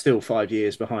still 5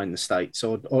 years behind the States,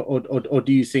 or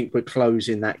do you think we're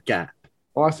closing that gap?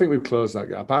 Well, I think we've closed that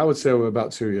gap. I would say we're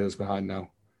about 2 years behind now.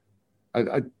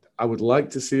 I would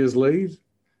like to see us lead.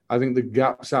 I think the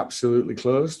gap's absolutely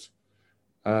closed,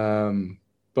 but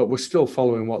we're still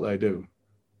following what they do.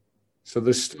 So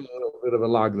there's still a little bit of a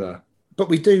lag there. But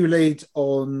we do lead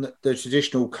on the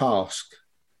traditional cask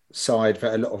side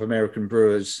that a lot of American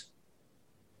brewers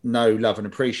know, love, and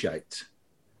appreciate.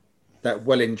 That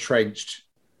well-entrenched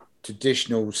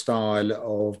traditional style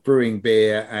of brewing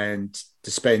beer and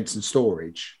dispense and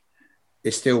storage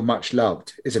is still much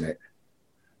loved, isn't it?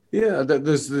 Yeah,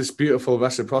 there's this beautiful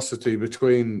reciprocity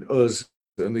between us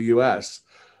and the US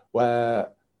where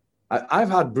I've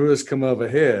had brewers come over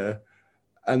here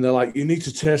and they're like, you need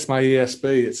to taste my ESB.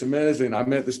 It's amazing. I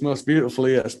made this most beautiful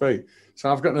ESB.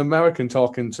 So I've got an American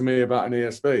talking to me about an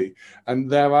ESB, and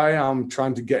there I am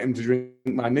trying to get him to drink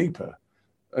my NEPA.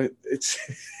 It's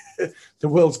the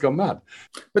world's gone mad.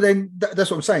 But then that's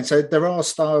what I'm saying. So there are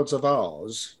styles of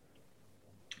ours,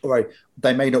 all right,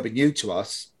 they may not be new to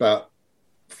us, but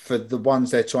for the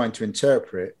ones they're trying to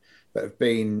interpret that have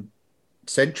been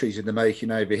centuries in the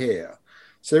making over here.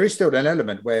 So there is still an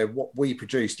element where what we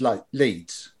produce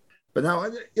leads. But now,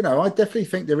 I definitely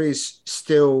think there is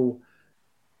still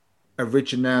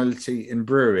originality in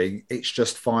brewing. It's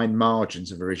just fine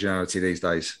margins of originality these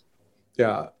days.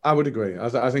 Yeah, I would agree.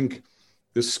 I think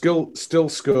there's still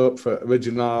scope for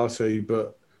originality,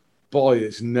 but boy,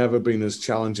 it's never been as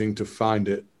challenging to find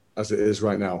it as it is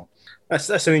right now.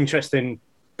 That's an interesting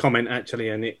comment, actually,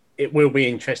 and it will be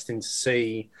interesting to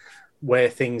see where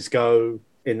things go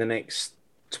in the next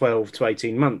 12 to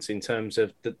 18 months in terms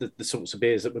of the sorts of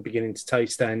beers that we're beginning to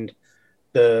taste and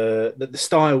the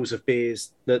styles of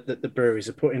beers that the breweries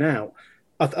are putting out.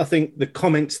 I think the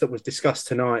comments that we've discussed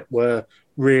tonight were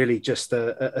really just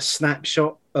a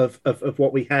snapshot of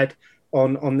what we had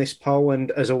on this poll.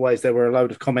 And as always, there were a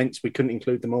load of comments. We couldn't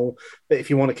include them all. But if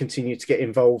you want to continue to get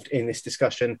involved in this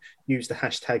discussion, use the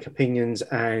hashtag opinions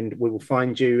and we will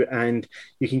find you and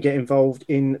you can get involved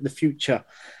in the future.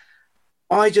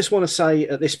 I just want to say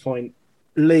at this point,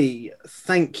 Lee,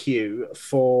 thank you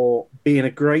for being a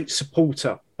great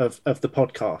supporter of the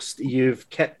podcast. You've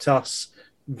kept us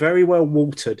very well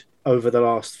watered over the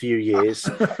last few years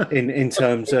in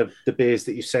terms of the beers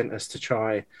that you sent us to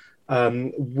try.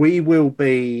 We will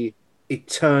be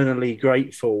eternally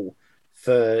grateful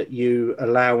for you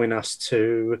allowing us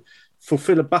to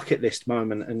fulfill a bucket list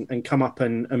moment and come up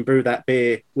and brew that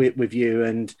beer with you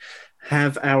and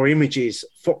have our images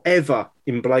forever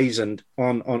emblazoned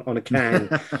on a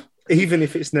can, even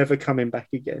if it's never coming back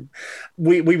again.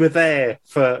 We were there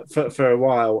for a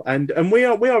while, and we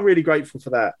are really grateful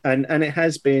for that. And it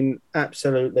has been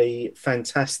absolutely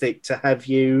fantastic to have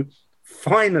you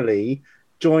finally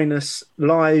join us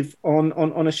live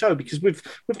on a show, because we've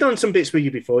done some bits with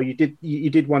you before. You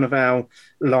did one of our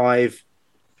live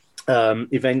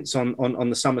events on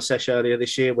the summer sesh earlier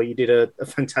this year, where you did a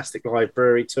fantastic live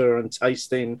brewery tour and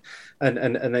tasting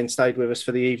and then stayed with us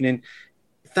for the evening.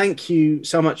 Thank you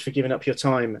so much for giving up your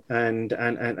time and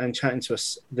chatting to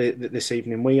us this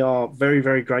evening. We are very,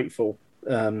 very grateful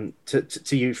to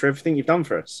you for everything you've done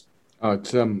for us.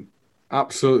 It's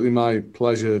absolutely my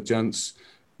pleasure, gents.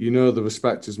 You know the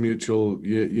respect is mutual.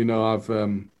 You know I've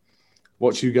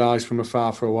watched you guys from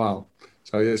afar for a while.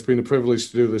 So yeah, it's been a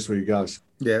privilege to do this with you guys.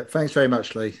 Yeah, thanks very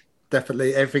much, Lee.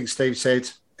 Definitely everything Steve said,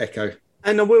 echo.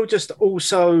 And I will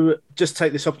also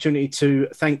take this opportunity to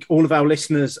thank all of our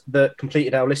listeners that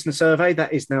completed our listener survey.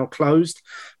 That is now closed.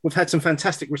 We've had some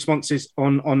fantastic responses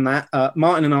on that.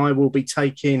 Martin and I will be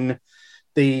taking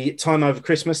the time over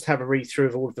Christmas to have a read through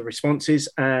of all of the responses.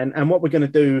 And what we're going to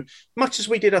do, much as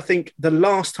we did, I think, the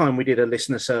last time we did a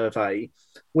listener survey,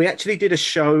 we actually did a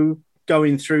show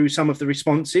going through some of the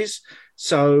responses.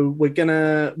 So we're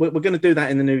gonna do that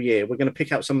in the new year. We're gonna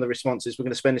pick out some of the responses. We're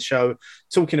gonna spend the show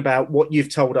talking about what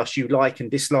you've told us you like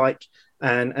and dislike,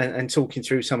 and talking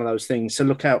through some of those things. So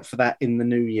look out for that in the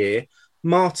new year.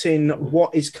 Martin,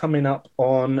 what is coming up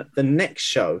on the next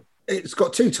show? It's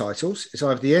got two titles. It's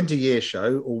either the end of year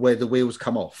show or Where the Wheels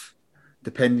Come Off,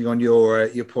 depending on your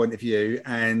point of view,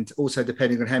 and also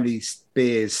depending on how many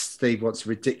beers Steve wants to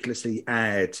ridiculously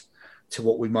add to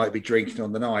what we might be drinking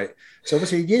on the night. So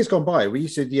obviously, years gone by, we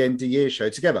used to do the end of year show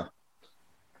together.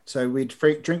 So we'd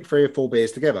drink 3 or 4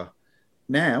 beers together.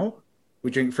 Now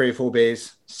we drink 3 or 4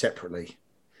 beers separately.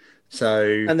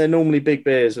 And they're normally big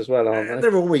beers as well, aren't they?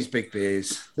 They're always big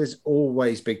beers. There's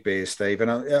always big beers, Steve. And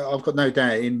I've got no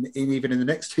doubt even in the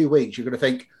next 2 weeks, you're going to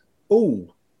think,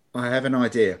 oh, I have an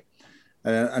idea.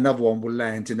 Another one will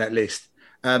land in that list.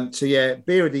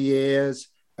 Beer of the years,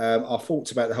 our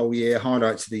thoughts about the whole year,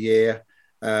 highlights of the year.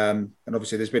 And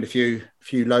obviously there's been a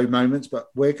few low moments, but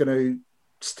we're going to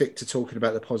stick to talking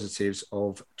about the positives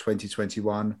of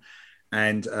 2021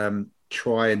 and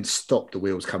try and stop the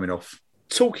wheels coming off.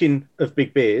 Talking of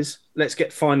big beers, let's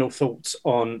get final thoughts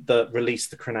on the release,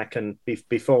 the Cranachan,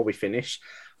 before we finish.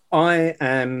 I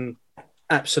am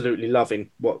absolutely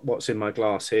loving what's in my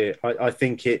glass here. I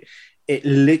think it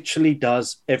literally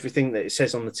does everything that it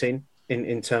says on the tin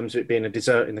in terms of it being a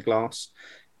dessert in the glass.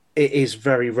 It is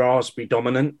very raspberry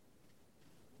dominant,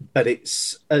 but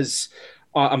it's as...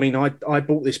 I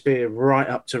bought this beer right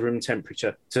up to room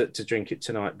temperature to drink it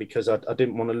tonight because I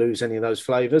didn't want to lose any of those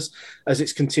flavours. As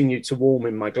it's continued to warm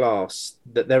in my glass,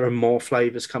 that there are more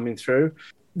flavours coming through.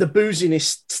 The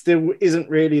booziness still isn't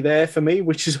really there for me,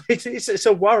 which is it's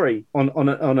a worry on a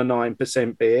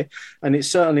 9% beer, and it's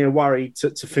certainly a worry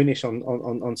to finish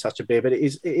on such a beer. But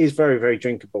it is very, very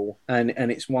drinkable, and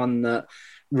it's one that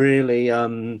really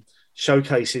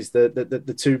showcases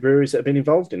the two breweries that have been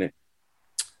involved in it.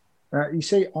 You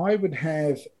see, I would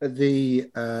have the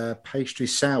pastry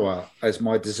sour as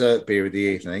my dessert beer of the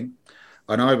evening.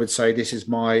 And I would say this is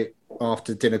my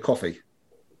after dinner coffee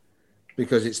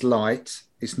because it's light,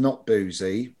 it's not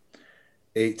boozy,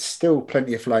 it's still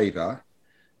plenty of flavour.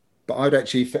 But I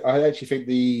actually think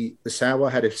the sour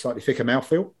had a slightly thicker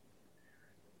mouthfeel.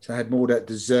 So it had more of that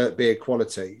dessert beer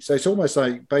quality. So it's almost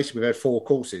like basically we had 4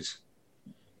 courses.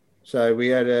 So we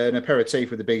had an aperitif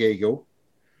with the Big Eagle,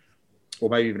 or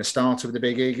maybe even a starter with the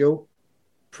Big Eagle,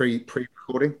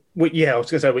 pre-recording. I was going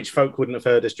to say which folk wouldn't have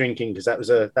heard us drinking because that was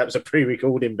a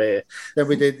pre-recording beer. Then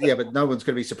we did, but no one's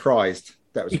going to be surprised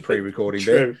that was a pre-recording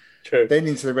beer. True. Then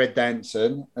into the Red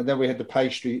Danson, and then we had the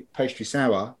pastry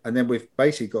sour, and then we've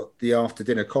basically got the after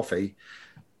dinner coffee,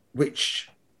 which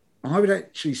I would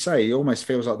actually say almost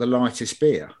feels like the lightest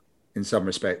beer in some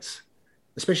respects,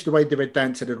 especially the way the Red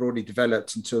Danson had already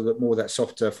developed into more of that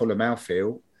softer, fuller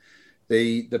mouthfeel.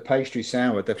 The pastry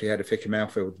sour definitely had a thicker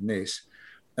mouthfeel than this.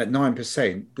 At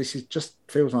 9%, this just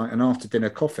feels like an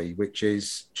after-dinner coffee, which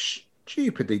is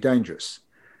stupidly dangerous.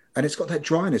 And it's got that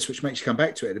dryness, which makes you come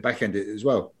back to it at the back end as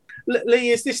well. Lee,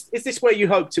 is this where you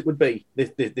hoped it would be,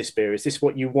 this beer? Is this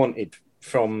what you wanted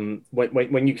from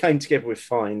when you came together with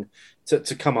Fine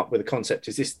to come up with a concept?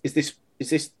 Is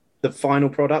this the final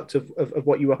product of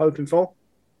what you were hoping for?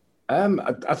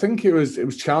 I think it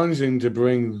was challenging to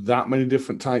bring that many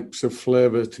different types of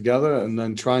flavour together and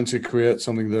then trying to create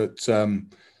something that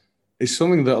is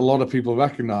something that a lot of people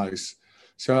recognise.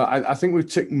 So I think we've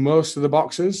ticked most of the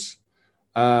boxes.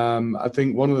 I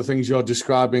think one of the things you're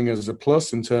describing as a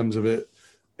plus in terms of it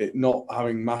not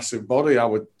having massive body, I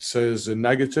would say is a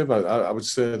negative. I would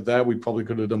say there we probably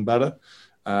could have done better.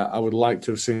 I would like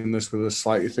to have seen this with a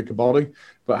slightly thicker body.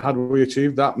 But had we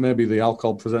achieved that, maybe the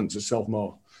alcohol presents itself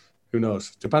more. Who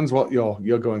knows? Depends what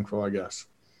you're going for, I guess.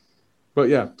 But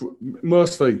yeah,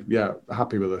 mostly,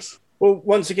 happy with this. Well,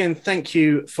 once again, thank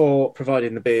you for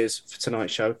providing the beers for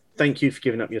tonight's show. Thank you for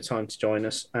giving up your time to join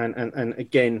us. And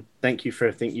again, thank you for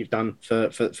everything you've done for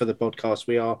the podcast.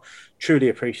 We are truly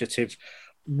appreciative.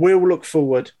 We'll look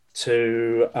forward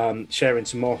to sharing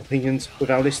some more opinions with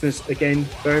our listeners again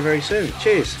very, very soon.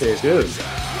 Cheers.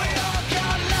 Cheers.